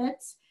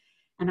benefits,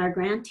 and our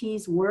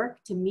grantees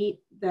work to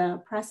meet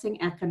the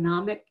pressing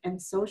economic and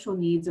social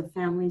needs of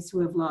families who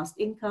have lost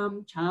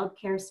income, child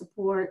care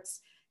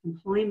supports,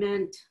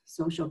 employment,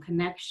 social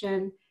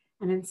connection,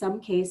 and in some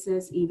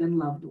cases, even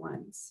loved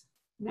ones.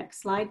 Next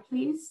slide,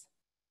 please.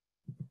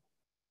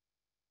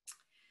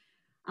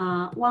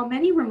 While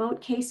many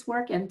remote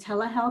casework and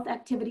telehealth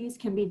activities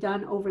can be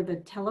done over the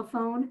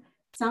telephone,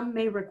 some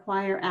may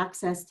require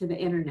access to the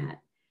internet.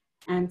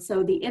 And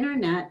so the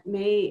internet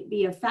may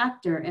be a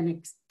factor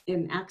in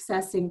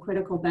accessing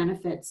critical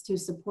benefits to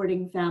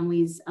supporting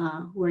families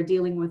who are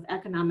dealing with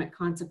economic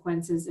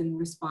consequences in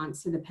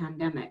response to the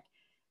pandemic.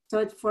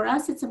 So for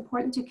us, it's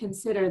important to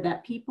consider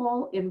that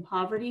people in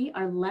poverty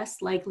are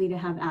less likely to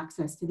have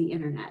access to the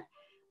internet.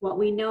 What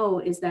we know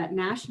is that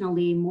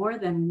nationally, more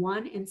than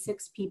 1 in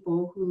 6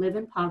 people who live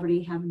in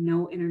poverty have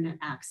no internet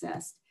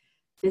access.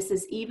 This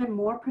is even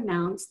more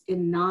pronounced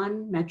in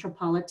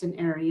non-metropolitan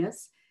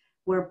areas,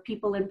 where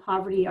people in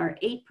poverty are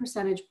 8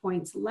 percentage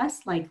points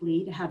less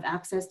likely to have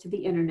access to the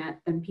internet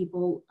than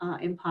people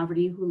in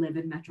poverty who live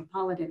in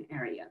metropolitan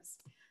areas.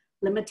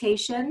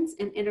 Limitations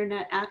in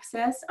internet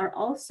access are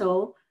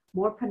also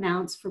more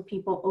pronounced for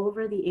people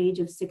over the age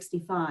of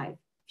 65.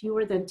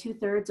 Fewer than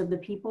 2/3 of the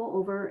people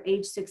over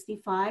age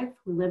 65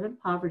 who live in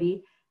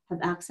poverty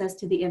have access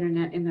to the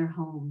internet in their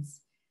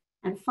homes.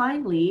 And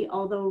finally,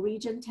 although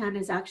Region 10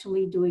 is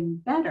actually doing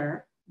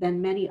better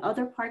than many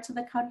other parts of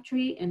the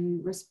country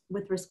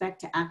with respect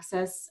to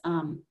access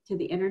to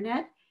the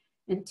internet,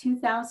 in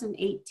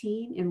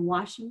 2018 in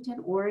Washington,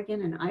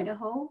 Oregon, and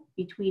Idaho,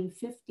 between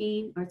 10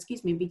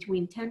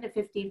 to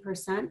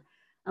 15%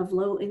 of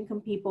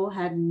low-income people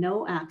had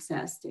no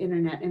access to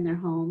internet in their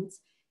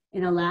homes.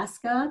 In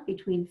Alaska,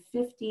 between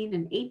 15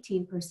 and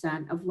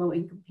 18% of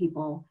low-income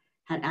people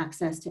had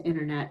access to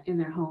internet in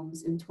their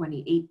homes in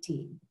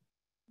 2018.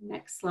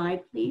 Next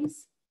slide,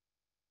 please.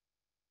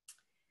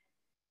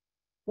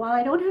 While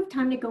I don't have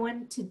time to go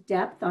into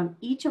depth on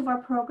each of our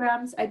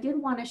programs, I did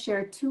want to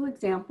share 2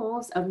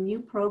 examples of new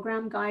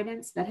program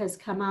guidance that has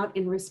come out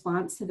in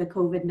response to the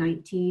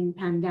COVID-19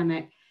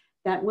 pandemic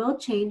that will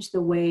change the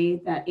way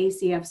that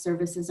ACF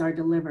services are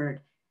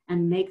delivered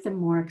and make them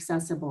more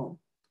accessible.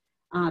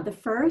 The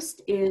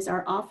first is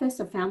our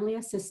Office of Family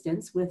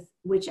Assistance,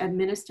 which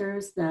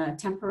administers the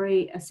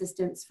Temporary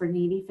Assistance for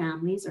Needy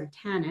Families, or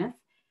TANF,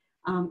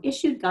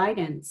 issued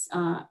guidance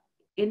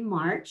in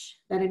March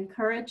that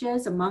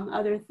encourages, among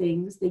other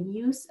things, the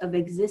use of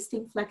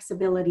existing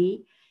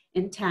flexibility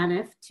in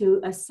TANF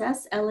to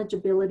assess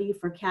eligibility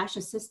for cash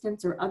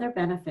assistance or other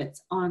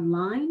benefits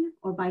online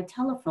or by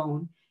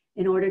telephone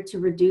in order to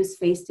reduce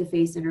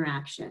face-to-face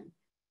interaction.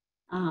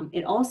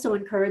 It also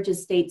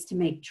encourages states to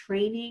make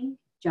training,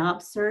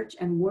 job search,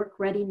 and work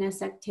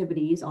readiness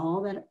activities,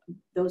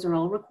 those are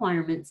all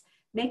requirements,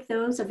 make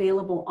those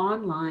available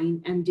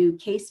online and do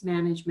case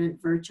management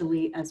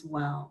virtually as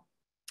well.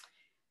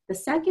 The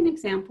second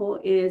example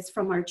is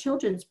from our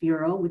Children's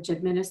Bureau, which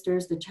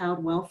administers the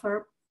child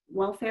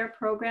welfare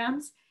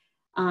programs.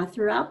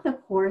 Throughout the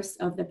course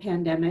of the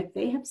pandemic,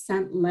 they have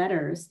sent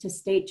letters to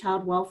state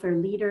child welfare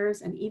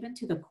leaders and even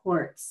to the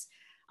courts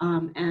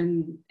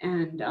and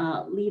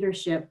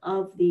leadership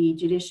of the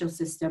judicial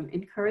system,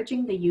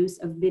 encouraging the use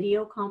of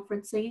video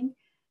conferencing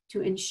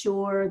to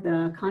ensure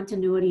the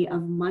continuity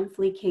of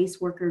monthly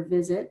caseworker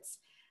visits,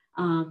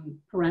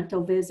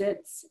 parental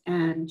visits,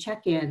 and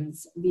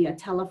check-ins via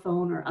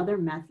telephone or other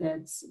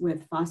methods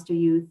with foster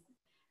youth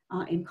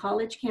in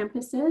college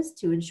campuses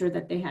to ensure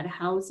that they had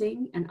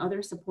housing and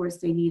other supports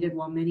they needed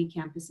while many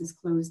campuses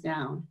closed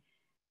down.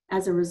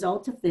 As a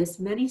result of this,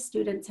 many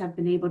students have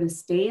been able to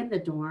stay in the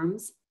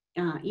dorms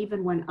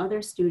even when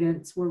other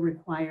students were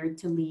required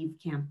to leave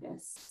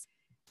campus.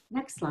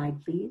 Next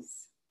slide,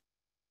 please.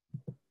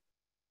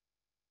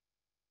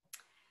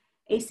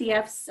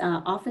 ACF's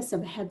Office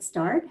of Head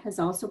Start has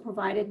also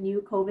provided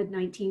new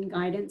COVID-19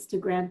 guidance to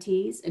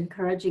grantees,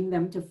 encouraging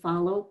them to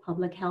follow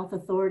public health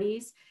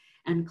authorities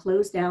and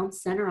close down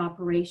center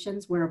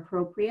operations where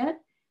appropriate,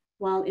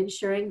 while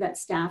ensuring that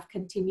staff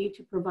continue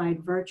to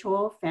provide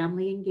virtual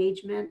family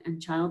engagement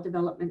and child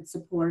development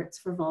supports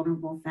for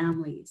vulnerable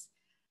families.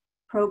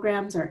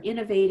 Programs are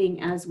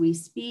innovating as we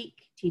speak.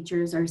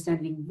 Teachers are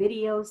sending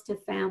videos to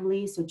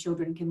families so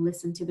children can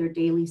listen to their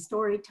daily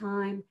story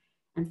time,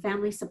 and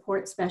family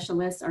support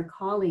specialists are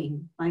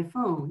calling by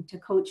phone to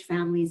coach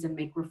families and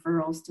make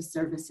referrals to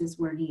services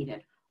where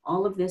needed.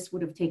 All of this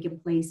would have taken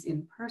place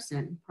in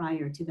person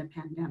prior to the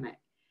pandemic.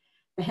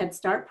 The Head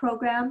Start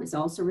program is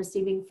also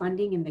receiving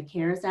funding in the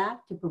CARES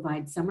Act to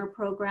provide summer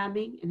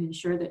programming and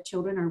ensure that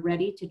children are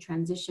ready to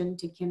transition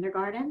to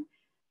kindergarten.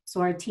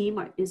 So our team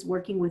is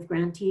working with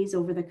grantees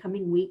over the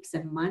coming weeks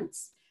and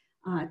months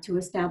to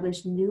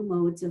establish new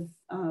modes of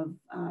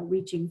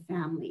reaching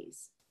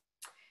families.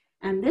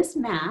 And this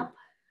map,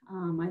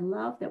 I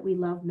love that we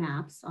love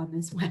maps on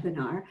this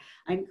webinar.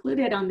 I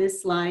included on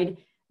this slide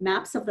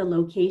maps of the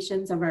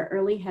locations of our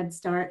early Head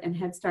Start and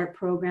Head Start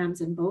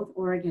programs in both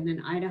Oregon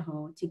and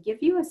Idaho to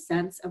give you a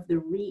sense of the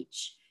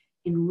reach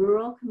in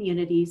rural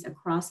communities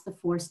across the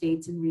 4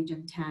 states in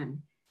Region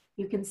 10.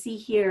 You can see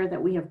here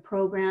that we have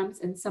programs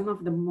in some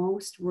of the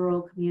most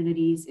rural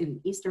communities in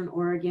Eastern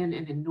Oregon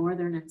and in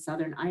Northern and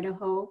Southern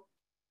Idaho.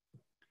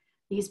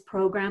 These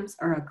programs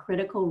are a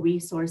critical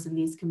resource in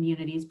these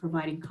communities,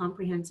 providing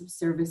comprehensive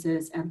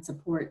services and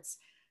supports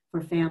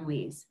for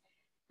families.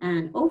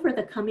 And over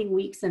the coming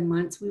weeks and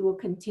months, we will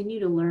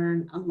continue to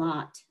learn a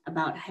lot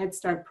about Head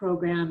Start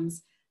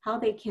programs, how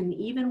they can,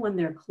 even when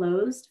they're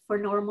closed for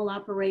normal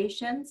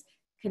operations,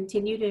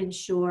 continue to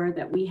ensure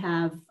that we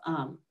have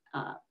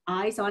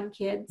eyes on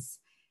kids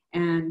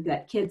and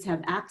that kids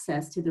have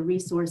access to the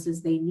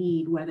resources they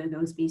need, whether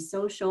those be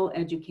social,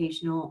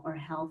 educational, or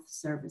health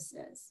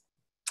services.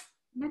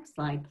 Next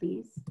slide,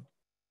 please.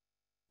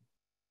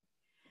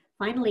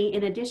 Finally,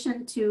 in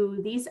addition to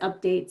these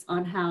updates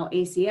on how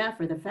ACF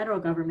or the federal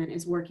government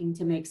is working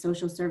to make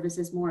social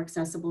services more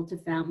accessible to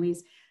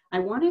families, I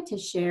wanted to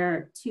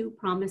share 2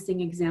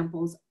 promising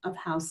examples of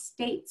how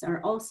states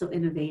are also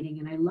innovating,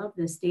 and I love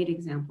the state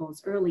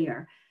examples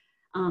earlier.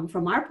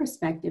 From our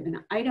perspective in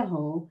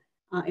Idaho,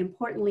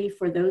 importantly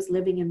for those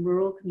living in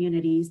rural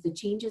communities, the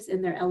changes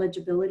in their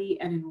eligibility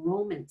and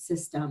enrollment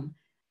system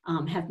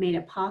have made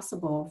it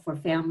possible for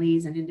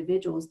families and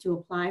individuals to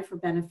apply for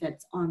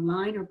benefits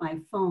online or by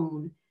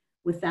phone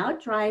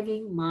without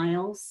driving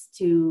miles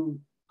to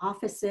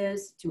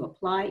offices to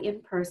apply in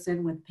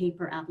person with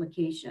paper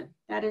application.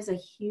 That is a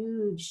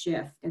huge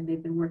shift, and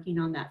they've been working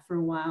on that for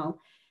a while,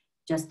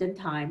 just in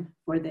time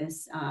for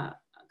this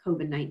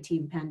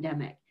COVID-19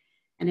 pandemic.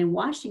 And in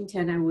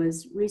Washington, I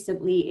was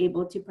recently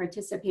able to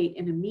participate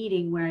in a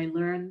meeting where I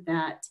learned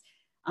that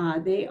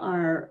they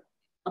are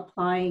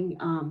applying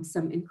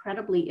some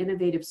incredibly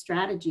innovative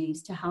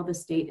strategies to how the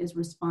state is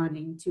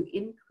responding to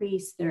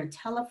increase their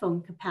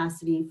telephone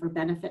capacity for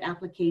benefit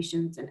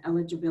applications and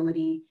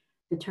eligibility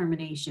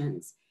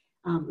determinations,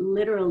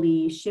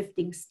 literally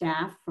shifting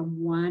staff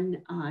from one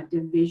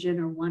division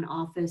or one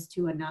office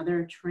to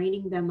another,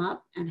 training them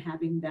up and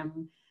having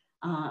them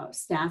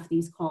staff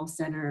these call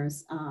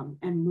centers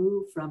and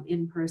move from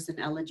in-person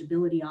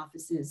eligibility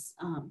offices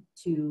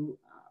to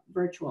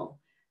virtual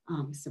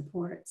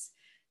supports.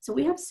 So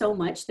we have so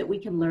much that we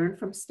can learn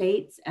from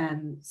states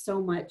and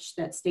so much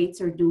that states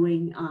are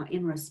doing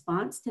in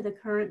response to the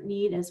current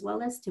need, as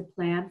well as to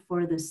plan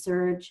for the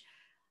surge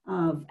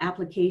of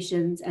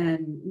applications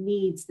and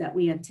needs that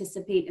we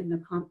anticipate in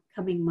the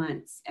coming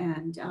months.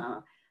 And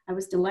I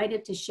was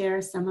delighted to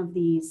share some of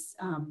these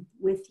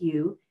with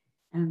you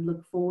and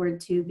look forward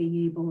to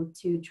being able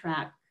to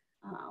track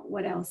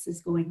what else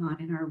is going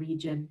on in our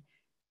region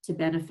to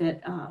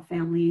benefit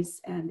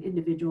families and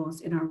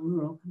individuals in our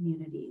rural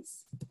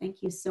communities.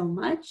 Thank you so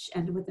much.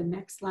 And with the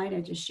next slide,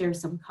 I just share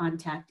some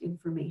contact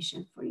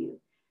information for you.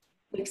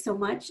 Thanks so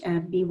much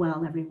and be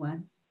well,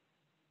 everyone.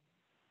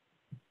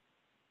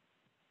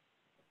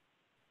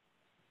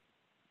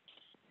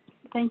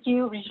 Thank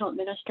you, Regional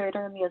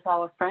Administrator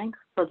Miyazawa Frank,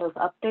 for those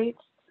updates.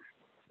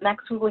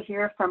 Next, we will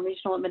hear from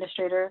Regional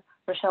Administrator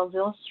Rochelle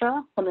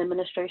Zylstra from the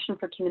Administration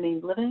for Community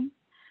Living.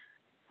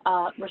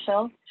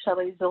 Rochelle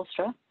Shelley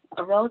Zylstra,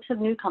 a relative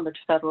newcomer to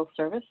federal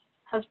service,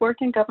 has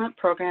worked in government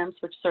programs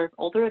which serve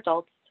older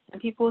adults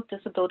and people with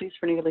disabilities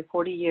for nearly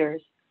 40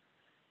 years.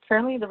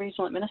 Currently the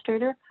Regional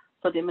Administrator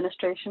for the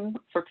Administration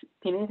for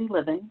Community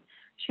Living,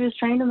 she was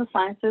trained in the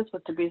sciences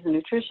with degrees in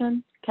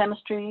nutrition,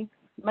 chemistry,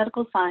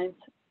 medical science,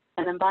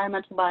 and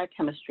environmental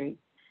biochemistry,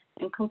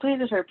 and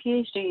completed her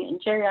PhD in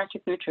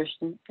geriatric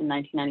nutrition in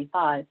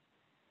 1995.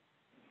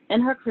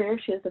 In her career,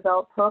 she has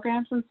developed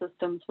programs and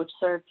systems which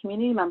serve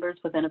community members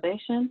with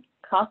innovation,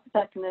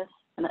 cost-effectiveness,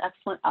 and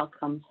excellent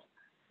outcomes.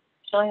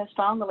 Shelley has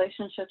strong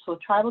relationships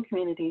with tribal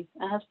communities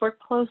and has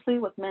worked closely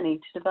with many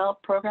to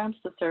develop programs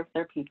to serve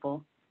their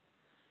people.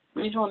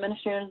 Regional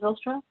Administrator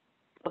Zylstra,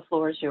 the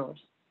floor is yours.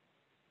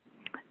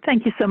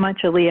 Thank you so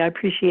much, Aaliyah. I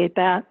appreciate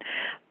that.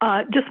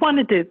 Just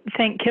wanted to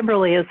thank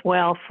Kimberly as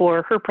well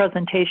for her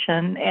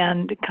presentation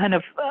and kind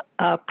of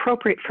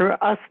appropriate for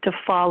us to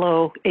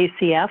follow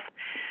ACF.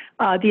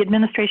 The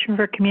Administration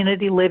for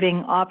Community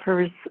Living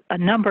offers a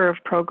number of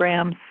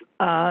programs,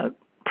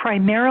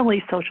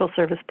 primarily social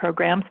service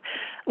programs.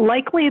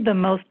 Likely the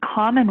most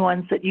common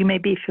ones that you may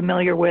be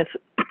familiar with,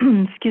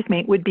 excuse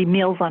me, would be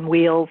Meals on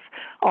Wheels.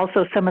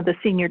 Also, some of the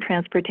senior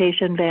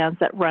transportation vans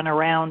that run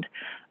around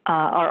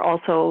are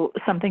also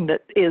something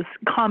that is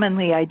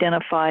commonly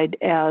identified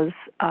as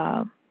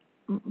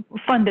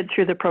funded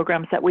through the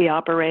programs that we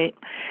operate.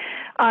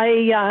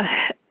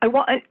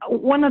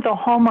 One of the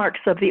hallmarks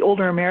of the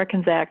Older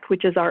Americans Act,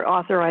 which is our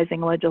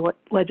authorizing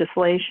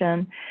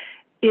legislation,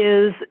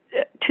 is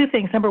two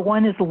things. Number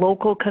one is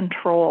local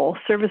control.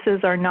 Services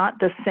are not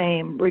the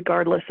same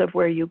regardless of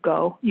where you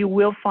go. You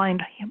will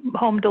find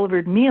home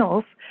delivered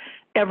meals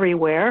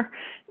everywhere,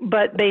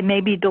 but they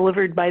may be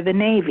delivered by the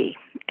Navy.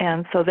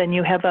 And so then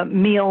you have a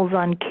Meals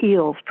on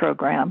Keels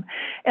program.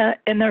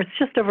 And there's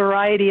just a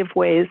variety of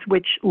ways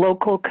which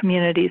local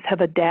communities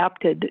have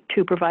adapted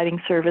to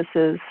providing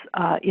services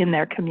in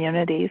their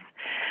communities.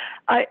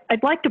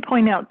 I'd like to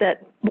point out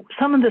that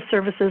some of the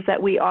services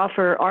that we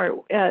offer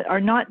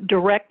are not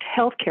direct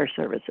healthcare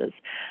services.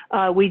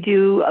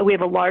 We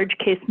have a large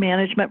case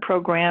management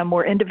program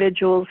where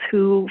individuals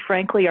who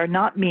frankly are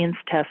not means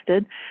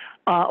tested,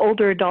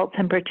 older adults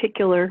in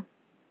particular,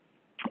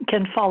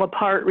 can fall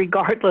apart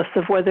regardless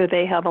of whether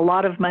they have a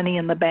lot of money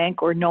in the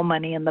bank or no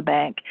money in the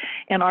bank.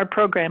 And our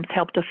programs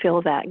help to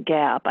fill that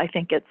gap. I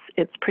think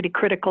it's pretty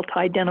critical to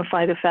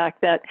identify the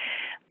fact that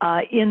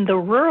in the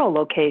rural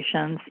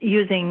locations,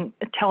 using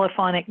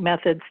telephonic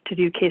methods to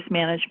do case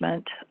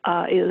management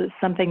is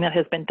something that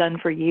has been done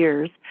for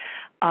years.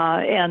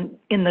 And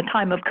in the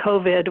time of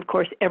COVID, of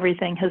course,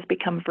 everything has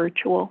become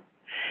virtual.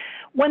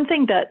 One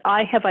thing that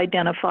I have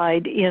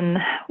identified in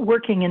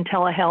working in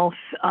telehealth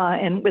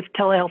and with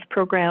telehealth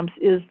programs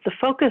is the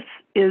focus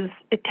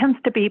it tends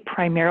to be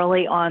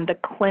primarily on the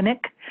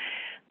clinic,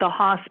 the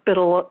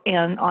hospital,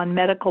 and on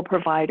medical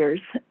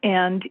providers.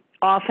 And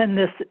often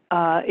this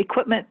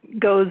equipment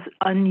goes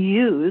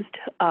unused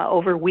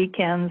over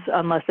weekends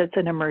unless it's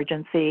an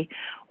emergency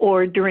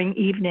or during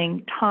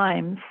evening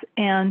times.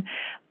 And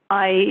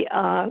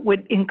I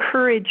would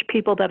encourage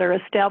people that are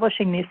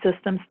establishing these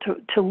systems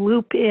to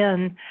loop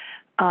in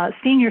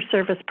senior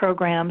service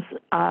programs,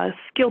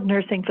 skilled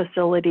nursing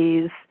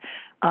facilities,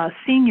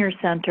 senior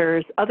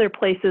centers, other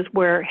places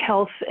where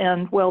health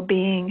and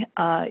well-being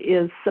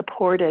is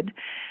supported.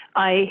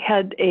 I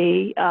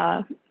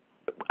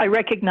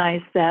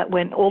recognize that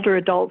when older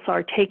adults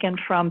are taken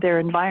from their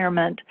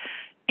environment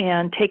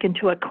and taken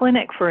to a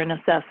clinic for an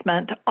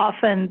assessment,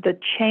 often the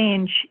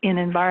change in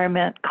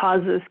environment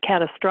causes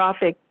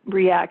catastrophic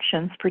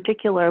reactions,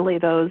 particularly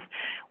those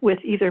with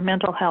either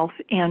mental health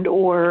and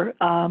or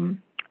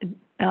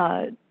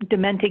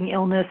dementing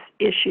illness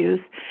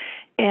issues.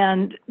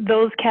 And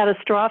those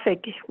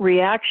catastrophic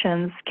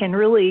reactions can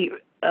really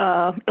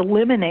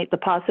eliminate the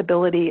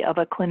possibility of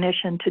a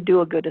clinician to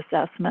do a good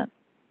assessment.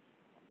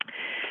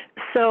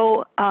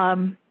 So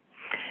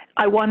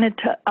I wanted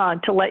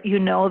to let you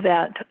know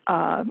that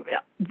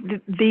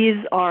these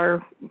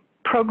are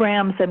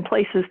programs and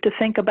places to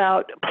think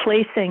about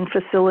placing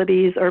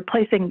facilities or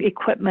placing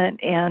equipment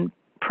and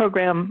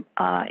program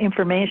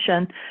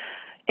information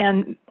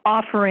and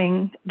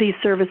offering these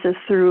services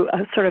through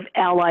a sort of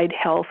allied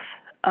health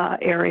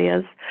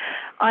areas.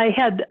 I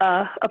had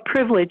a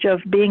privilege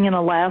of being in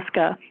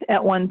Alaska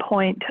at one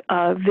point,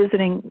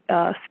 visiting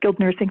a skilled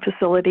nursing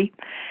facility,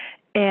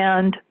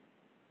 and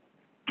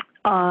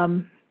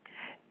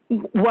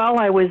while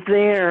I was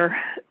there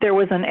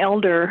was an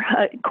elder.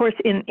 Of course,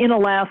 in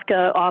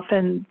Alaska,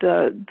 often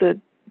the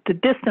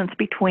distance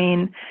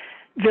between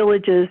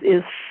villages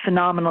is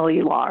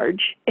phenomenally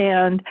large,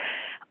 and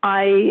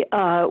I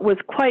was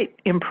quite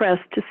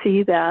impressed to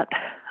see that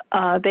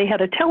they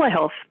had a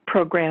telehealth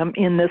program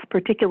in this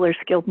particular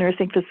skilled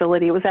nursing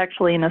facility. It was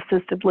actually an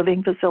assisted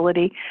living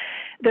facility.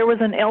 There was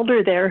an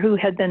elder there who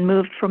had been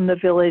moved from the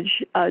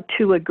village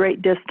to a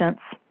great distance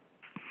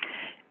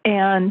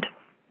and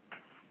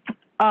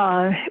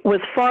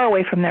was far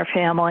away from their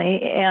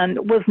family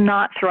and was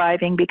not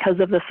thriving because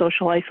of the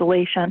social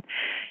isolation.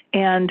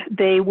 And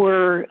they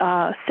were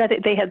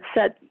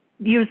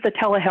used the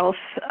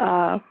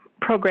telehealth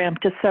program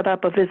to set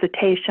up a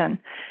visitation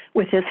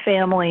with his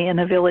family in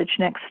a village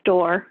next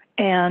door.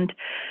 And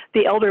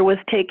the elder was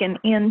taken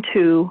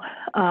into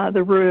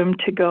the room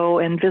to go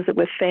and visit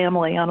with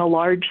family on a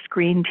large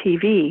screen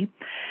TV.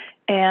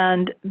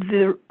 And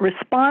the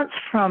response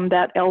from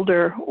that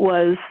elder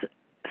was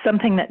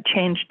something that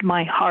changed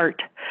my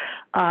heart.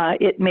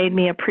 It made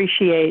me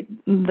appreciate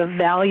the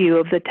value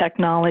of the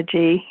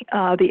technology.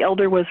 The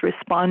elder was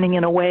responding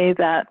in a way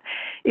that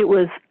it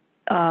was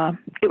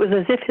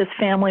as if his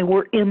family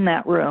were in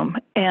that room,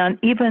 and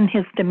even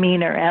his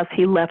demeanor as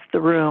he left the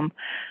room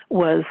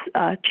was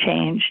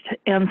changed.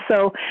 And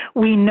so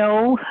we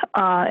know,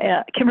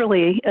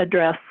 Kimberly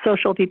addressed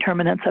social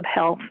determinants of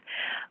health.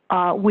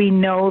 We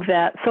know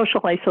that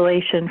social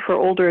isolation for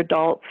older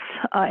adults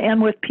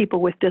and with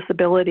people with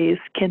disabilities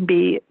can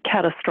be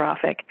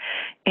catastrophic.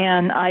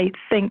 And I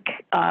think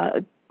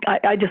I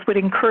just would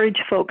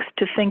encourage folks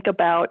to think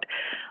about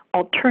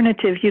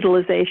alternative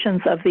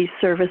utilizations of these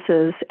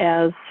services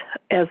as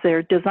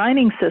they're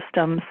designing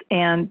systems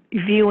and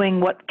viewing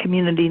what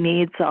community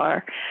needs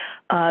are.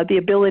 The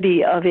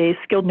ability of a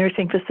skilled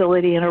nursing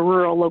facility in a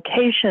rural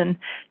location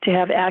to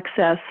have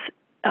access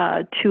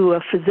to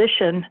a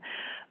physician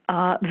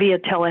via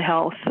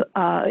telehealth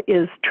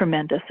is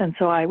tremendous. And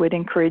so I would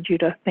encourage you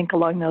to think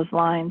along those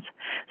lines.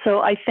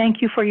 So I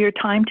thank you for your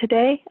time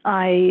today.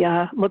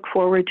 I look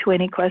forward to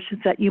any questions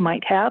that you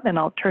might have, and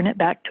I'll turn it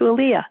back to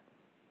Aaliyah.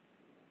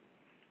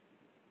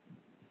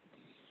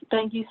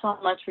 Thank you so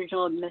much,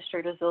 Regional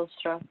Administrator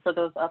Zylstra, for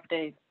those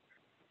updates.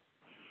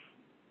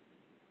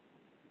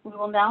 We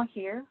will now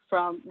hear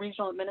from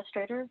Regional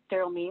Administrator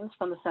Daryl Means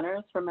from the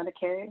Centers for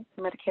Medicare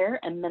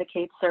and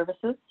Medicaid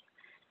Services.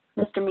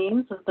 Mr.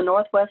 Means is the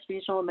Northwest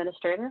Regional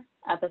Administrator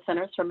at the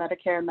Centers for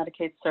Medicare and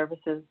Medicaid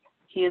Services.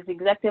 He is the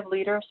executive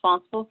leader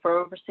responsible for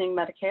overseeing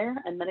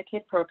Medicare and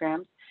Medicaid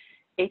programs,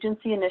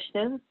 agency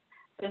initiatives,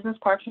 business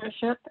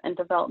partnership and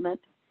development,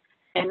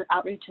 and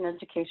outreach and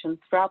education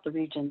throughout the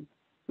region.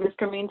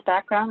 Mr. Means'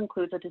 background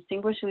includes a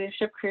distinguished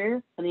leadership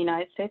career in the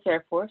United States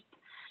Air Force,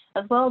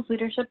 as well as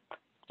leadership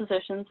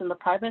positions in the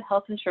private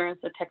health insurance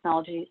and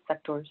technology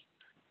sectors.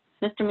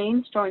 Mr.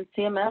 Means joined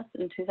CMS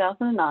in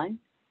 2009.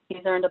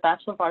 He's earned a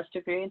Bachelor of Arts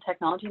degree in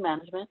Technology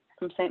Management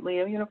from St.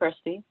 Leo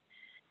University,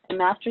 a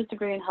Master's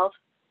degree in Health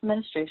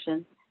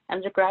Administration,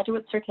 and a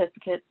graduate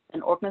certificate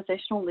in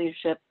Organizational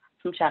Leadership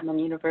from Chapman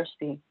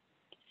University.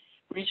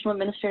 Regional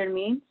Administrator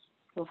Means,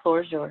 the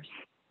floor is yours.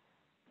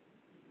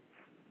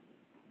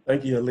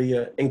 Thank you,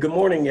 Aaliyah. And good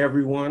morning,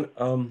 everyone.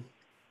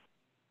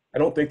 I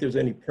don't think there's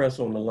any press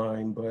on the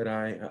line, but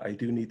I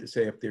do need to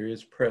say if there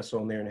is press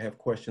on there and have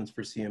questions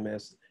for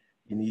CMS,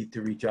 you need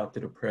to reach out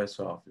to the press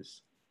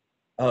office.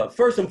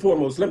 First and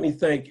foremost, let me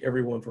thank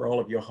everyone for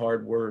all of your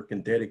hard work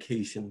and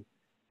dedication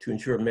to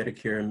ensure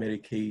Medicare and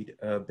Medicaid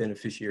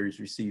beneficiaries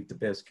receive the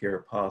best care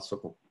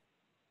possible.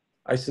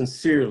 I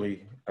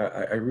sincerely,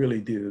 I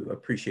really do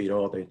appreciate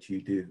all that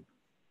you do.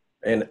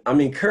 And I'm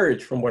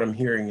encouraged from what I'm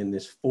hearing in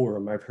this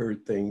forum. I've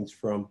heard things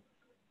from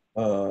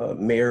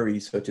Mary,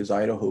 such as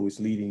Idaho is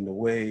leading the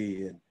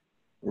way, and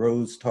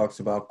Rose talks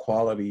about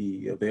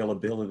quality,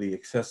 availability,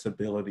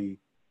 accessibility.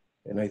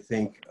 And I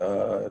think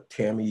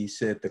Tammy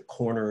said the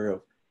corner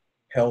of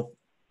health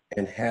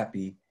and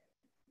happy.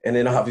 And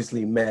then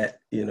obviously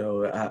Matt, you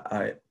know,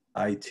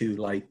 I too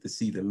like to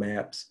see the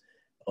maps,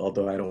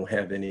 although I don't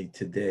have any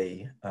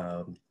today.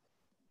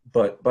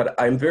 But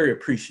I'm very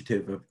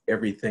appreciative of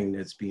everything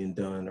that's being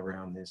done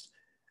around this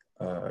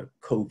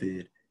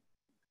COVID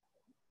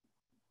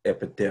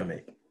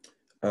epidemic.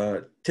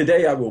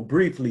 Today, I will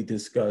briefly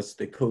discuss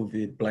the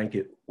COVID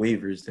blanket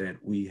waivers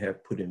that we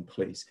have put in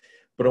place,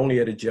 but only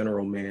at a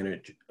general manner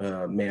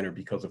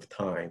because of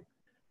time.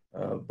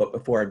 But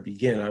before I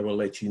begin, I will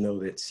let you know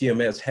that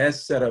CMS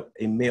has set up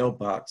a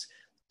mailbox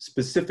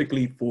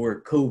specifically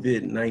for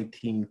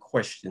COVID-19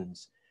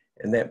 questions,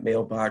 and that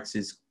mailbox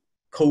is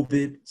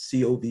COVID,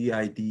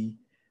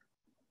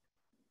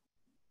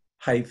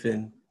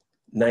 COVID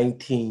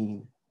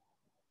 -19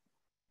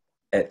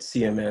 at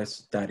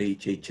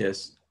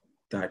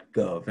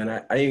cms.hhs.gov. And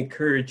I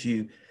encourage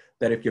you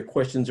that if your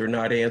questions are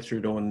not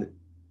answered on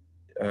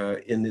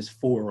in this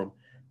forum,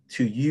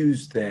 to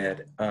use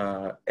that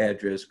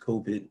address,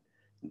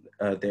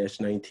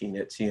 COVID-19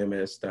 at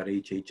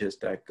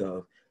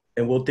cms.hhs.gov,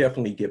 and we'll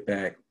definitely get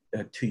back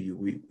to you.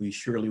 We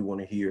surely want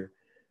to hear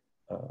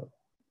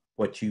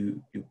what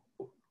you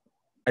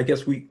I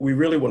guess we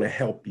really want to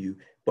help you,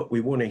 but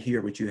we want to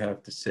hear what you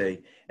have to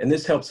say. And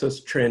this helps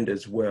us trend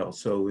as well.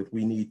 So if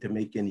we need to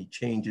make any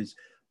changes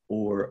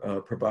or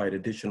provide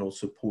additional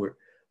support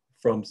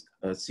from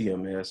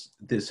CMS,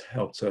 this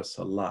helps us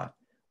a lot.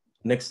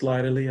 Next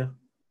slide, Aaliyah.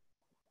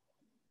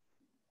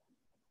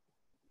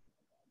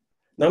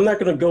 Now, I'm not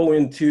going to go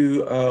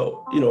into,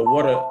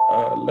 what a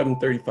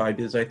 1135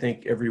 is. I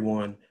think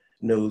everyone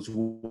knows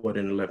what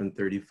an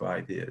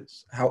 1135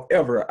 is.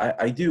 However,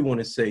 I do want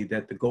to say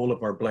that the goal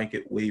of our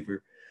blanket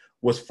waiver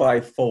was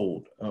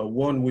fivefold.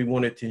 One, we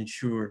wanted to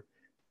ensure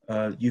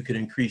you could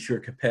increase your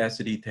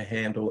capacity to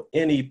handle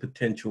any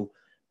potential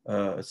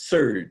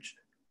surge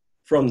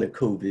from the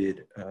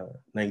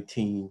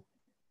COVID-19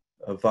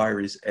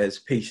 virus as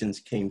patients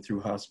came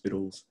through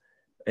hospitals.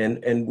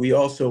 And we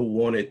also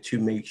wanted to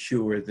make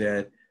sure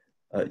that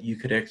you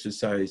could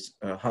exercise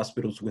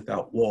hospitals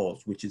without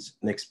walls, which is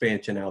an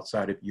expansion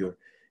outside of your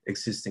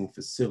existing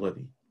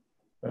facility.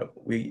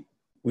 We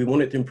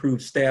wanted to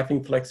improve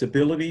staffing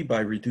flexibility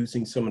by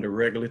reducing some of the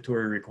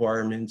regulatory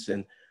requirements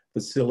and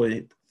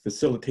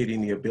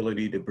facilitating the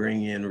ability to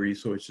bring in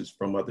resources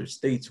from other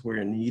states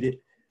where needed.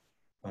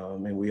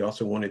 And we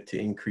also wanted to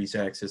increase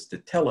access to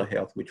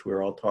telehealth, which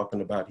we're all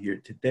talking about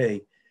here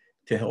today,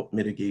 to help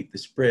mitigate the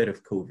spread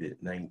of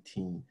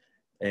COVID-19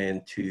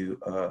 and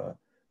to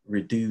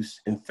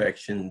reduce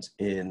infections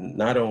in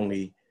not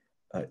only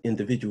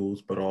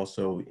individuals, but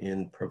also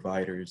in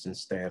providers and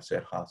staffs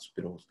at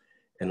hospitals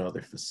and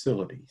other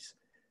facilities.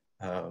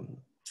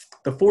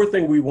 The fourth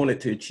thing we wanted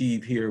to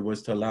achieve here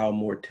was to allow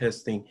more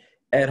testing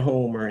at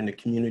home or in the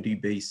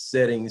community-based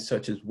settings,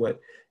 such as what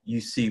you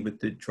see with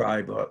the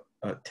drive-up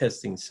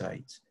testing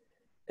sites.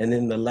 And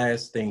then the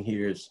last thing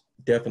here is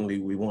definitely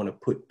we want to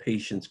put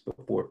patients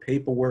before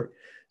paperwork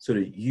so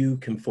that you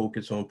can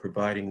focus on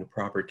providing the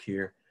proper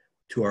care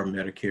to our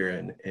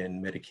Medicare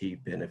and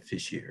Medicaid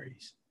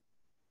beneficiaries.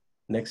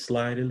 Next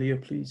slide,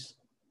 Aaliyah, please.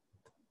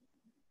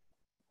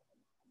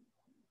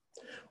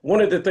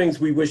 One of the things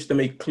we wish to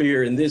make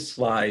clear in this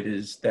slide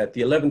is that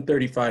the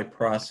 1135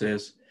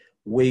 process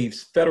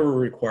waives federal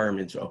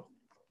requirements,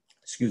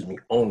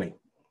 only,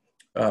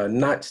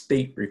 not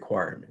state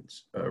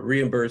requirements.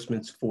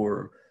 Reimbursements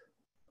for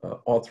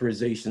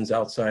authorizations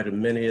outside of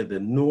many of the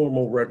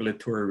normal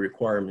regulatory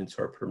requirements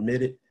are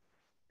permitted,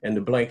 and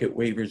the blanket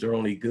waivers are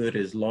only good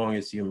as long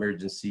as the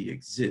emergency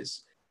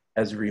exists.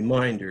 As a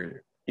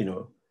reminder,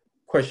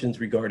 questions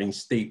regarding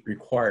state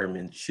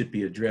requirements should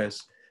be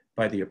addressed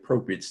by the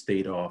appropriate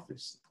state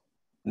office.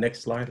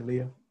 Next slide,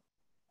 Aaliyah.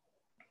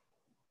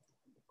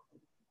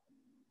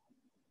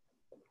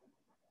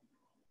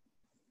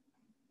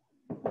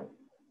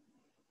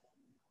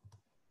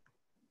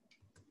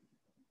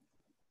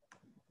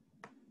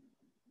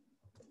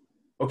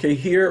 Okay,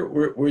 here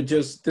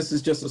this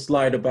is just a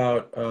slide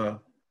about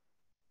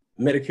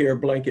Medicare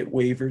blanket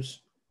waivers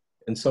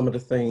and some of the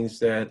things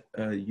that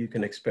you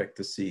can expect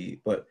to see.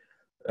 But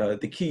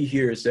the key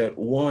here is that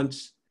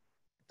once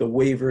the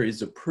waiver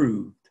is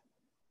approved,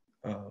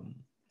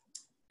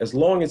 as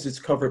long as it's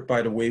covered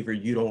by the waiver,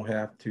 you don't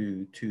have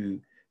to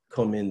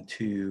come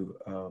into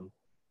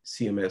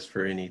CMS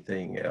for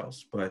anything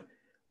else. But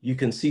you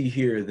can see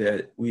here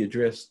that we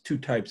address two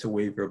types of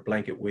waiver: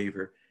 blanket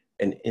waiver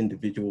and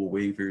individual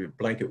waiver.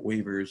 Blanket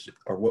waivers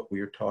are what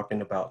we are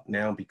talking about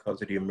now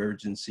because of the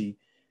emergency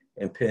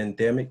and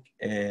pandemic.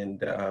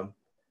 And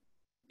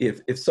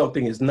if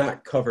something is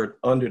not covered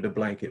under the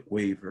blanket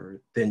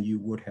waiver, then you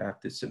would have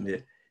to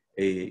submit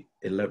a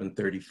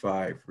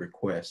 1135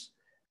 request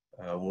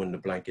when the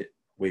blanket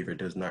waiver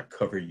does not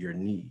cover your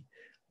need.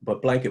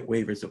 But blanket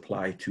waivers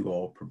apply to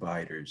all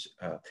providers.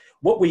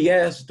 What we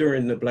ask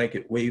during the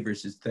blanket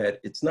waivers is that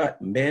it's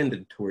not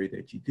mandatory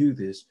that you do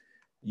this.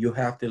 You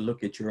have to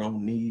look at your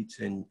own needs,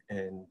 and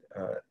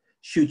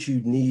should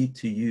you need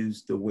to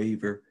use the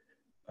waiver,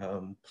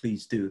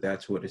 please do.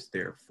 That's what it's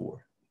there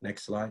for.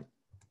 Next slide.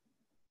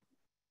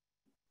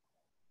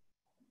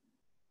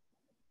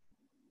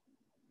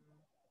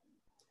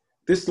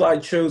 This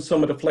slide shows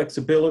some of the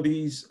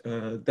flexibilities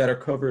that are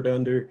covered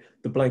under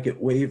the blanket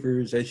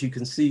waivers. As you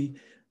can see,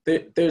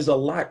 there's a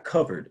lot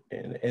covered,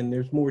 and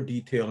there's more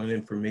detail and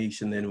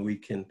information than we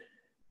can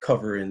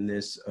cover in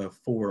this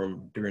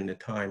forum during the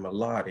time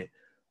allotted.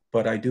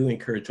 But I do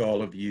encourage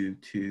all of you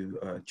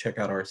to check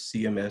out our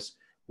CMS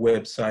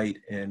website.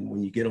 And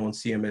when you get on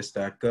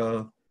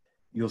cms.gov,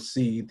 you'll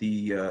see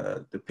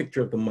the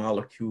picture of the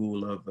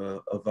molecule of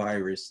a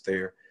virus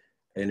there.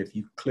 And if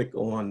you click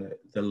on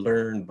the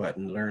Learn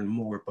button, Learn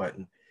More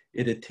button,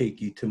 it'll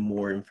take you to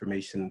more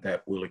information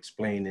that will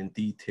explain in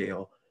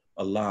detail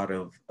a lot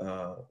of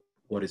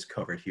what is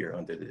covered here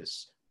under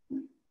this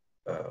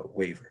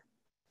waiver,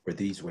 or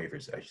these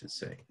waivers, I should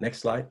say. Next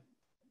slide.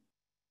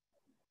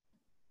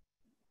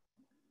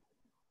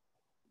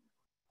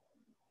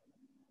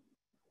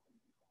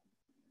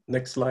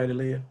 Next slide,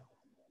 Aaliyah.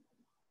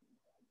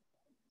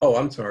 Oh,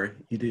 I'm sorry,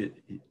 you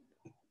did.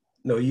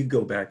 No, you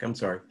go back, I'm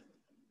sorry.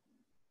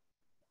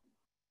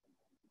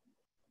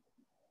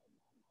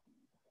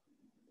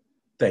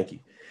 Thank you.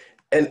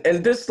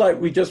 And this slide,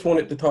 we just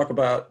wanted to talk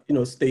about,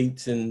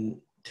 states and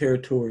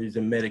territories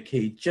and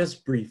Medicaid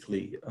just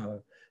briefly.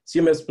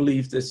 CMS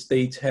believes that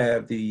states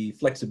have the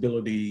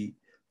flexibility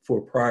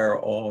for prior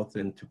auth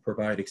and to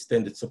provide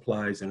extended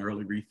supplies and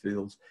early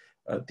refills.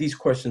 These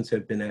questions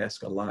have been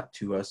asked a lot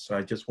to us, so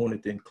I just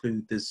wanted to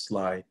include this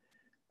slide.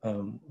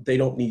 They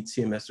don't need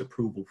CMS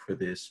approval for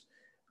this.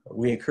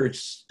 We encourage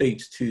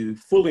states to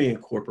fully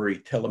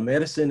incorporate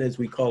telemedicine, as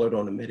we call it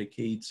on the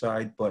Medicaid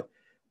side, but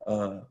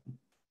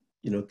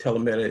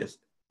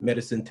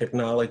telemedicine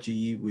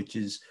technology, which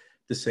is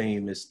the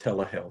same as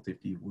telehealth,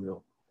 if you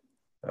will.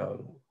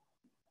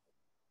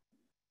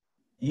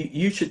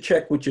 You should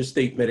check with your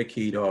state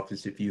Medicaid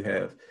office if you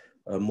have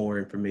more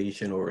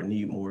information or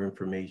need more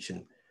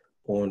information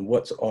on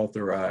what's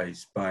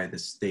authorized by the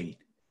state.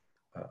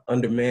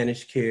 Under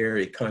managed care,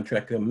 a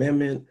contract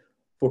amendment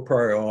for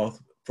prior auth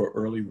for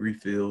early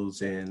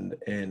refills and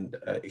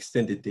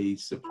extended day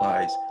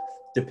supplies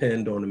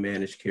depend on the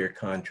managed care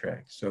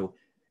contract. So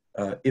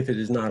if it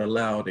is not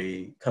allowed,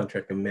 a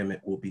contract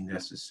amendment will be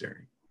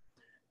necessary.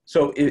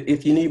 So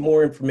if you need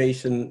more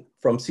information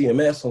from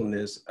CMS on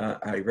this,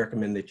 I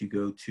recommend that you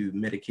go to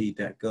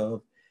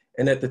medicaid.gov.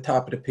 And at the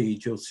top of the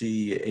page, you'll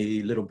see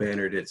a little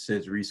banner that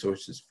says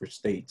resources for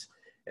states,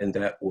 and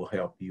that will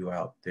help you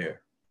out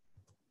there.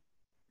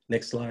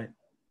 Next slide.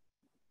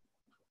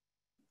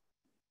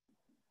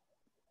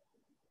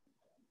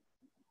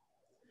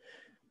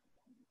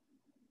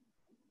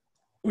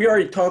 We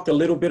already talked a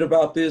little bit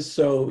about this,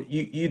 so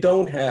you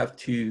don't have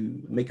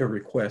to make a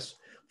request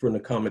for an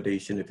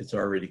accommodation if it's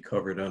already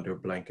covered under a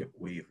blanket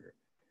waiver.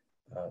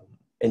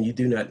 And you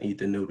do not need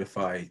to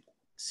notify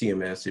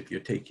CMS if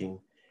you're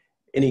taking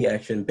any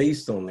action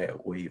based on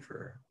that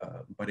waiver.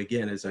 But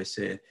again, as I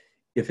said,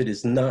 if it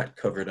is not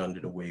covered under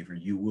the waiver,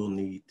 you will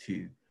need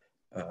to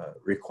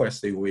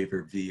request a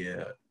waiver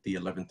via the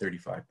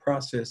 1135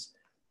 process,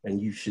 and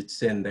you should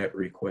send that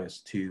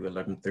request to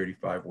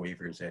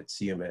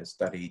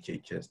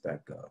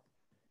 1135waivers@cms.hhs.gov.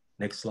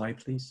 Next slide,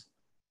 please.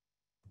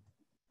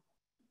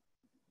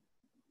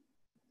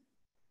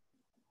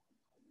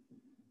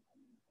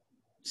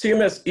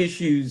 CMS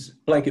issues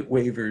blanket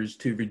waivers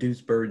to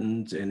reduce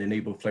burdens and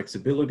enable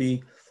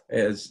flexibility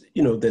as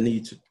the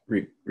needs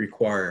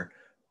require.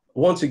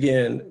 Once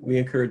again, we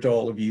encourage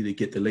all of you to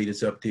get the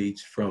latest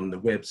updates from the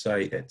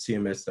website at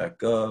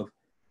cms.gov.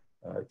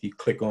 If you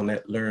click on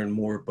that Learn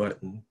More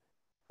button,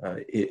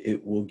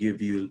 it will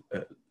give you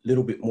a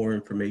little bit more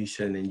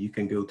information, and you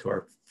can go to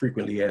our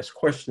frequently asked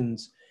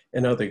questions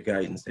and other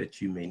guidance that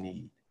you may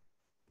need.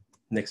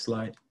 Next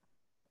slide.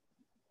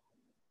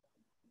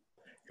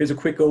 Here's a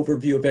quick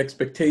overview of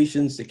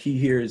expectations. The key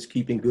here is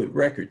keeping good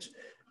records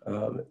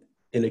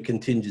in a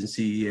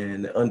contingency,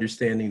 and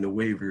understanding the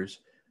waivers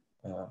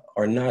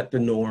are not the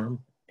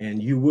norm,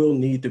 and you will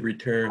need to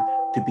return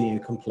to being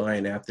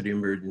compliant after the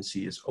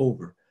emergency is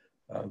over.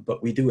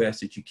 But we do ask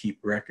that you keep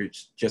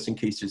records just in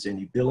case there's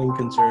any billing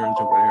concerns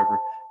or whatever,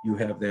 you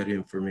have that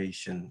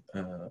information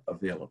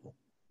available.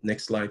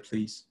 Next slide,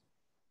 please.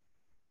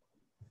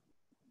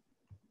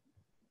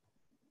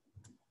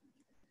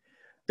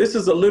 This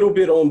is a little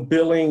bit on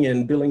billing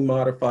and billing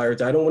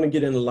modifiers. I don't want to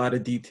get into a lot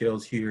of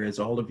details here. As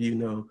all of you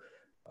know,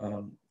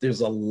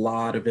 there's a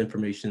lot of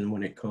information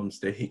when it comes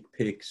to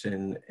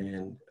HCPCS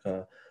and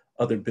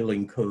other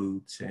billing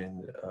codes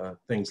and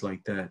things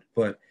like that.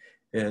 But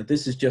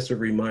this is just a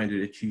reminder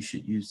that you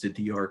should use the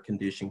DR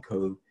condition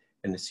code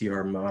and the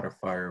CR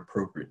modifier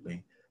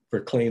appropriately for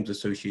claims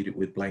associated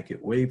with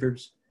blanket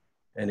waivers.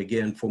 And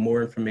again, for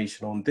more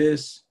information on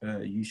this,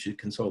 you should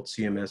consult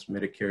CMS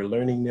Medicare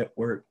Learning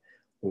Network,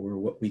 or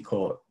what we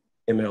call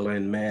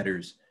MLN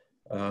Matters.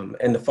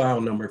 And the file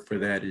number for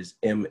that is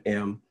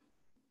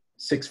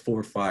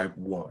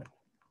MM6451.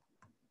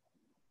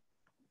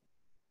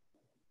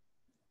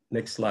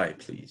 Next slide,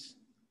 please.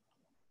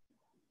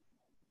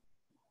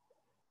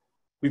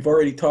 We've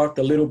already talked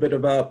a little bit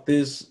about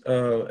this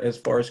as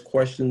far as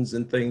questions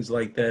and things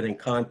like that and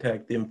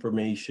contact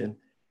information.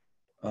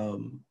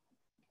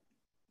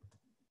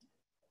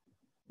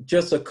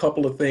 Just a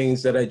couple of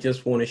things that I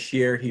just want to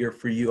share here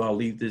for you. I'll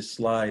leave this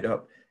slide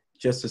up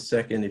just a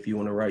second if you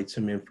want to write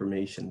some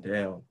information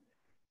down.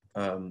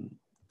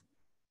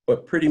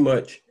 But pretty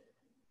much,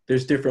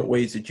 there's different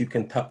ways that you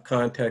can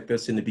contact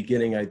us. In the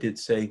beginning, I did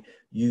say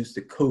use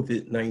the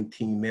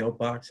COVID-19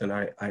 mailbox, and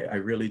I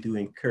really do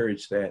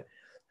encourage that.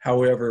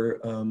 However,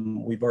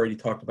 we've already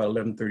talked about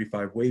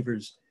 1135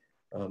 waivers.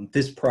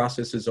 This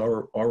process has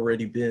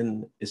already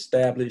been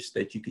established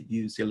that you could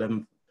use the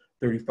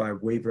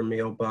 1135 waiver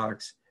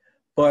mailbox.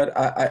 But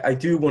I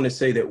do want to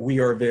say that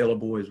we are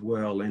available as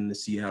well in the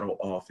Seattle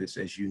office,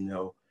 as you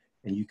know,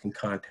 and you can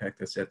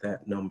contact us at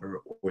that number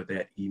or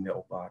that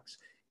email box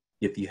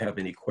if you have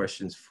any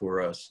questions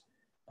for us.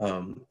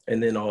 And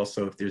then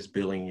also, if there's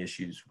billing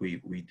issues,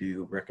 we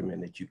do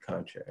recommend that you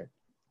contact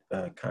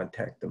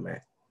them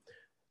at.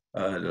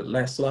 The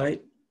last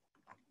slide.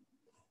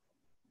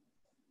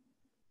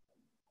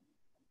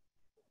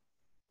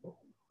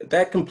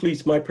 That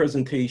completes my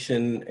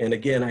presentation. And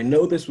again, I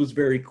know this was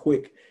very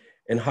quick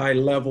and high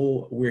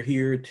level. We're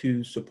here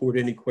to support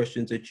any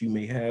questions that you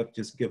may have.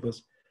 Just give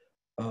us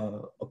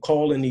a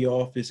call in the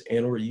office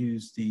and or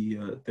use the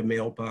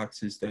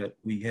mailboxes that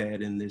we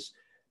had in this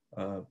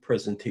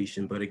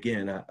presentation. But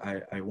again,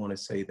 I want to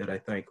say that I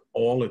thank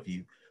all of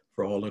you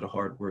for all of the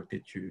hard work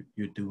that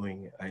you're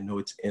doing. I know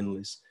it's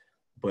endless,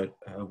 but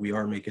we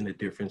are making a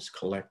difference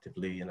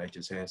collectively, and I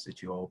just ask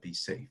that you all be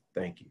safe.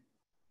 Thank you.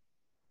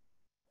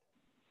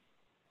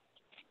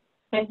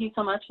 Thank you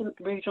so much,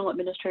 Regional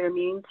Administrator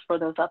Means, for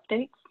those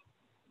updates.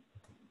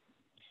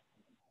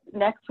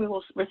 Next, we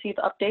will receive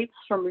updates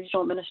from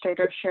Regional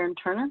Administrator Sharon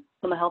Turner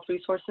from the Health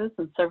Resources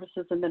and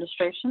Services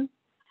Administration.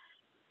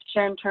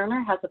 Sharon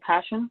Turner has a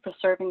passion for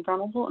serving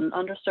vulnerable and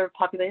underserved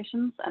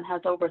populations and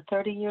has over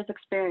 30 years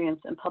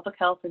experience in public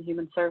health and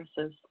human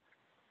services.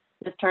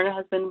 Ms. Turner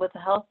has been with the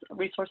Health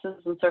Resources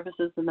and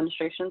Services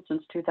Administration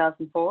since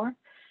 2004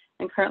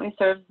 and currently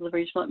serves as the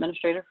Regional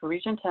Administrator for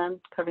Region 10,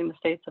 covering the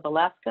states of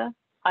Alaska,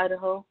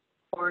 Idaho,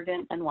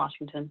 Oregon, and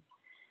Washington.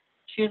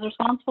 She is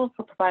responsible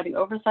for providing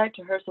oversight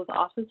to HRSA's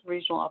Office of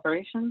Regional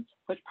Operations,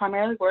 which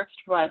primarily works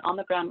to provide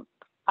on-the-ground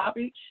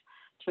outreach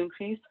to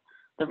increase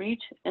the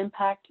reach,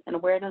 impact, and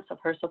awareness of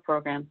HRSA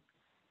programs.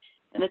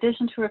 In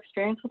addition to her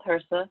experience with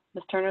HRSA,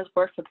 Ms. Turner has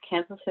worked with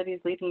Kansas City's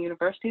leading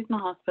universities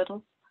and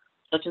hospitals,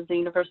 such as the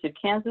University of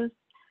Kansas,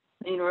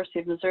 the University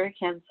of Missouri,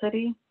 Kansas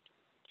City,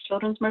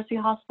 Children's Mercy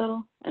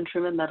Hospital, and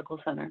Truman Medical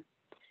Center.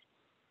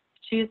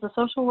 She is a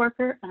social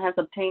worker and has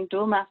obtained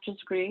dual master's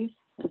degrees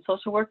in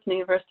social work from the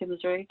University of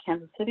Missouri,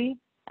 Kansas City,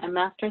 and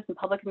master's in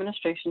public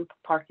administration from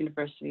Park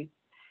University.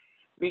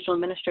 Regional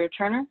Administrator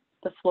Turner,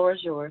 the floor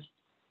is yours.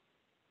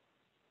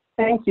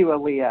 Thank you,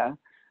 Aaliyah.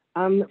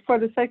 For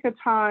the sake of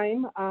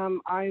time,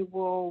 I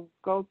will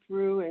go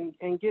through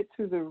and get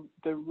to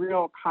the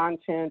real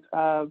content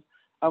of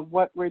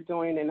what we're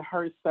doing in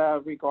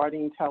HRSA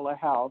regarding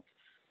telehealth.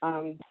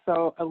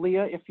 So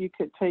Aaliyah, if you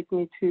could take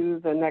me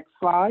to the next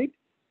slide.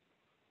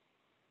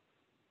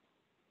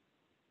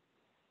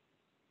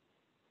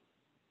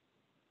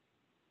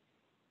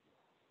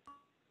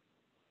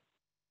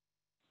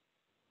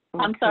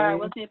 Okay. I'm sorry, I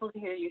wasn't able to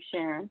hear you,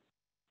 Sharon.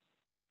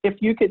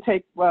 If you could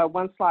take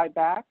one slide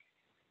back.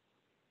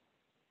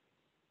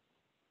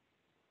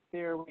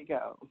 There we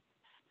go.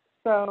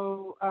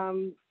 So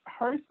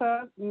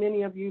HRSA,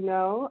 many of you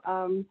know,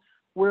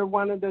 we're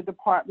one of the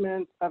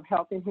Department of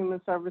Health and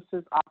Human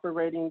Services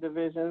operating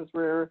divisions.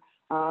 We're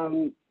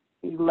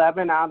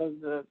 11 out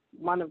of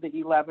one of the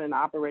 11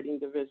 operating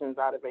divisions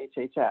out of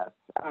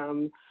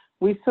HHS.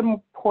 We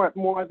support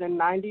more than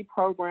 90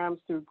 programs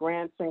through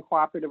grants and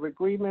cooperative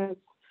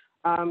agreements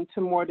to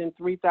more than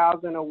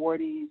 3,000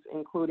 awardees,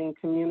 including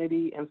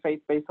community and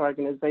faith-based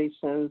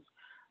organizations,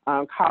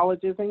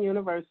 colleges and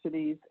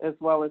universities, as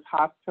well as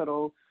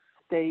hospital,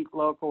 state,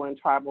 local, and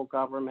tribal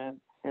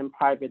governments and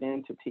private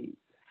entities.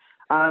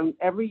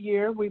 Every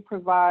year, we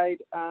provide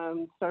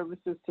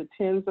services to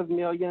tens of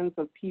millions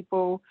of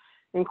people,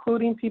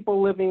 including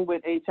people living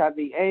with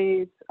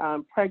HIV/AIDS,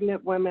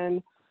 pregnant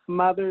women,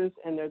 mothers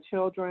and their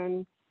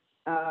children,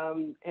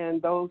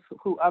 and those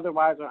who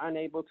otherwise are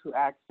unable to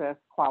access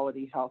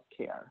quality health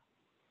care.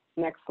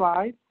 Next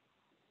slide.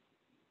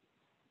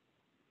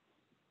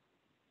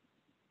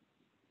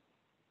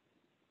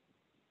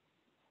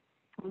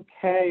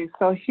 Okay,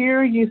 so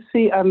here you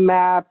see a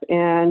map,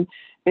 and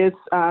it's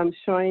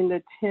showing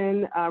the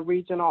 10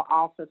 regional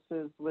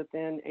offices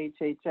within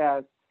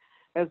HHS,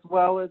 as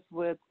well as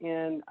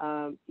within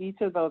each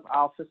of those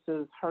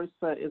offices.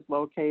 HRSA is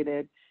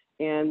located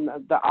in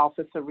the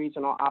Office of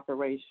Regional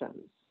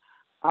Operations.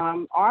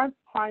 Our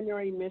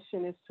primary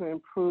mission is to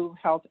improve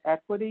health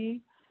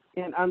equity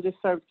in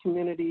underserved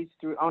communities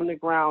through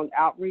on-the-ground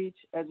outreach,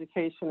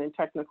 education, and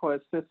technical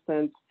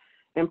assistance,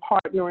 and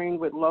partnering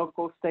with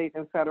local, state,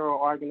 and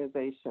federal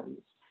organizations.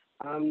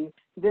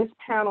 This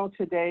panel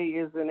today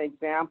is an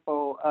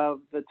example of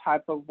the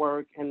type of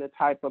work and the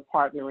type of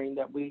partnering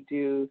that we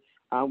do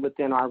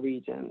within our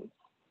regions.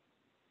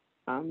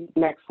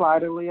 Next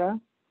slide, Aaliyah.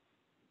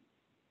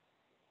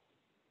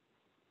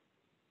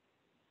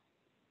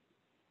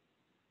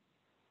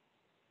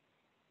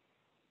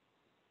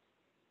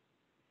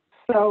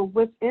 So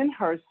within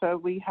HRSA,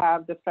 we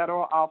have the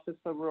Federal Office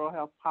of Rural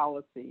Health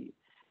Policy,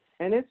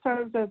 and it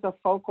serves as a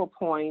focal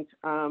point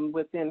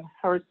within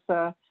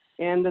HRSA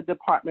and the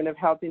Department of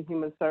Health and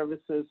Human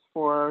Services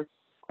for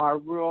our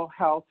rural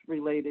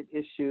health-related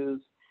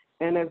issues,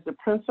 and as the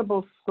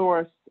principal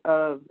source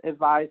of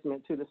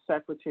advisement to the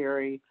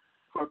Secretary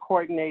for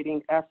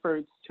coordinating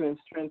efforts to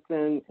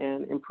strengthen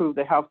and improve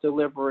the health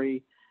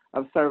delivery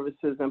of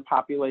services and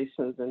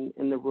populations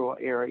in the rural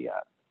area.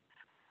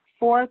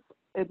 Fourth,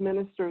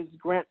 administers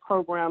grant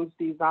programs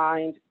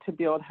designed to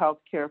build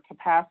healthcare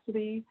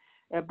capacity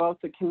at both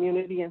the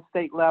community and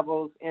state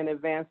levels and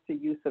advance the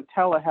use of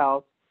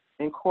telehealth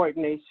and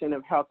coordination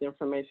of health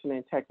information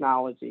and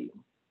technology.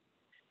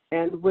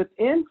 And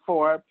within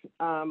FORP,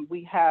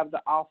 we have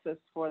the Office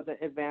for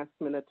the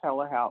Advancement of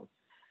Telehealth,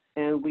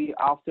 and we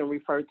often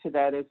refer to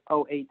that as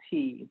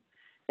OAT.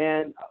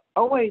 And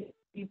OAT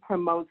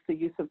promotes the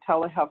use of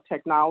telehealth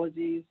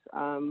technologies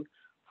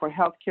for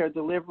healthcare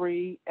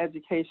delivery,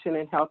 education,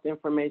 and health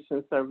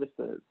information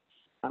services.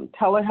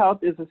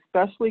 Telehealth is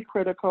especially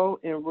critical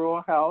in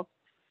rural health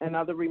and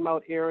other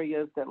remote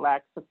areas that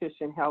lack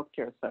sufficient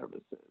healthcare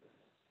services.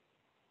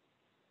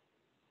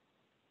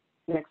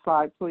 Next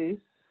slide, please.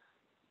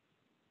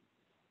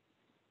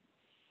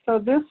 So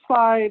this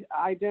slide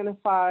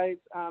identifies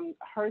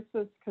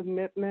HRSA's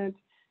commitment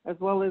as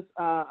well as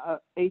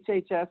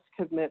HHS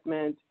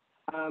commitment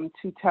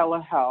to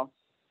telehealth.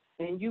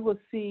 And you will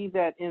see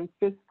that in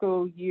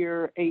fiscal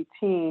year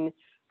 18,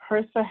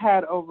 HRSA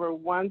had over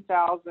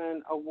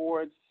 1,000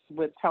 awards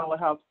with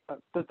telehealth,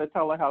 with the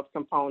telehealth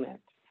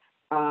component.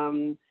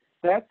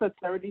 That's a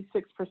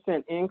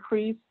 36%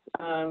 increase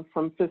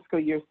from fiscal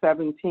year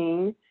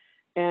 17.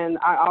 And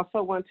I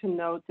also want to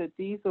note that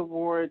these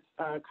awards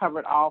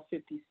covered all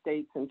 50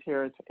 states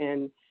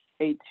and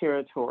 8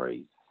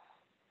 territories.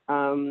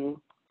 And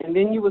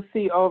then you will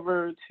see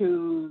over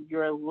to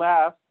your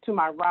left, to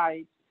my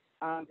right,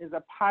 is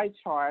a pie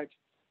chart,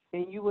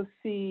 and you will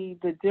see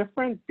the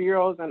different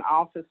bureaus and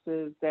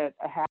offices that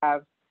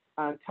have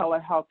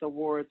telehealth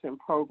awards and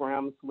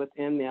programs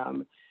within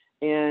them.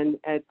 And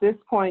at this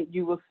point,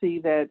 you will see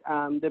that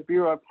the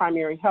Bureau of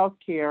Primary Health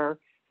Care,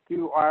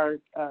 through our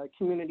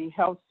community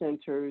health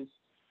centers,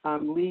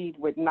 lead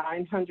with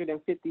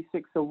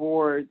 956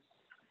 awards,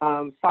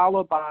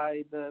 followed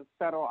by the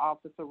Federal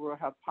Office of Rural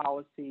Health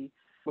Policy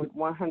with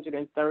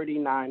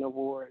 139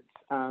 awards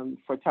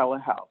for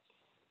telehealth.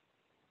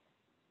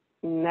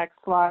 Next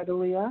slide,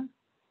 Aaliyah.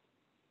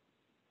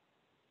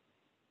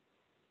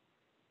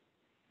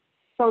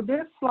 So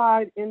this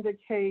slide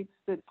indicates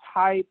the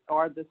type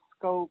or the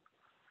scope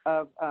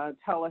of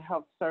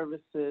telehealth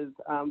services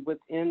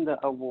within the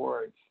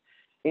awards.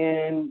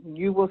 And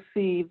you will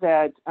see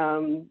that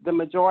the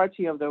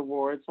majority of the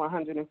awards,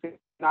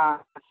 159,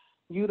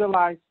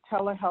 utilize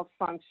telehealth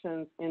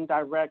functions in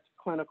direct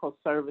clinical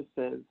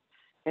services.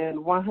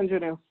 And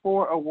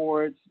 104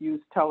 awards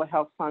use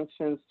telehealth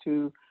functions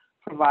to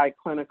provide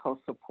clinical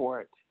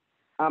support.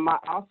 I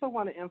also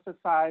want to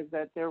emphasize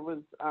that there was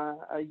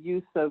a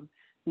use of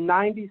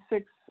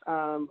 96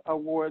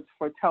 awards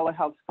for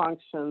telehealth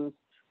functions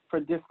for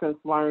distance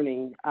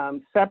learning,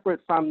 separate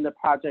from the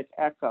Project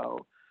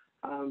ECHO.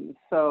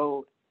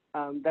 So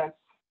that's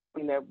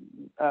something that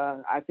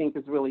I think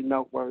is really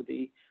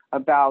noteworthy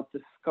about the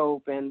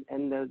scope and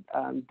the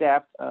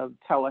depth of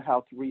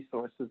telehealth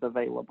resources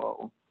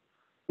available.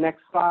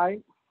 Next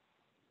slide.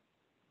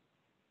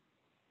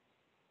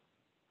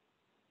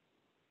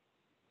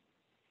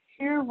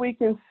 Here we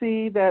can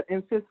see that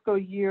in fiscal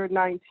year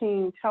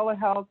 19,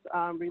 telehealth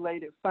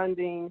related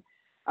funding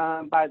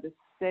by the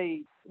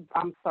state,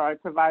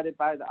 provided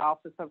by the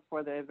Office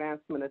for the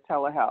Advancement of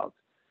Telehealth.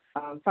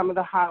 Some of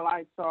the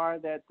highlights are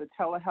that the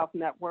Telehealth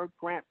Network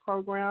Grant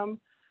Program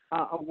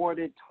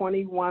awarded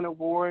 21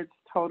 awards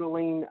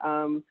totaling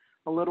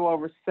a little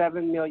over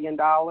 $7 million.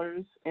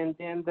 And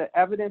then the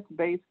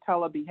Evidence-Based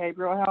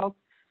Telebehavioral Health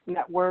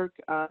Network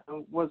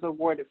was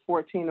awarded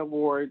 14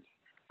 awards,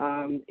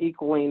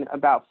 equaling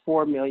about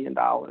 $4 million.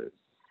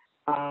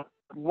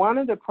 One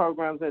of the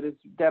programs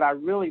that I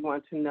really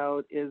want to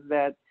note is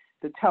that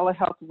the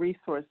Telehealth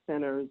Resource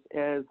Centers,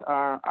 as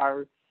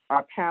our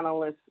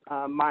panelist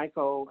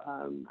Michael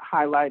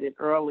highlighted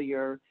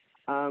earlier,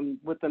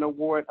 with an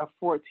award of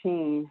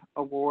 14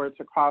 awards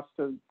across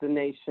the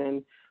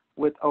nation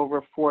with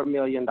over $4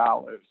 million.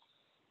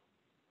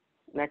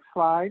 Next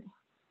slide.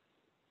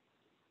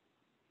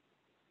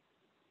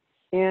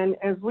 And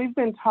as we've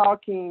been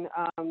talking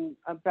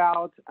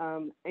about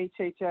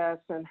HHS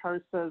and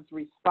HRSA's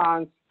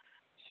response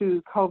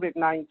to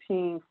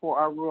COVID-19 for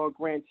our rural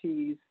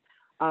grantees,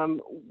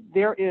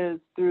 there is,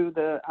 through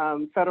the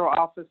Federal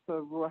Office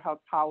of Rural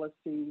Health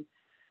Policy,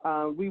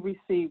 we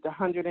received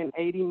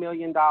 $180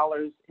 million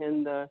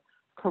in the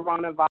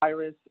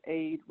Coronavirus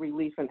Aid,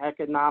 Relief, and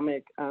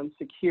Economic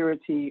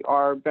Security,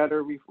 or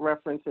better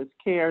referenced as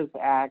CARES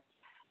Act,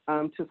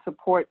 to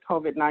support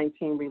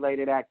COVID-19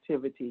 related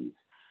activities,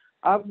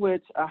 of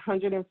which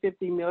 $150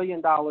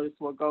 million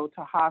will go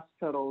to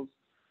hospitals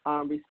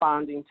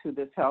responding to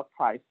this health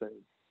crisis.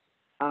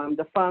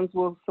 The funds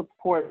will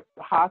support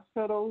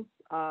hospitals,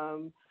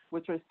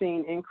 which are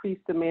seeing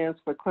increased demands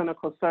for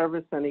clinical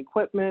service and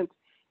equipment,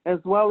 as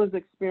well as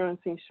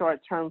experiencing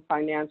short-term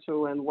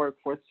financial and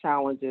workforce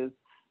challenges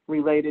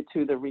related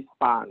to the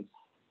response.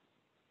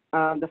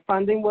 The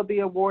funding will be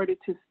awarded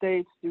to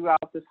states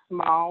throughout the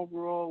Small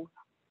Rural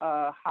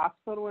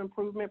Hospital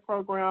Improvement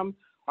Program,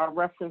 or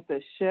referenced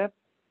as SHIP,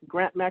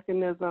 grant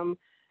mechanism,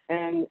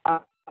 and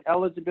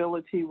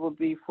eligibility will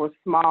be for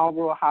small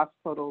rural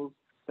hospitals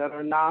that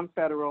are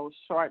non-federal,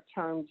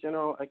 short-term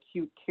general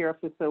acute care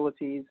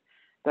facilities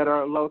that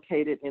are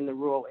located in the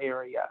rural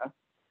area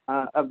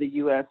of the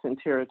U.S. and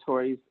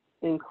territories,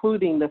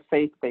 including the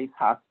faith-based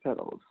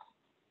hospitals.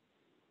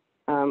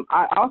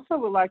 I also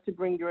would like to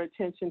bring your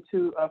attention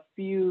to a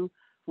few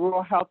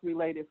rural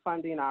health-related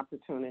funding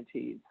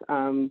opportunities.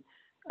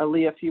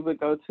 Aaliyah, if you would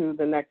go to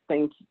the next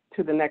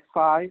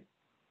slide.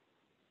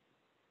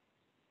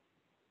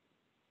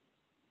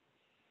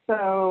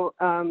 So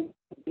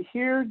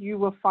here you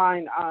will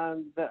find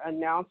the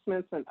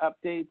announcements and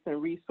updates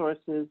and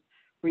resources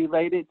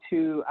related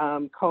to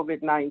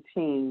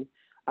COVID-19.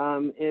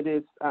 It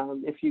is,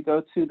 if you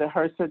go to the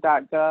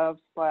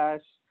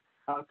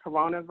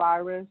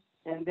HRSA.gov/coronavirus,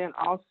 and then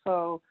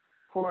also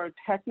for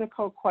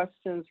technical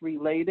questions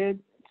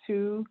related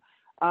to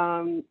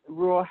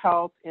rural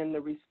health in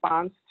the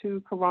response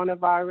to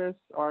coronavirus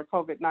or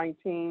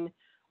COVID-19,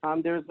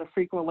 there's a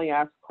frequently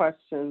asked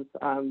questions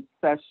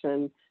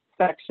section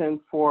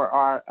for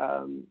our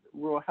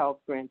rural health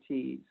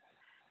grantees.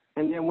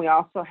 And then we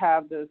also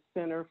have the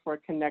Center for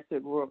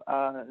Connected Rural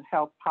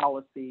Health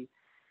Policy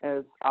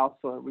as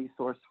also a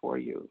resource for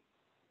you.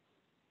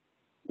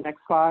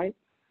 Next slide.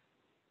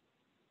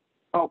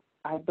 Oh,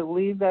 I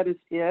believe that is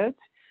it.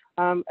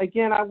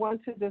 Again, I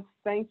want to just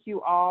thank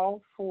you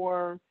all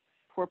for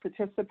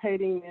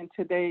participating in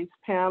today's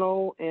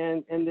panel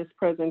and in this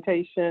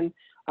presentation.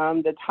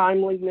 The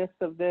timeliness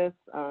of this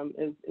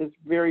is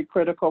very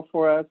critical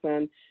for us,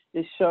 and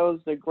it shows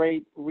the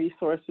great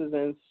resources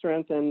and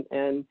strength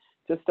and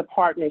just the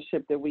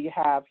partnership that we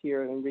have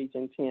here in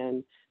Region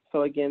 10.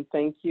 So again,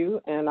 thank you,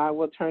 and I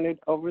will turn it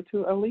over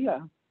to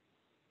Aaliyah.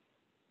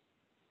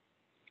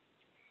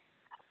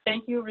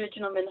 Thank you,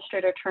 Regional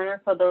Administrator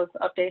Turner, for those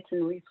updates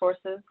and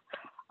resources.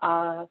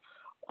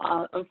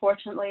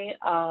 Unfortunately,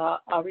 our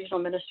Regional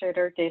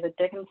Administrator, David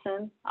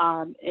Dickinson,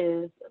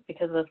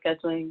 because of the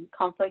scheduling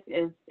conflict,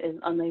 is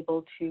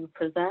unable to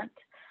present.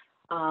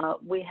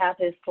 We have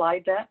his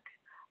slide deck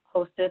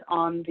hosted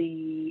on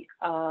the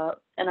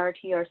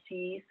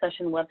NRTRC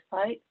session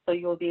website, so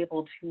you'll be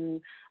able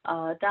to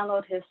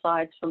download his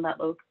slides from that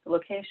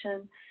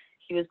location.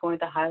 He was going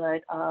to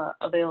highlight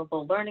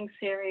available learning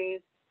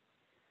series,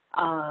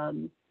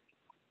 some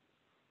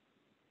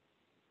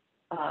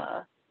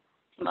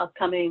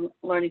upcoming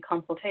learning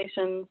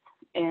consultations,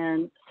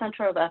 and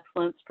Center of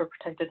Excellence for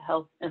Protected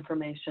Health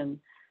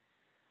information.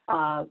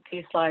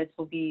 These slides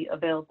will be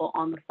available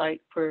on the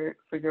site for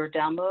your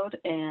download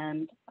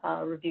and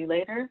review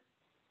later.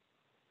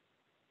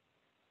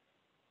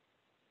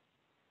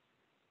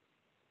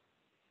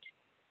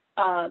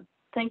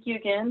 Thank you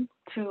again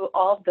to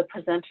all of the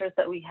presenters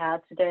that we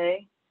had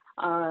today.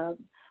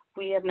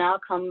 We have now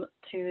come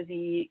to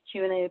the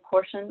Q&A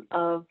portion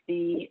of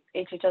the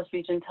HHS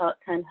Region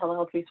 10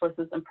 Telehealth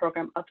Resources and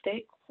Program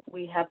Updates.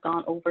 We have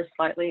gone over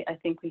slightly. I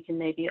think we can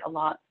maybe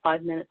allot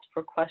 5 minutes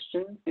for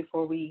questions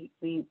before we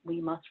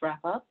must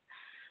wrap up.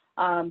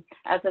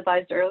 As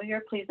advised earlier,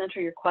 please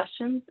enter your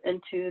questions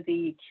into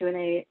the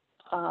Q&A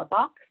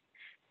box,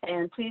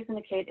 and please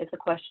indicate if the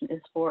question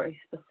is for a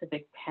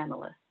specific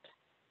panelist.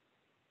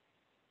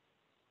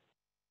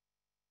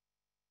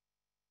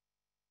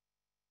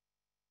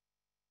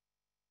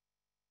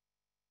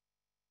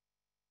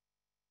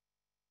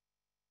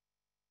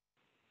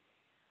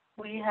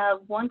 We have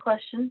one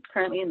question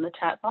currently in the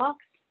chat box.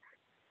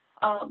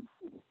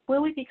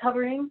 Will we be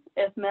covering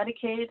if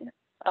Medicaid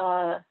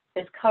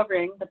is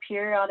covering the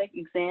periodic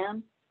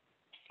exam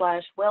 /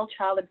 well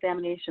child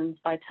examinations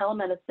by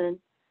telemedicine,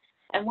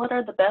 and what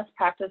are the best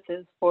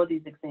practices for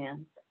these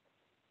exams?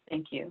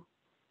 Thank you.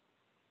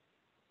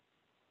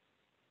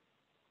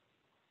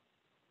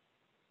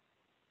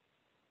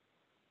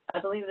 I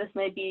believe this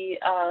may be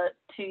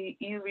to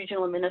you,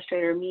 Regional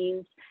Administrator,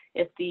 means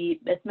if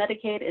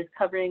Medicaid is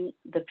covering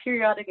the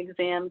periodic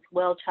exams,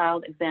 well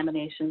child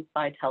examinations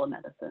by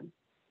telemedicine.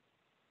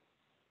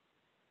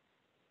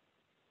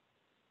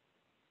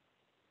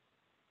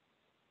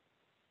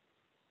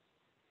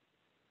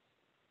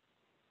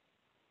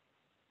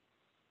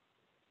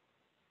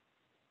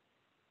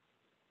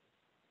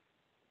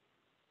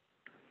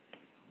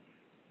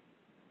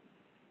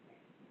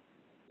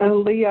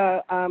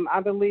 Leah,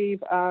 I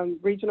believe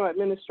Regional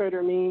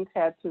Administrator Means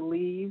had to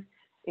leave,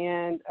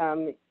 and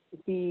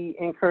he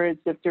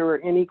encouraged if there were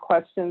any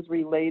questions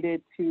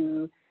related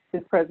to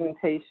his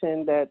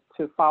presentation that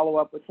to follow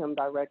up with him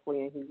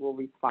directly, and he will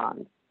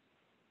respond.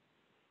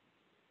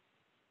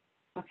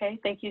 Okay,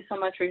 thank you so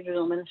much,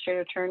 Regional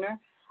Administrator Turner.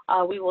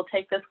 We will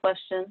take this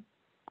question,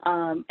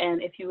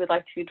 and if you would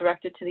like to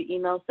direct it to the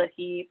emails that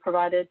he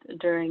provided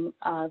during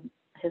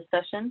his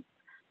session,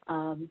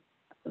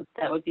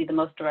 that would be the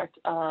most direct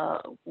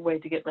way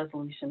to get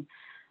resolution.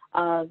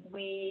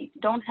 We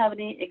don't have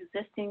any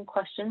existing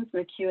questions in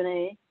the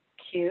Q&A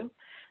queue,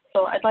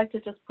 so I'd like to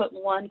just put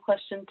one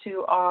question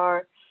to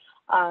our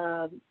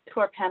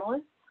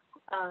panelists.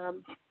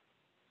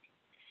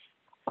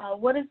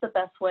 What is the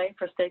best way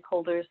for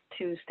stakeholders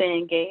to stay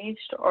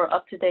engaged or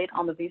up to date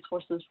on the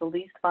resources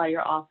released by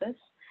your office,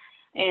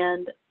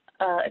 and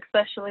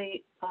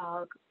especially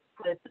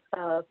with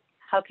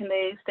how can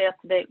they stay up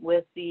to date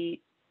with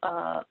the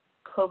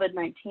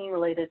COVID-19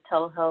 related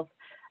telehealth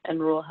and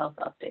rural health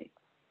updates?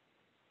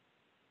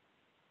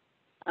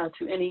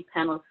 To any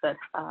panelist that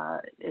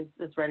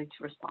is ready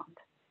to respond.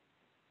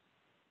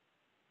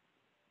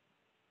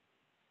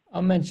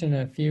 I'll mention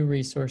a few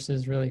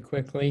resources really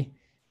quickly.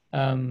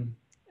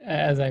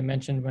 As I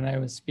mentioned when I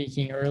was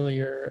speaking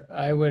earlier,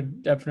 I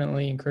would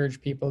definitely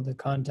encourage people to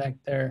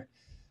contact their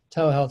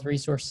telehealth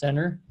resource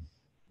center.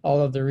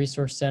 All of the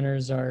resource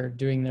centers are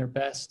doing their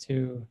best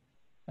to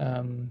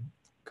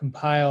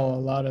compile a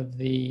lot of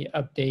the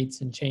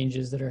updates and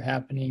changes that are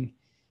happening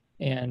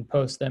and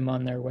post them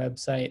on their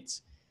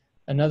websites.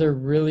 Another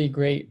really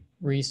great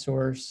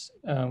resource,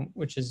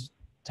 which is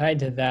tied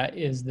to that,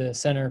 is the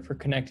Center for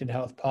Connected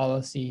Health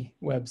Policy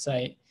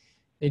website.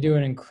 They do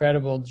an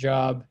incredible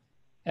job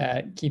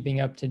at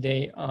keeping up to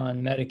date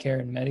on Medicare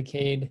and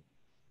Medicaid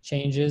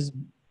changes,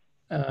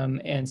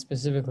 and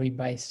specifically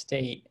by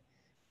state.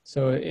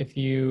 So if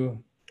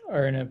you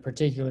are in a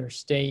particular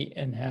state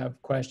and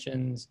have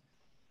questions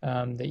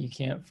that you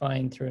can't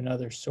find through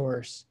another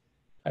source,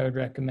 I would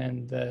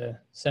recommend the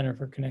Center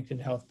for Connected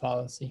Health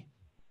Policy.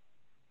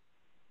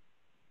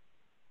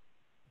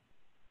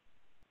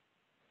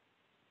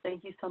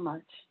 Thank you so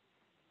much.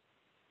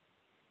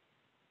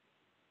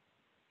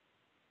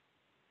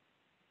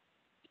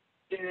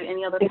 Do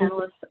any other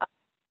panelists?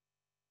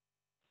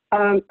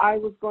 I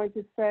was going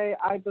to say,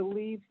 I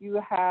believe you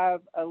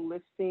have a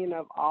listing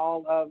of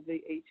all of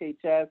the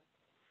HHS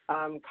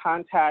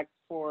contacts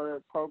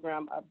for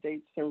program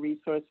updates and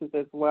resources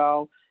as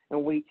well,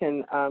 and we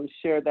can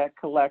share that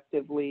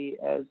collectively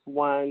as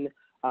one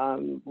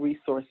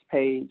resource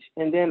page.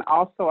 And then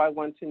also I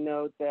want to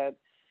note that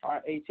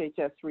our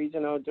HHS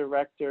Regional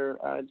Director,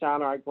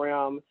 John R.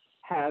 Graham,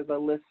 has a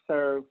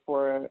listserv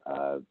for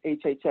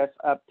HHS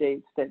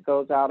updates that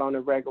goes out on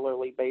a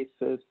regularly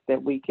basis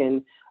that we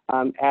can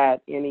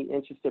add any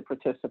interested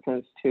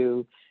participants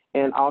to.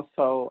 And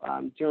also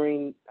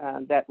during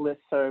that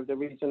listserv, the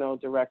Regional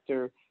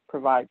Director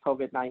provides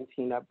COVID-19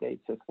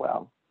 updates as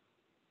well.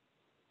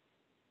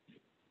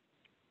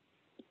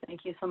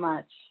 Thank you so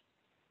much.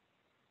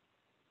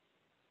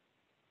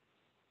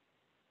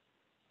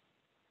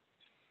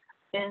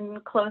 In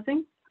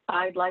closing,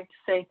 I'd like to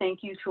say thank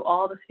you to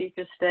all the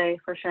speakers today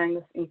for sharing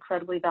this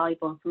incredibly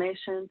valuable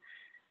information.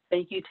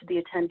 Thank you to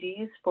the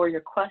attendees for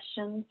your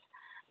questions.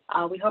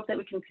 We hope that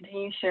we can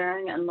continue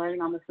sharing and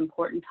learning on this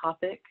important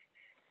topic.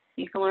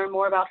 You can learn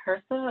more about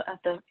HRSA at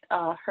the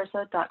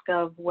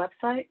HRSA.gov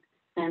website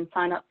and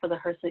sign up for the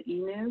HRSA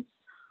e-news,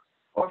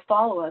 or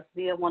follow us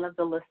via one of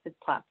the listed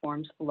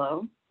platforms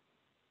below.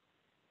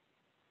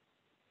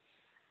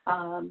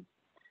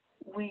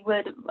 We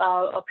would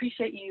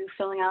appreciate you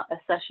filling out a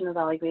session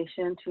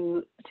evaluation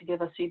to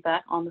give us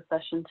feedback on the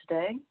session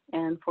today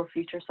and for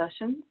future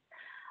sessions.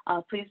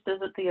 Please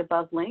visit the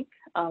above link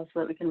so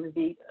that we can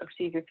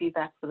receive your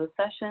feedback for the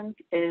session.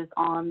 It is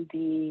on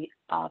the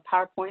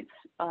PowerPoint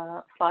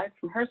slide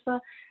from HRSA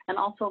and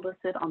also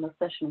listed on the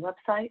session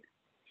website.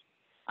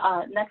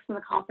 Next in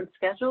the conference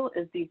schedule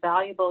is the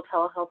valuable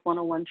Telehealth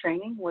 101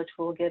 training, which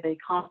will give a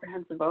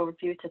comprehensive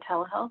overview to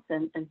telehealth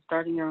and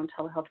starting your own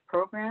telehealth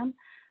program.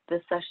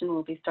 This session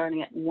will be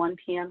starting at 1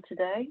 p.m.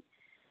 today.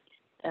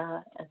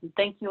 And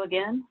thank you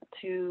again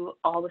to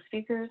all the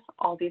speakers,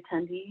 all the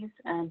attendees,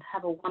 and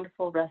have a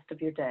wonderful rest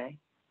of your day.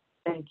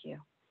 Thank you.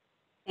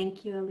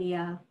 Thank you,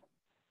 Aaliyah.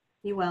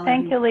 Be well.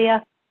 Thank you,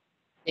 Leah.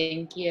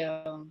 Thank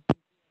you.